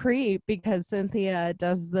a creep because Cynthia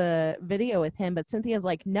does the video with him, but Cynthia's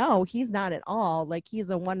like, no, he's not at all. Like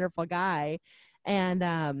he's a wonderful guy, and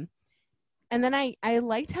then I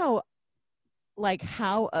liked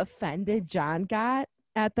how offended John got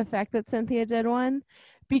at the fact that Cynthia did one,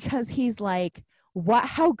 because he's like, what,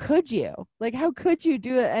 how could you, like, how could you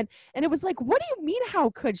do it? And it was like, what do you mean how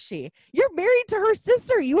could she? You're married to her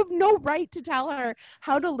sister, you have no right to tell her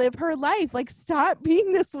how to live her life. Like, stop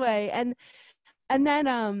being this way. And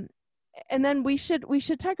then we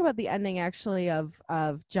should talk about the ending actually of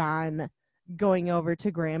John going over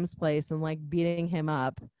to Graham's place and like beating him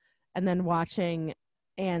up and then watching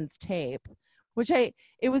Anne's tape, which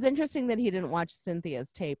it was interesting that he didn't watch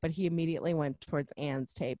Cynthia's tape, but he immediately went towards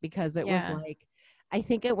Anne's tape because it was Yeah. like, I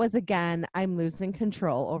think it was, again, I'm losing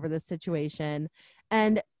control over the situation.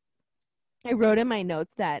 And I wrote in my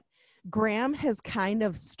notes that Graham has kind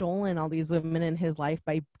of stolen all these women in his life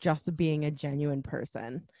by just being a genuine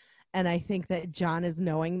person. And I think that John is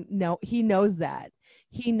he knows that.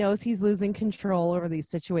 He knows he's losing control over these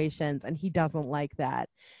situations and he doesn't like that.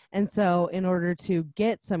 And so in order to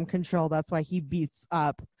get some control, that's why he beats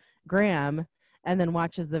up Graham and then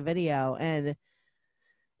watches the video. And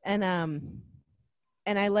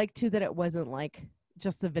I like too that it wasn't like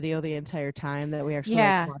just the video the entire time, that we actually like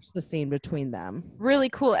Yeah. watched the scene between them. Really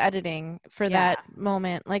cool editing for Yeah. that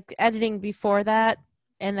moment. Like editing before that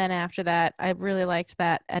and then after that. I really liked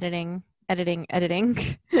that editing. Editing.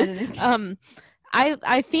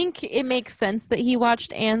 I think it makes sense that he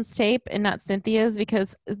watched Anne's tape and not Cynthia's,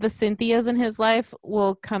 because the Cynthia's in his life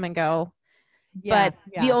will come and go. Yeah,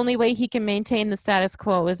 But the only way he can maintain the status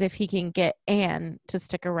quo is if he can get Anne to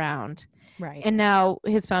stick around. right. And now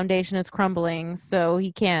his foundation is crumbling, so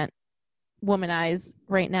he can't womanize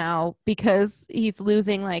right now because he's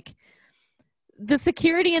losing, like, the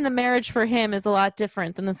security in the marriage for him is a lot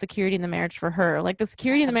different than the security in the marriage for her. Like, the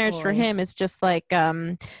security in the marriage for Absolutely. him is just like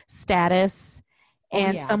status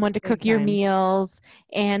and yeah, someone to big cook your time. meals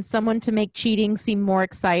and someone to make cheating seem more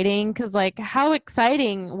exciting. Because, like, how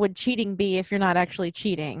exciting would cheating be if you're not actually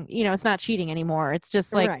cheating? You know, it's not cheating anymore. It's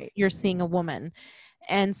just like Right. you're seeing a woman.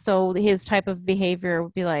 And so his type of behavior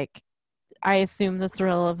would be like, I assume the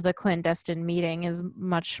thrill of the clandestine meeting is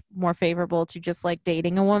much more favorable to just like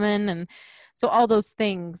dating a woman. And so all those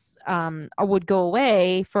things would go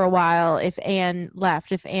away for a while if Anne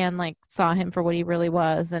left, if Anne like saw him for what he really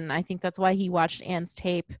was. And I think that's why he watched Anne's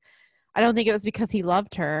tape. I don't think it was because he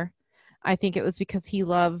loved her. I think it was because he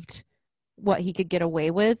loved what he could get away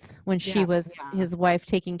with when she was his wife,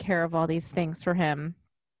 taking care of all these things for him.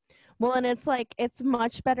 Well, and it's like, it's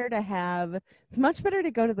much better to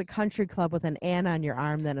go to the country club with an Anne on your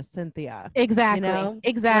arm than a Cynthia. Exactly. You know?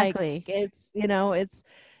 Exactly. Like,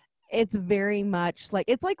 it's very much like,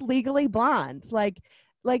 it's like Legally Blonde. Like,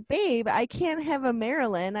 babe, I can't have a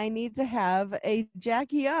Marilyn. I need to have a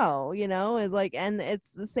Jackie O, you know? And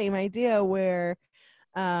it's the same idea where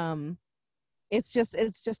it's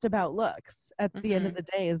just about looks at the end of Mhm.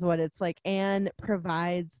 the day is what it's like. Anne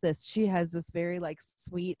provides this. She has this very like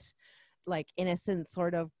sweet, like innocent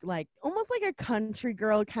sort of like almost like a country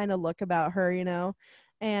girl kind of look about her,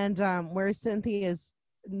 and where Cynthia is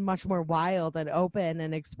much more wild and open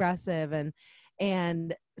and expressive,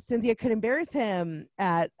 and Cynthia could embarrass him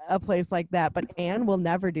at a place like that, but Anne will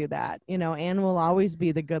never do that. Anne will always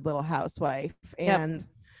be the good little housewife. Yep. And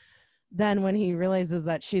then when he realizes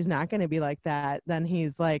that she's not going to be like that, then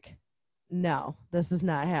he's like, no, this is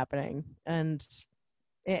not happening. And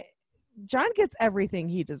it, John gets everything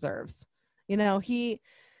he deserves.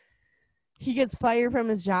 He gets fired from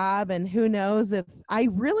his job, and who knows if I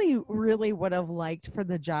really, really would have liked for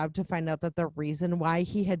the job to find out that the reason why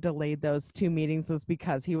he had delayed those 2 meetings was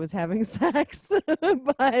because he was having sex.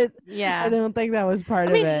 But I Yeah. don't think that was part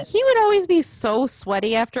I of mean, it. he would always be so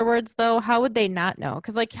sweaty afterwards, though. How would they not know?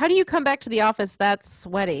 Because, like, how do you come back to the office that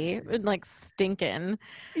sweaty and like stinking?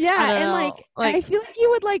 I Yeah, don't and know. I feel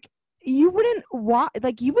like you wouldn't walk,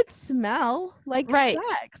 like you would smell like Right.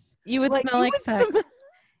 sex. You would Like smell you like would sex. smell.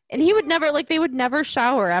 And he would never, like, they would never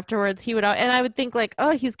shower afterwards. He would, and I would think, like, oh,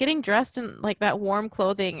 he's getting dressed in like that warm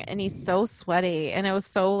clothing, and he's so sweaty, and it was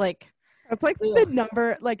so like, It's like the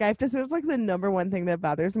number, like I have to say, it's like the number one thing that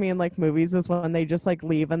bothers me in like movies is when they just like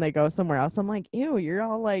leave and they go somewhere else. I'm like, ew, you're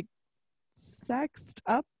all like sexed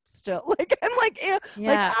up still. Like I'm like, ew.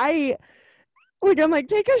 yeah, I'm like,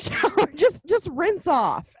 take a shower, just rinse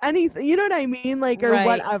off anything. You know what I mean? Like or right.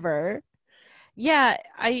 whatever. Yeah,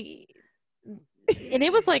 and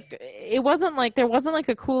it was like, it wasn't like, there wasn't like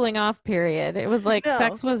a cooling off period. It was like No.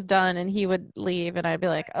 sex was done and he would leave, and I'd be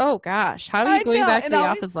like, oh gosh, how are I you going know, back to and the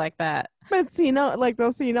always- office like that? But like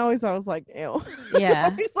those scene always, I was like, ew. Yeah.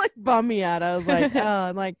 Always like bum me out. I was like, oh,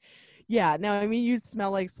 and like, yeah. No, I mean, you'd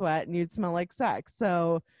smell like sweat and you'd smell like sex.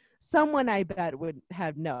 So someone I bet would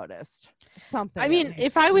have noticed something. I mean,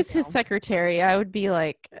 if I was his secretary, I would be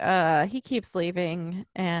like, he keeps leaving,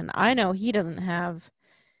 and I know he doesn't have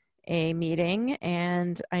a meeting,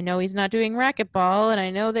 and I know he's not doing racquetball, and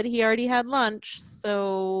I know that he already had lunch,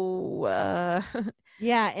 so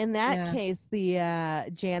yeah, in that Yeah. case,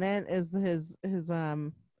 the Janet is his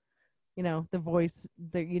the voice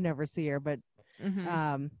that you never see her, but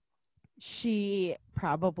mhm. she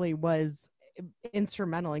probably was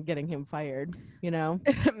instrumental in getting him fired,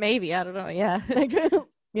 Maybe, I don't know. Yeah. like, because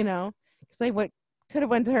I could have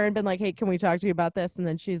went to her and been like, hey, can we talk to you about this? And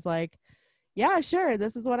then she's like, yeah, sure,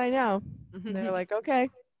 this is what I know. And they're like, okay,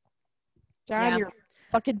 John, Yeah. you're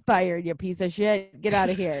fucking fired, you piece of shit, get out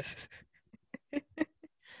of here. I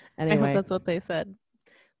Anyway, hope that's what they said.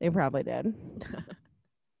 they probably did.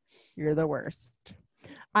 You're the worst.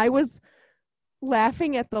 I was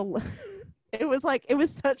laughing at the it was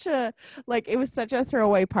such a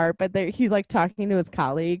throwaway part, but he's like talking to his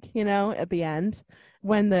colleague, at the end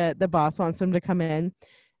when the boss wants him to come in.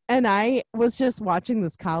 And I was just watching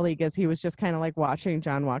this colleague as he was just kind of like watching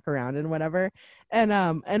John walk around and whatever. And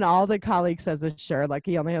all the colleague says is sure, like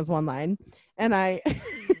he only has one line. And I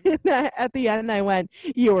at the end I went,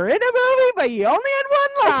 you were in a movie, but you only had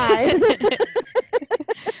one line.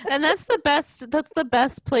 And that's the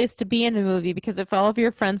best place to be in a movie, because if all of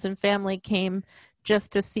your friends and family came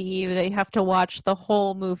just to see you, they have to watch the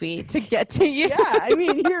whole movie to get to you. Yeah, I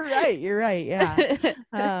mean, you're right.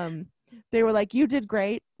 Yeah. They were like, you did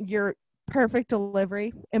great. Your perfect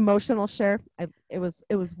delivery, emotional share. It was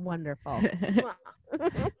wonderful.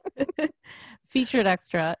 Featured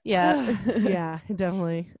extra. Yeah. Yeah,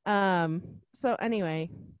 definitely. So anyway,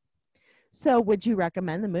 so would you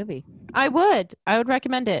recommend the movie? I would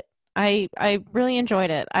recommend it. I really enjoyed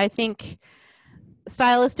it. I think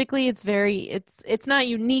stylistically it's not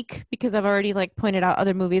unique, because I've already like pointed out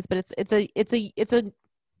other movies, but it's a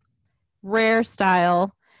rare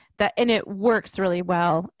style that, and it works really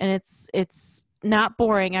well, and it's not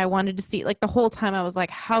boring. I wanted to see, like, the whole time I was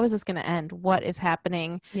like, how is this going to end? What is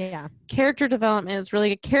happening? Yeah. Character development is really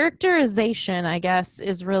good. Characterization, I guess,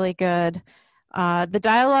 is really good. The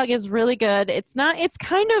dialogue is really good. It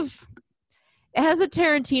has a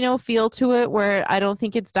Tarantino feel to it, where I don't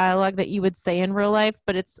think it's dialogue that you would say in real life,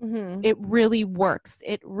 but it really works.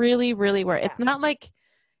 It really, really works. Yeah. It's not like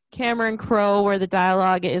Cameron Crowe, where the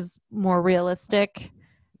dialogue is more realistic.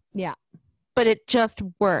 Yeah. But it just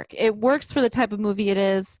works. It works for the type of movie it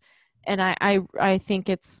is, and I think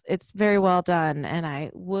it's very well done, and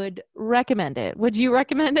I would recommend it. Would you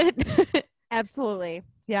recommend it? Absolutely.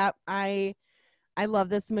 Yeah, I love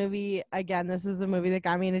this movie. Again, this is a movie that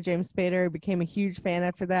got me into James Spader. Became a huge fan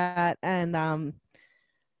after that, and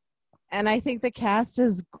I think the cast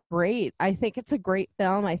is great. I think it's a great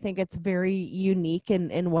film. I think it's very unique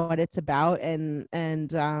in what it's about, and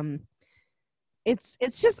it's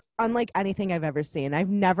just unlike anything I've ever seen. I've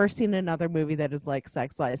never seen another movie that is like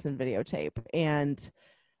Sex, Lies, and Videotape, and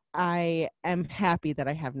I am happy that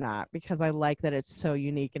I have not, because I like that it's so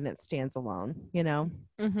unique and it stands alone, you know?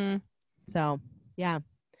 Mm-hmm. So, yeah.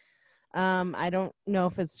 I don't know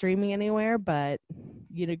if it's streaming anywhere, but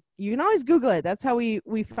you can always Google it. That's how we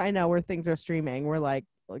find out where things are streaming. We're like,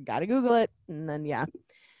 well, gotta Google it, and then yeah.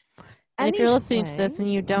 And if you're listening to this Anyway,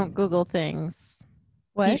 and you don't Google things, you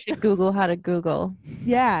what? should Google how to Google.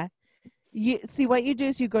 Yeah. You see, what you do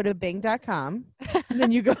is you go to Bing.com, and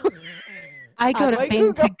then you go. I How go do to I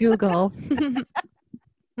Bing to Google.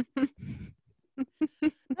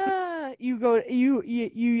 You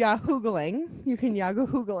Yahoo Googling. You can Yahoo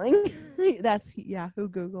Googling. That's Yahoo,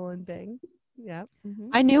 Google, and Bing. Yeah. Mm-hmm.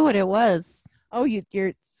 I knew what it was. Oh,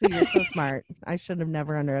 you're so smart. I should have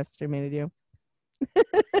never underestimated you.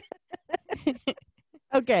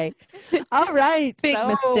 Okay. All right. Big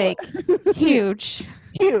mistake. Huge.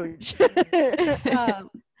 Huge.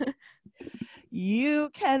 You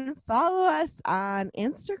can follow us on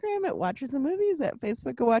Instagram at Watchers and Movies, at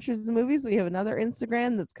Facebook at Watchers and Movies. We have another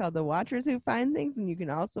Instagram that's called The Watchers Who Find Things, and you can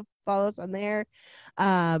also follow us on there.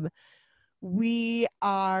 We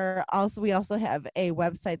also have a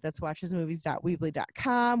website that's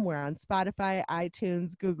watchersmovies.weebly.com. We're on Spotify,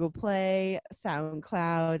 iTunes, Google Play,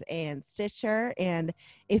 SoundCloud, and Stitcher. And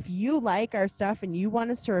if you like our stuff and you want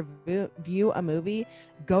us to review a movie,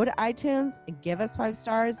 go to iTunes and give us 5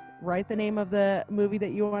 stars, write the name of the movie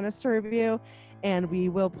that you want us to review, and we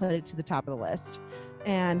will put it to the top of the list.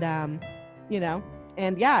 And,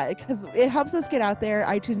 and yeah, because it helps us get out there.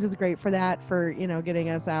 iTunes is great for that, for, getting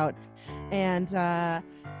us out. And thank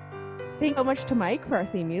you so much to Mike for our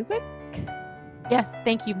theme music. Yes,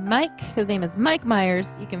 thank you, Mike. His name is Mike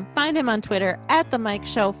Myers. You can find him on Twitter at the Mike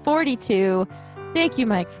Show 42. Thank you,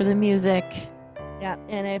 Mike, for the music. Yeah,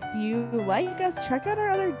 and if you like us, check out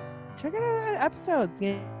our other episodes.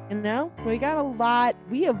 We got a lot.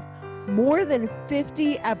 We have more than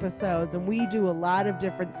 50 episodes, and we do a lot of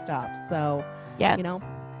different stuff. So yes,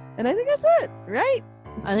 and I think that's it, right?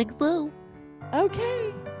 I think so.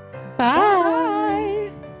 Okay. Bye.